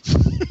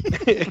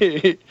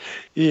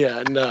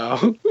 Yeah,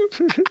 no.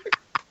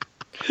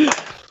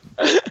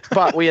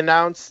 But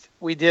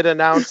we did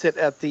announce it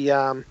at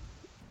the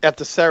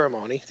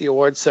ceremony, the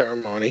award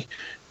ceremony.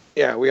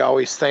 Yeah, we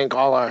always thank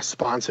all our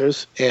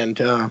sponsors, and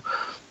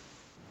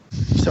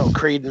so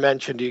Creed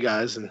mentioned you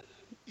guys, and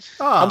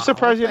I'm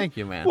surprised. Thank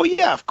you, man. Well,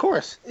 yeah, of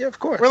course.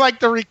 We're like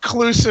the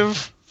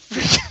reclusive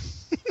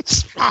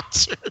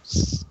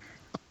sponsors.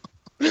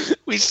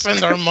 We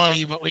spend our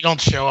money, but we don't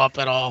show up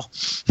at all.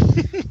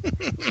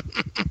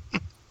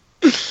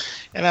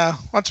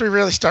 Once we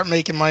really start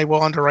making money,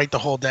 we'll underwrite the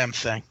whole damn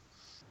thing.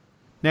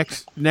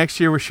 Next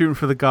year, we're shooting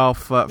for the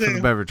golf for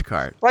the beverage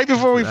cart. Right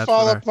before we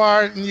fall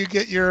apart and you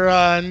get your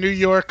New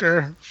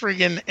Yorker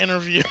friggin'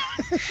 interview.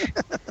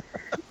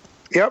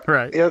 Yep.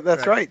 Right. Yeah,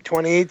 that's right.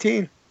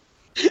 2018.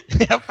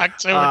 Yep.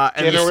 October.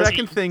 And the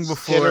second thing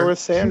before Dinner with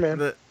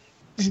Sandman.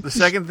 The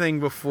second thing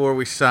before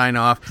we sign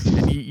off,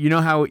 and you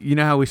know how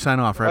we sign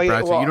off, right,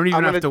 Brad? So you don't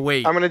even have to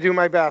wait. I'm going to do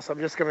my best.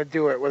 I'm just going to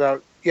do it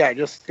without. Yeah,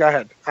 just go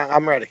ahead.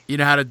 I'm ready. You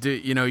know how to do.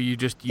 You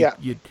just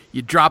you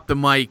drop the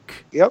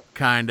mic. Yep.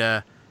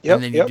 Kinda.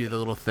 And then you do the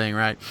little thing,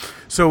 right?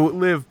 So,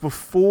 Liv,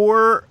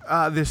 before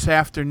this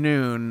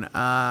afternoon,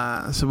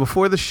 so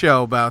before the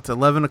show, about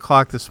 11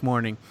 o'clock this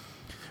morning,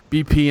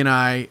 BP and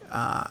I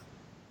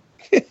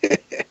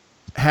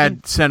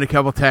had sent a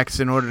couple texts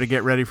in order to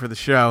get ready for the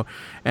show,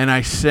 and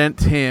I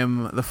sent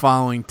him the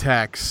following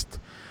text.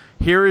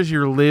 Here is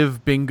your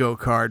Liv bingo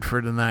card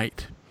for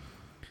tonight.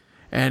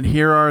 And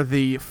here are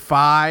the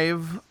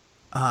 5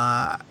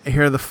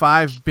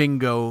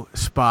 bingo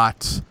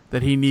spots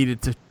that he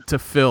needed to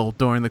fill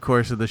during the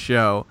course of the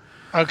show.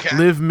 Okay.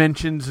 Liv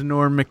mentions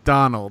Norm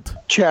Macdonald.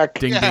 Check.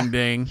 Ding, ding,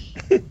 ding.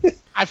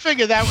 I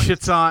figured that was...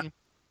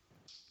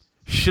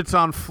 Shits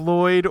on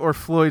Floyd or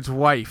Floyd's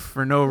wife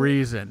for no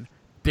reason.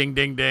 Ding,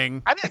 ding,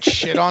 ding. I didn't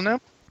shit on him.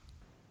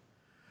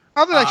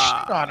 How did I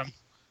shit on him?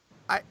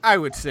 I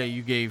would say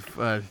you gave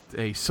a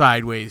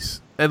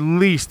sideways, at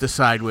least a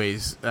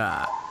sideways.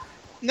 Now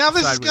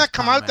this is going to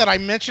come comment. out that I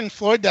mentioned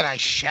Floyd, that I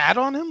shat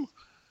on him?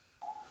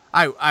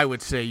 I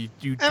would say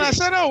you And I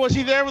said, oh, was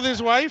he there with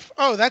his wife?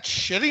 Oh, that's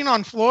shitting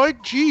on Floyd?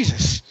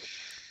 Jesus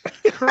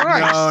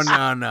Christ.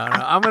 No.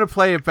 I'm going to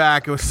play it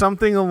back. It was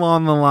something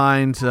along the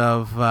lines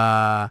of,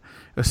 that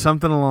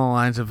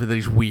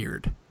he's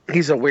weird.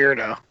 He's a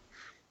weirdo.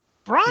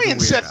 Brian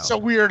said it's a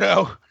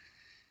weirdo.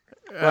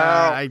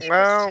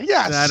 Well,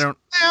 yes. I don't.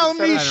 Tell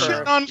me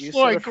shit on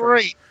Floyd.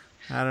 Great.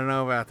 I don't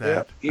know about that.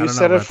 Yep. You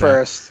said it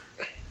first.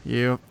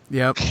 Yep.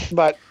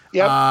 But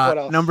what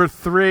else? Number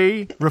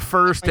 3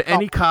 refers to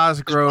any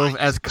Cosgrove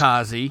as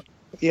Kazi.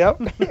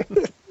 Yep.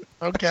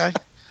 Okay.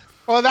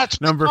 Well,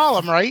 that's number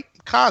column, right?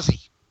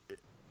 Kazi.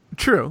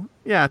 True.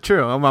 Yeah,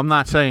 true. I'm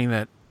not saying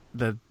that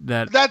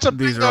that's a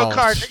these are bingo all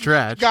card.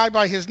 stretch. Guy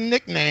by his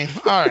nickname.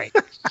 All right.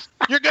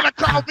 You're gonna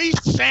call me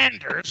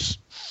Sanders.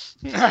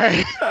 All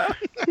right.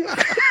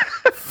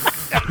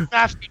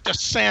 Matthew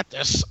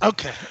DeSantis.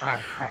 Okay. All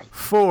right.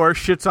 4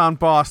 shits on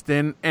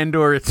Boston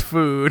and/or its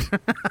food. No,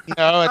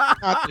 I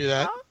did not do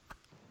that.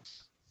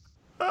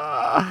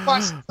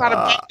 Plus, it's not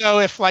a bingo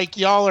if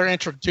y'all are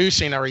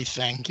introducing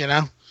everything, you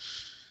know.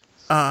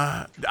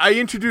 I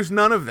introduced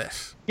none of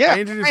this. Yeah, I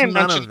introduced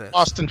none of this.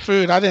 Boston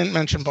food. I didn't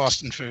mention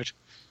Boston food.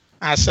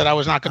 I said I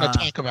was not going to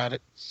talk about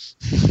it.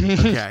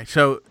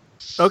 So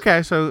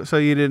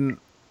you didn't.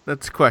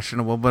 That's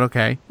questionable, but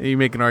okay. You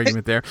make an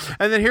argument there.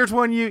 And then here's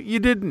one you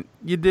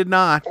did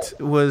not,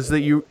 was that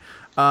you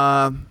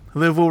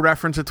Liv will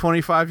reference a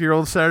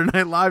 25-year-old Saturday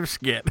Night Live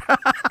skit.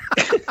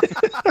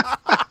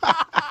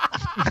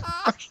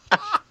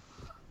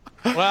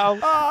 Well,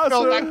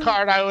 fill that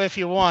card out if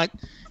you want.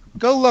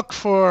 Go look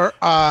for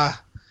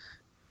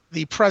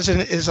The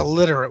President is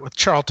Illiterate with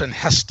Charlton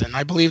Heston.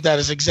 I believe that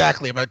is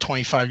exactly about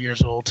 25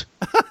 years old.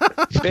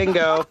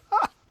 Bingo.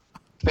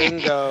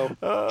 Bingo.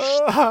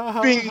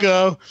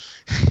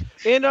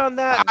 And on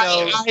that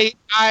note,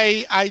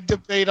 I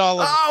debate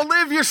all of it. Oh,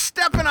 Liv, you're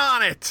stepping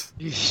on it.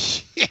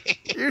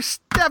 You're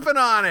stepping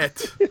on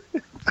it.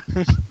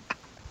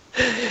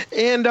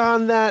 And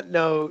on that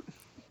note,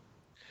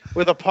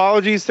 with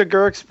apologies to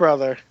Girk's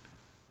brother.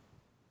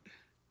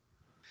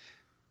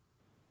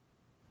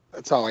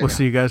 That's all I know. We'll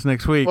see you guys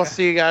next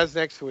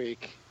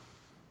week.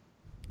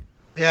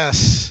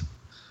 Yes.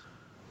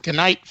 Good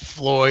night,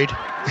 Floyd.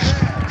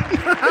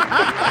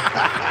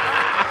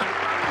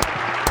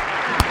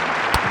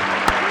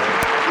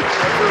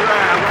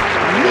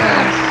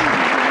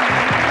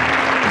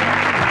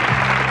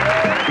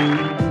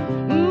 Yes.